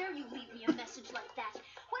 How dare you leave me a message like that?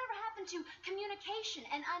 Whatever happened to communication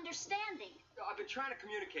and understanding? I've been trying to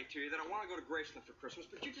communicate to you that I want to go to Graceland for Christmas,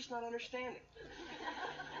 but you're just not understanding.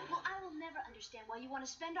 Well, I will never understand why you want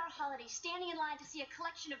to spend our holiday standing in line to see a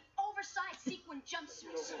collection of oversized sequin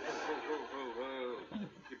jumpsuits. Whoa.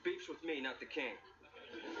 Your beef's with me, not the king.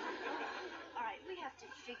 All right, we have to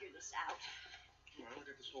figure this out. All right, we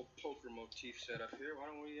got this whole poker motif set up here. Why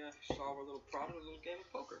don't we solve our little problem with a little game of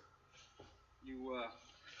poker? You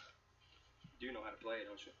do know how to play it,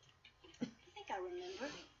 don't you? I think I remember.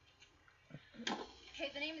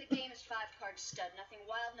 Okay, the name of the game is 5-card stud. Nothing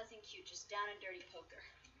wild, nothing cute, just down and dirty poker.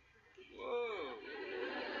 Whoa.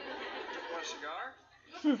 Want a cigar?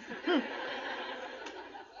 One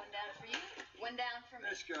down for you, one down for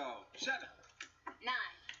me. Let's go. 7.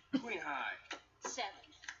 9. Queen high. 7.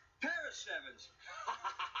 Pair of 7s.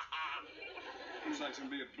 Looks like it's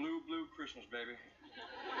gonna be a blue Christmas, baby.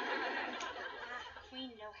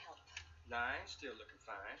 Queen, no help. 9, still looking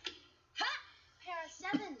fine. Ha! Pair of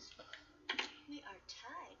 7s. We are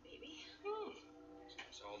tied, baby.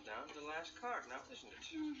 It's all down to the last card now, isn't it?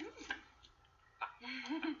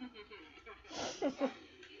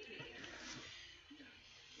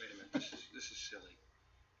 Wait a minute, this is silly.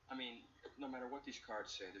 I mean, no matter what these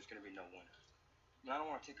cards say, there's gonna be no winner. And I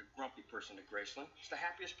don't want to take a grumpy person to Graceland. It's the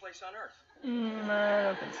happiest place on earth.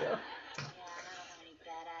 I don't think so. Yeah, and I don't have any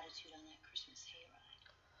bad attitude on that Christmas hayride.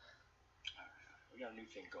 All right, we got a new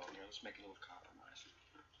thing going here. Let's make a little compromise.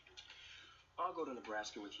 I'll go to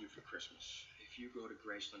Nebraska with you for Christmas. If you go to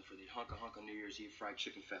Graceland for the Hunka Hunka New Year's Eve Fried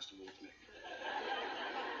Chicken Festival with me.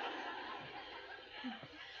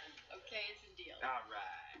 Okay, it's a deal. All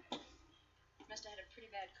right. Must have had a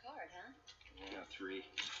pretty bad card, huh? Yeah, 3.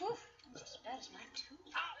 Whew, almost as bad as mine, too.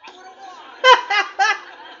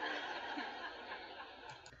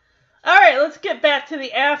 All right, let's get back to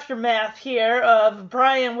the aftermath here of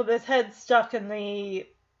Brian with his head stuck in the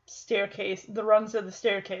staircase, the rungs of the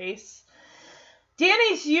staircase.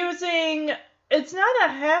 Danny's using, it's not a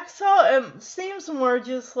hacksaw, it seems more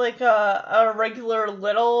just like a regular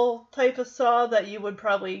little type of saw that you would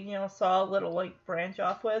probably, saw a little like branch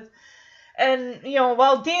off with. And,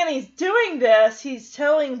 while Danny's doing this, he's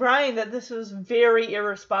telling Brian that this was very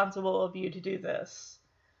irresponsible of you to do this.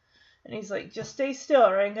 And he's like, just stay still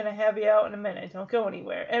or I'm going to have you out in a minute. Don't go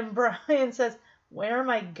anywhere. And Brian says, where am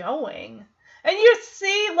I going? And you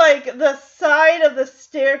see, like, the side of the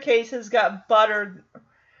staircase has got buttered,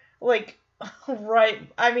 like, right,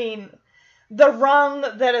 the rung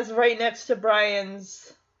that is right next to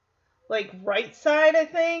Brian's, like, right side, I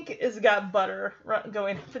think, has got butter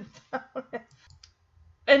going up and down.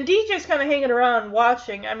 And DJ's kind of hanging around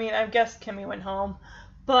watching. I guess Kimmy went home.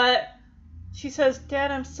 But she says,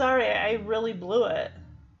 Dad, I'm sorry. I really blew it.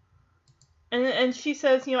 And she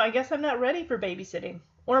says, I guess I'm not ready for babysitting.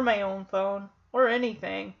 Or my own phone. Or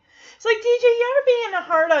anything. It's like, DJ, you're being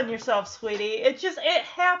hard on yourself, sweetie. It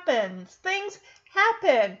happens. Things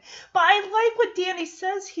happen. But I like what Danny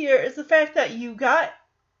says here is the fact that you got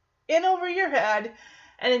in over your head,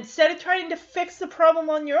 and instead of trying to fix the problem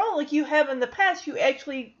on your own like you have in the past, you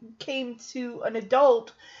actually came to an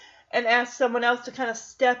adult and asked someone else to kind of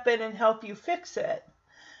step in and help you fix it.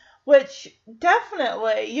 Which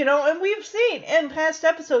definitely, and we've seen in past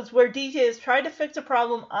episodes where DJ has tried to fix a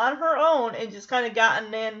problem on her own and just kind of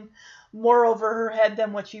gotten in more over her head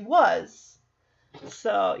than what she was.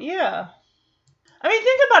 So, yeah. I mean,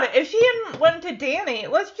 think about it. If she hadn't went to Danny,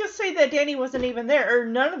 let's just say that Danny wasn't even there, or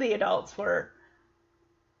none of the adults were.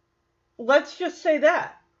 Let's just say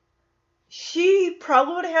that. She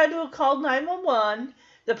probably would have had to have called 911.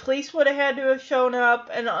 The police would have had to have shown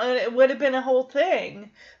up, and it would have been a whole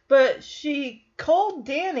thing. But she called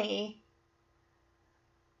Danny.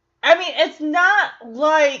 I mean, it's not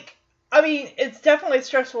like... I mean, it's definitely a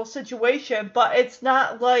stressful situation, but it's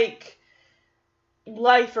not like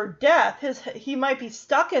life or death. He might be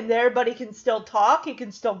stuck in there, but he can still talk, he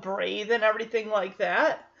can still breathe, and everything like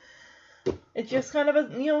that. It's just kind of a,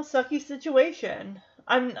 sucky situation.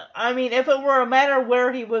 I mean, if it were a matter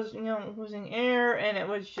where he was, losing air and it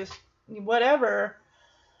was just whatever,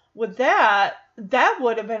 with that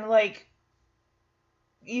would have been like,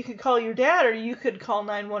 you could call your dad or you could call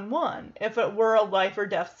 911 if it were a life or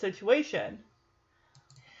death situation.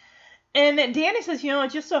 And Danny says,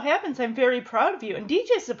 it just so happens I'm very proud of you. And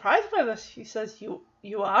DJ's surprised by this. She says,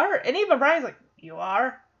 you are? And even Brian's like, you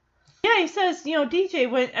are? Yeah, he says, DJ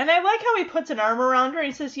went, and I like how he puts an arm around her.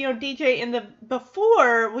 He says, DJ,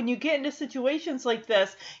 before, when you get into situations like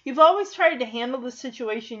this, you've always tried to handle the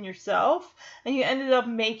situation yourself, and you ended up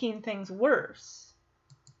making things worse.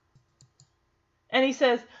 And he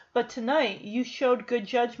says, but tonight, you showed good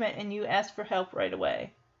judgment, and you asked for help right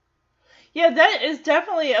away. Yeah, that is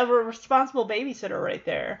definitely a responsible babysitter right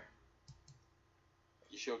there.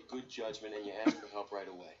 You showed good judgment, and you asked for help right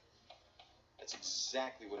away. That's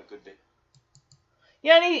exactly what a good babysitter...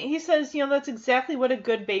 Yeah, and he says, that's exactly what a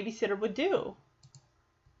good babysitter would do.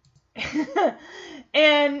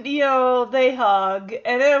 And, they hug.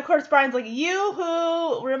 And then, of course, Brian's like,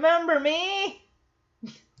 yoo-hoo, remember me?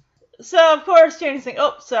 So, of course, Janie's like,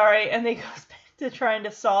 oh, sorry. And they goes back to trying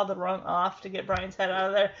to saw the rung off to get Brian's head out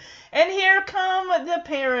of there. And here come the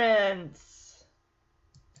parents.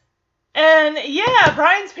 And yeah,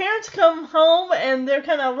 Brian's parents come home and they're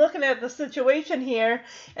kind of looking at the situation here.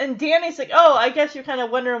 And Danny's like, oh, I guess you're kind of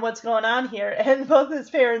wondering what's going on here. And both his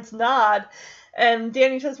parents nod. And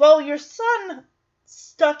Danny says, well, your son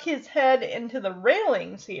stuck his head into the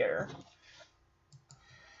railings here.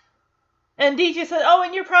 And DJ said, oh,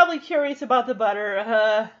 and you're probably curious about the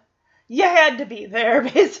butter. You had to be there,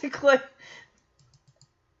 basically.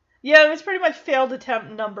 Yeah, it was pretty much failed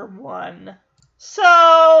attempt number 1.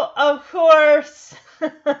 So, of course,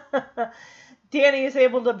 Danny is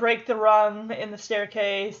able to break the rung in the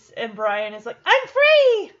staircase, and Brian is like, I'm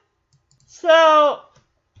free! So,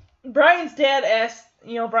 Brian's dad asks,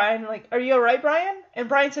 Brian, like, are you alright, Brian? And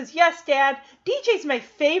Brian says, yes, Dad, DJ's my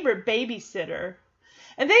favorite babysitter.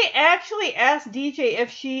 And they actually ask DJ if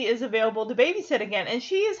she is available to babysit again, and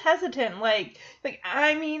she is hesitant, like,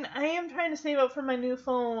 I mean, I am trying to save up for my new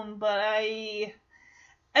phone, but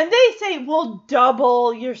And they say, we'll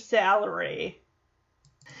double your salary.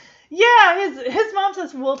 Yeah, his mom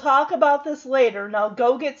says, we'll talk about this later. Now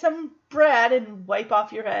go get some bread and wipe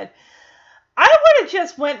off your head. I would have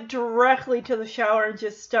just went directly to the shower and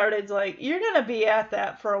just started, you're going to be at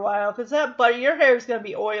that for a while. Because your hair is going to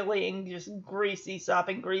be oily and just greasy,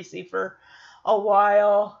 sopping greasy for a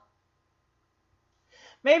while.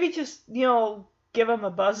 Maybe just, give him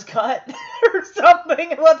a buzz cut or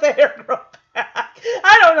something and let the hair grow back.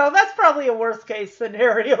 I don't know. That's probably a worst case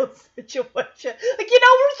scenario situation.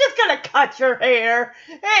 We're just going to cut your hair.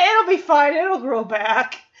 It'll be fine. It'll grow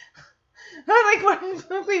back.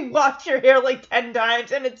 When we wash your hair 10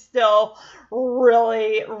 times and it's still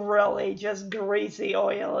really, really just greasy,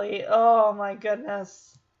 oily. Oh my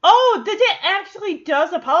goodness. Oh, the dad actually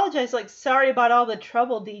does apologize. Sorry about all the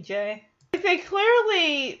trouble, DJ. They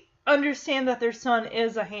clearly understand that their son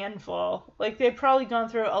is a handful. They've probably gone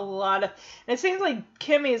through a lot of... And it seems like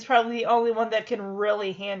Kimmy is probably the only one that can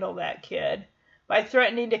really handle that kid by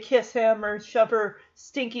threatening to kiss him or shove her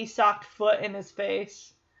stinky socked foot in his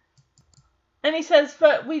face. And he says,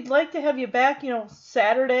 but we'd like to have you back,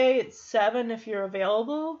 Saturday at 7 if you're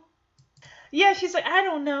available. Yeah, she's like, I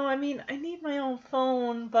don't know. I mean, I need my own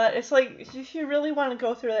phone, but it's does she really want to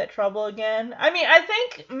go through that trouble again? I mean, I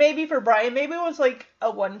think maybe for Brian, maybe it was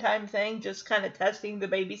a one-time thing, just kind of testing the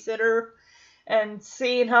babysitter and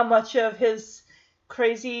seeing how much of his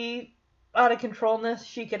crazy, out-of-controlness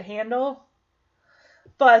she could handle.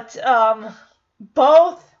 But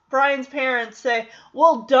both Brian's parents say,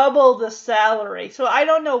 we'll double the salary. So I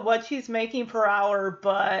don't know what she's making per hour,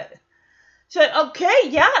 but... She's like, okay,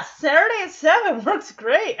 yeah, Saturday at 7 works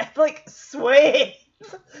great. I'm sweet.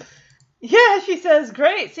 Yeah, she says,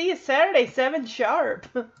 great. See you Saturday, 7 sharp.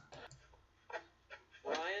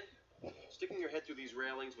 your head through these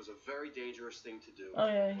railings was a very dangerous thing to do. Oh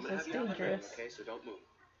yeah, I'm gonna he's have you down the lane, dangerous. okay? So don't move.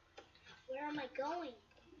 Where am I going?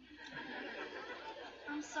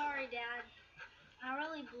 I'm sorry, Dad. I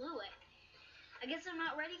really blew it. I guess I'm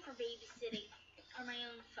not ready for babysitting or my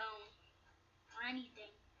own phone or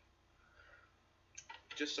anything.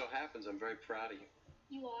 Just so happens I'm very proud of you.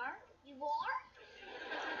 You are? You are?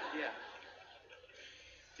 Yeah.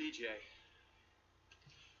 DJ,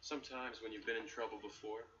 sometimes when you've been in trouble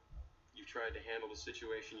before, you've tried to handle the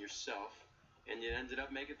situation yourself, and you ended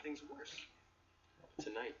up making things worse.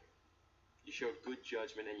 Tonight, you showed good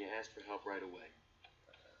judgment and you asked for help right away.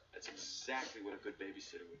 That's exactly what a good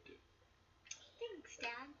babysitter would do. Thanks,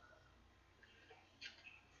 Dad.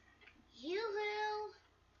 You will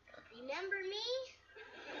remember me?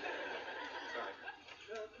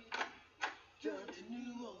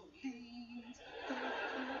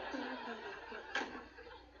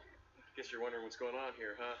 Guess you're wondering what's going on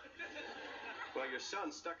here, huh? Well, your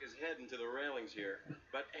son stuck his head into the railings here.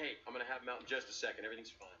 But hey, I'm gonna have him out in just a second.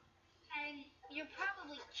 Everything's fine. And you're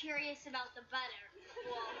probably curious about the butter.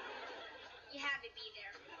 Well, you had to be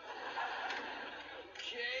there.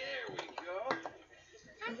 Okay, there we go.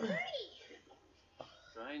 I'm free.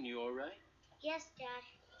 Ryan, you all right? Yes, Dad.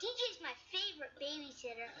 DJ's my favorite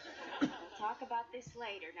babysitter. We'll talk about this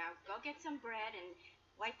later. Now, go get some bread and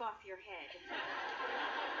wipe off your head.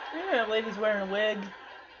 Yeah, that lady's wearing a wig.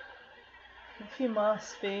 She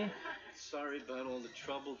must be. Sorry about all the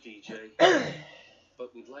trouble, DJ.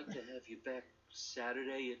 But we'd like to have you back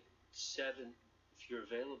Saturday at 7 if you're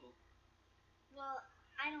available. Well,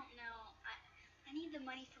 I don't know. I need the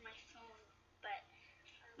money for my phone, but...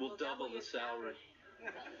 We'll double the salary.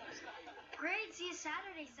 Great, see you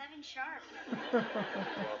Saturday, 7 sharp.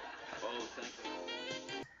 Oh, thank you.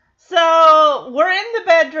 So we're in the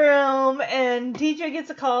bedroom, and DJ gets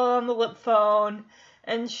a call on the lip phone,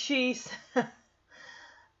 and she's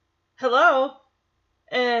hello,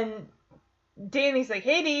 and Danny's like,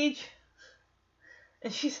 "Hey, Deej,"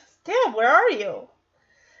 and she says, "Dad, where are you?"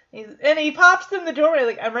 And he pops in the doorway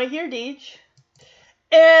like, "I'm right here, Deej."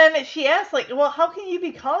 And she asks, like, "Well, how can you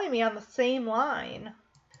be calling me on the same line?"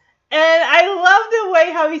 And I love the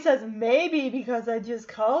way how he says, "Maybe because I just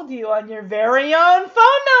called you on your very own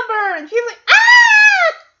phone number." And she's like,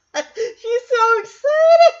 "Ah!" She's so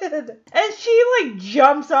excited. And she, like,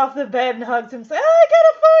 jumps off the bed and hugs him. Says, "Oh, I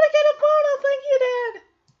got a phone. Oh, thank you, Dad."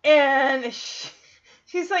 And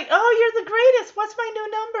she's like, "Oh, you're the greatest. What's my new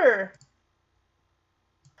number?"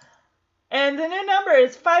 And the new number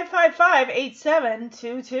is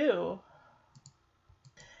 555-8722.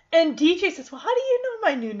 And DJ says, "Well, how do you know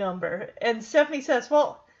my new number?" And Stephanie says,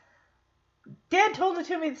 "Well, Dad told it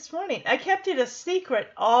to me this morning. I kept it a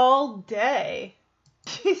secret all day."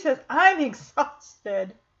 She says, "I'm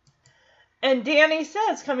exhausted." And Danny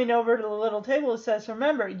says, coming over to the little table, says,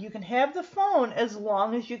 "Remember, you can have the phone as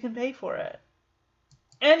long as you can pay for it."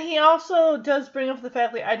 And he also does bring up the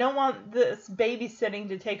fact that I don't want this babysitting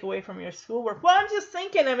to take away from your schoolwork. Well, I'm just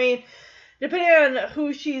thinking, I mean, depending on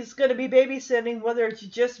who she's going to be babysitting, whether it's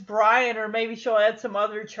just Brian or maybe she'll add some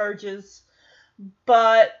other charges.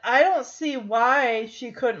 But I don't see why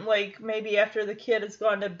she couldn't, like, maybe after the kid has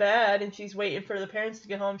gone to bed and she's waiting for the parents to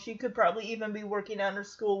get home, she could probably even be working on her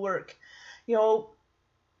schoolwork, you know,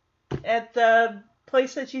 at the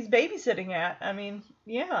place that she's babysitting at. I mean,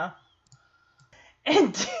 yeah.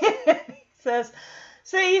 And Danny says,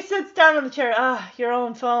 so he sits down on the chair. "Ah, your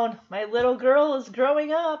own phone. My little girl is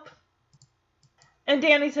growing up." And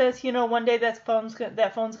Danny says, "You know, one day that phone's going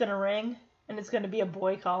to ring, and it's going to be a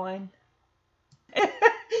boy calling."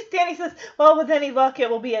 Danny says, "Well, with any luck,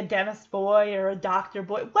 it will be a dentist boy or a doctor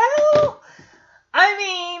boy." Well, I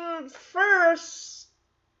mean, first,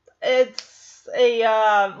 it's a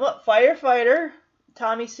firefighter.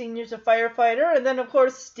 Tommy Sr.'s a firefighter. And then, of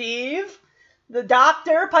course, Steve, the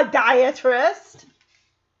doctor, podiatrist.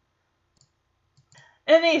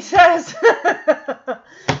 And he says...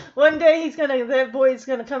 One day that boy's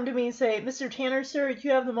gonna come to me and say, "Mr. Tanner, sir,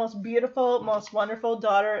 you have the most beautiful, most wonderful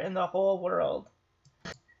daughter in the whole world."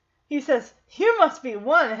 He says, "You must be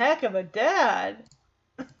one heck of a dad."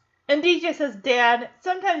 And DJ says, "Dad,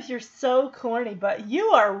 sometimes you're so corny, but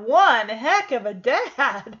you are one heck of a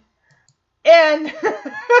dad." And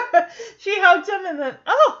she hugs him and then,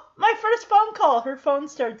 "Oh, my first phone call." Her phone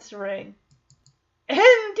starts to ring. And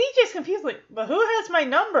DJ's confused, like, "But who has my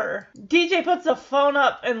number?" DJ puts the phone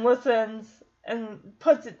up and listens and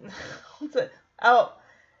puts it out.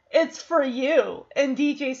 "It's for you." And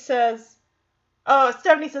DJ says,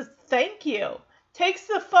 Stephanie says, "Thank you." Takes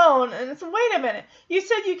the phone and says, "Wait a minute. You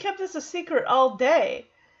said you kept this a secret all day."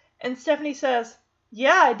 And Stephanie says,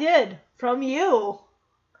 "Yeah, I did. From you."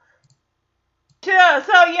 Yeah,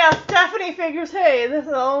 so yeah, Stephanie figures, hey, this is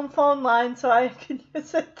the own phone line, so I can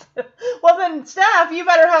use it too. Well then, Steph, you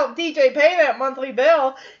better help DJ pay that monthly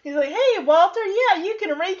bill. He's like, hey, Walter, yeah, you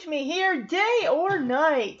can reach me here day or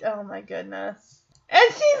night. Oh my goodness. And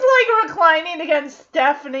she's like reclining against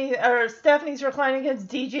Stephanie, or Stephanie's reclining against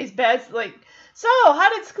DJ's bed, like, so, how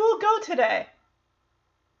did school go today?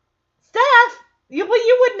 Steph, you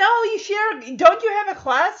would know, don't you have a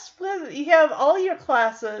class with, you have all your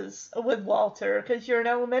classes with Walter, because you're in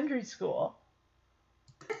elementary school.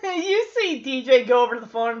 You see DJ go over to the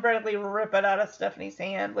phone and practically rip it out of Stephanie's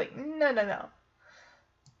hand, like, no.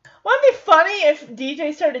 Wouldn't it be funny if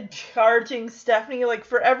DJ started charging Stephanie, like,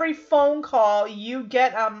 for every phone call you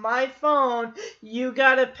get on my phone, you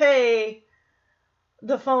gotta pay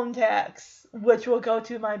the phone tax, which will go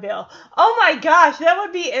to my bill. Oh my gosh, that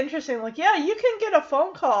would be interesting. Like, yeah, you can get a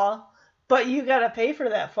phone call, but you gotta pay for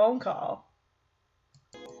that phone call.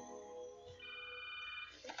 Hello?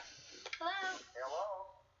 Hello?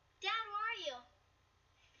 Dad, where are you?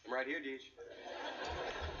 I'm right here, Deej.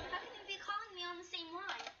 How can you be calling me on the same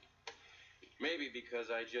line? Maybe because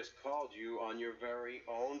I just called you on your very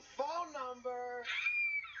own phone number.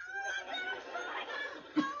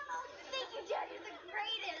 Thank you, Dad. You're the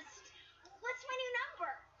greatest. What's my new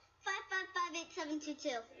number?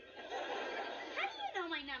 5558722. How do you know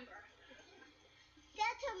my number?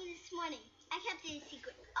 Dad told me this morning. I kept it a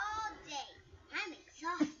secret all day. I'm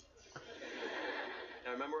exhausted.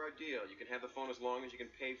 Now remember our deal. You can have the phone as long as you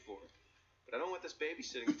can pay for it. But I don't want this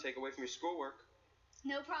babysitting to take away from your schoolwork.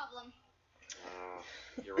 No problem.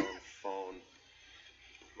 Your own phone.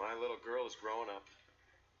 My little girl is growing up.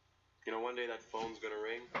 You know, one day that phone's gonna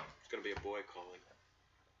ring. It's gonna be a boy calling.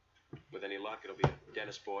 With any luck, it'll be a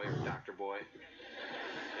dentist boy or a doctor boy.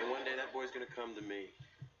 And one day that boy's gonna come to me.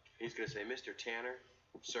 He's gonna say, Mr. Tanner,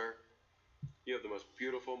 sir, you have the most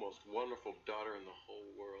beautiful, most wonderful daughter in the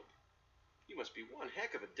whole world. You must be one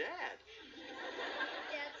heck of a dad.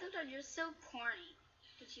 Dad, sometimes you're so corny.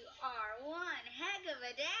 But you are one heck of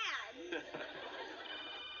a dad.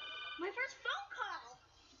 My first phone call.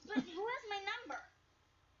 But who has my number?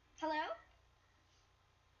 Hello?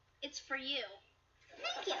 It's for you.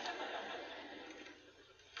 Thank you. I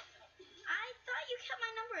thought you kept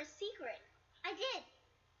my number a secret. I did.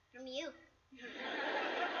 From you.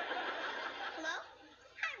 Hello?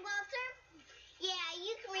 Hi, Walter. Yeah,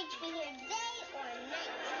 you can reach me here day or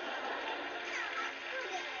night.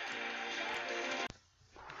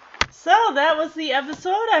 So that was the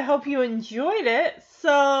episode. I hope you enjoyed it.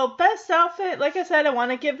 So best outfit, like I said, I want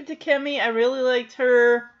to give it to Kimmy. I really liked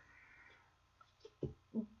her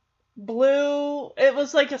blue. It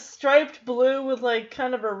was like a striped blue with like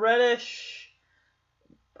kind of a reddish,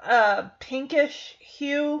 pinkish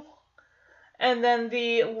hue. And then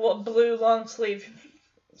the blue long sleeve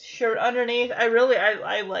shirt underneath.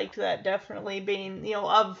 I liked that, definitely, being,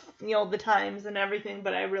 of, the times and everything.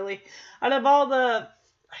 But I really, out of all the,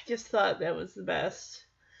 I just thought that was the best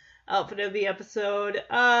outfit of the episode.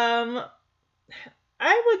 I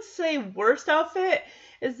would say worst outfit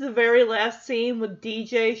is the very last scene with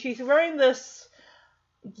DJ. She's wearing this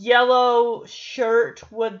yellow shirt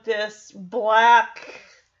with this black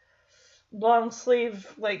long sleeve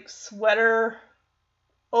like sweater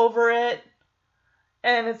over it.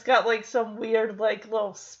 And it's got like some weird like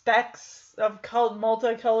little specks of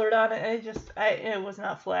multicolored on it. And it was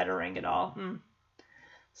not flattering at all.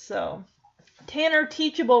 So, Tanner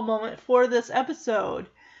teachable moment for this episode.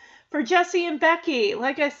 For Jesse and Becky,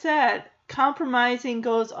 like I said, compromising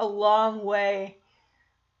goes a long way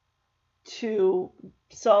to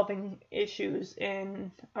solving issues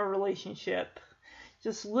in a relationship.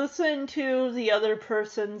 Just listen to the other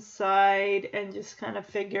person's side and just kind of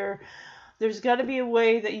figure there's got to be a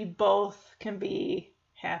way that you both can be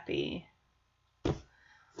happy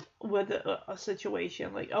with a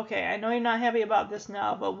situation. Like, okay, I know you're not happy about this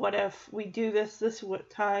now, but what if we do this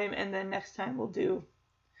time, and then next time we'll do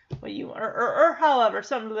what you want, or however,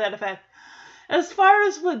 something to that effect. As far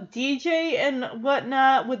as with DJ and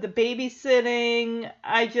whatnot, with the babysitting,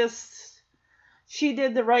 she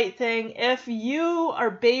did the right thing. If you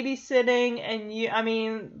are babysitting and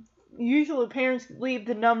usually parents leave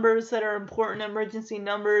the numbers that are important, emergency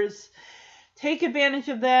numbers. Take advantage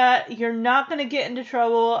of that. You're not going to get into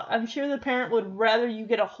trouble. I'm sure the parent would rather you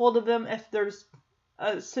get a hold of them if there's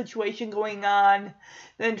a situation going on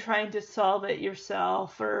than trying to solve it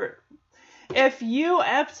yourself. Or if you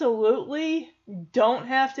absolutely don't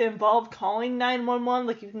have to involve calling 911,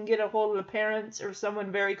 like you can get a hold of the parents or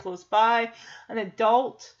someone very close by, an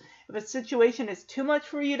adult. If a situation is too much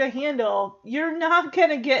for you to handle, you're not going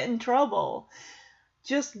to get in trouble.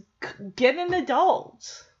 Just get an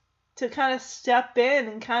adult. to kind of step in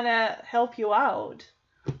and kind of help you out.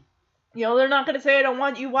 You know, they're not going to say, I don't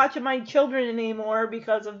want you watching my children anymore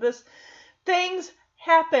because of this. Things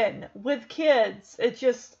happen with kids. It's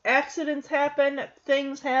just accidents happen,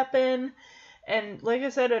 things happen. And like I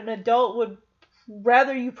said, an adult would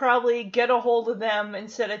rather you probably get a hold of them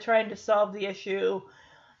instead of trying to solve the issue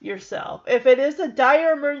yourself. If it is a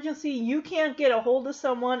dire emergency, you can't get a hold of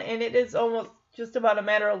someone, and it is almost just about a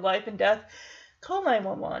matter of life and death, call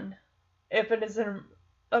 911 if it is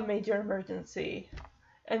a major emergency,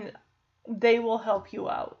 and they will help you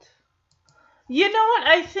out. You know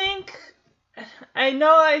what? I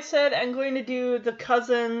know I said I'm going to do the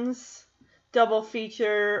Cousins double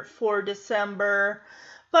feature for December,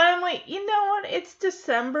 but I'm like, you know what? It's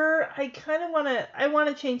December. I kind of want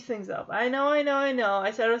to change things up. I know.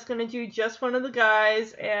 I said I was going to do just one of the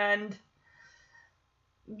guys and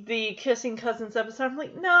the Kissing Cousins episode. I'm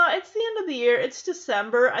like, no, it's the end of the year. It's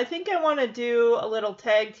December. I think I want to do a little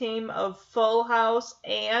tag team of Full House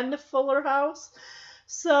and Fuller House.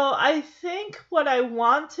 So I think what I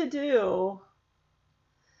want to do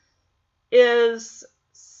is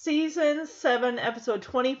Season 7, Episode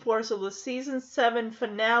 24, so the Season 7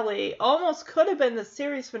 finale, almost could have been the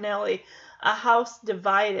series finale, A House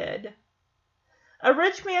Divided. A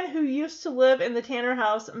rich man who used to live in the Tanner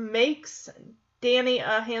house makes Danny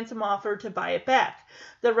a handsome offer to buy it back.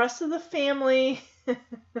 The rest of the family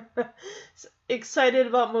is excited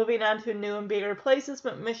about moving on to new and bigger places,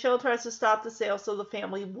 but Michelle tries to stop the sale so the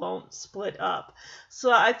family won't split up.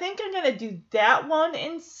 So I think I'm going to do that one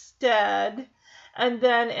instead. And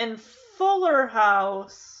then in Fuller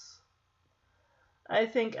House, I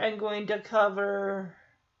think I'm going to cover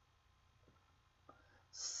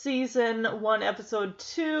Season 1, Episode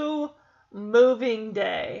 2, Moving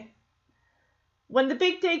Day. When the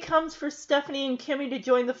big day comes for Stephanie and Kimmy to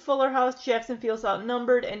join the Fuller House, Jackson feels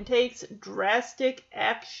outnumbered and takes drastic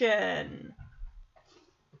action.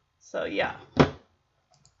 So, yeah.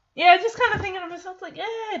 Yeah, just kind of thinking to myself, like,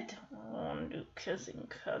 I don't want to do Kissing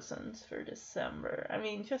Cousins for December. I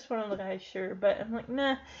mean, just one of the guys, sure, but I'm like,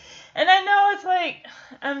 nah. And I know it's like,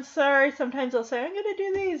 I'm sorry, sometimes I'll say, I'm going to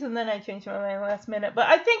do these, and then I change my mind last minute. But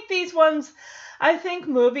I think these ones,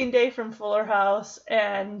 Moving Day from Fuller House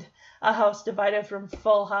and A House Divided from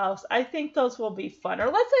Full House, I think those will be fun. Or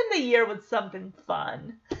let's end the year with something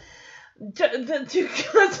fun. The two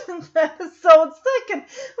Cousins episodes, I can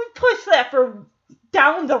push that for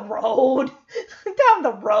down the road.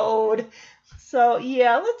 So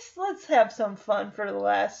yeah, let's have some fun for the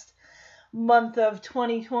last month of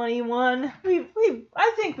 2021.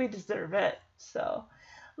 I think we deserve it. So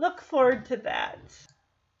look forward to that.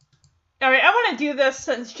 All right, I want to do this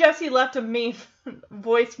since Jesse left a me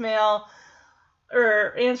voicemail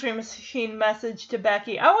or answering machine message to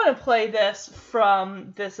Becky. I want to play this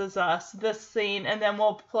from This Is Us, this scene, and then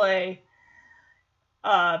we'll play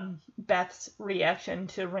Beth's reaction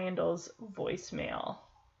to Randall's voicemail.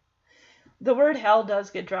 The word hell does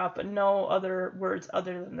get dropped, but no other words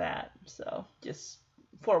other than that. So, just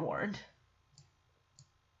forewarned.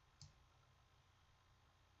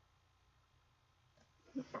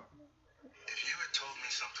 If you had told me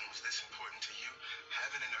something was this important to you,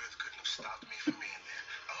 heaven and earth couldn't have stopped me from being there.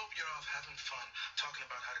 I hope you're off having fun talking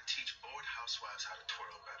about how to teach bored housewives how to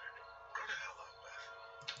twirl better. Grow the hell up, Beth.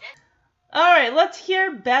 All right, let's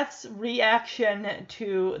hear Beth's reaction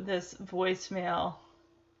to this voicemail.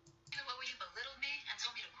 What were you, belittled me and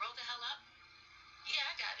told me to grow the hell up? Yeah,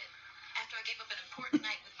 I got it. After I gave up an important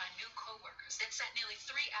night with my new coworkers, then sat nearly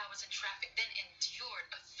 3 hours in traffic, then endured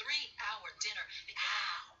a 3-hour dinner.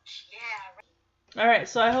 Ouch. Yeah. All right,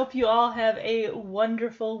 so I hope you all have a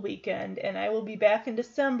wonderful weekend, and I will be back in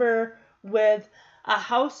December with A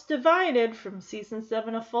House Divided from Season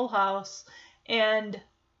 7 of Full House, and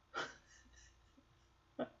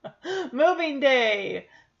Moving Day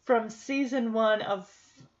from Season 1 of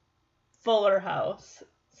Fuller House.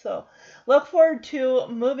 So look forward to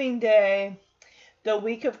Moving Day the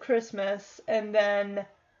week of Christmas, and then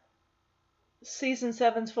Season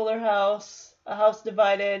 7's Fuller House, A House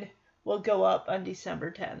Divided, will go up on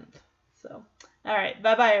December 10th. So, all right,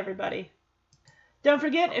 bye-bye, everybody. Don't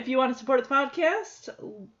forget, if you want to support the podcast,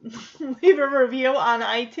 leave a review on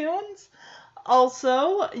iTunes.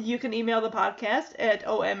 Also, you can email the podcast at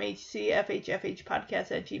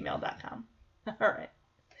omhcfhfhpodcast@gmail.com. All right.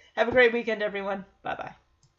 Have a great weekend, everyone. Bye-bye.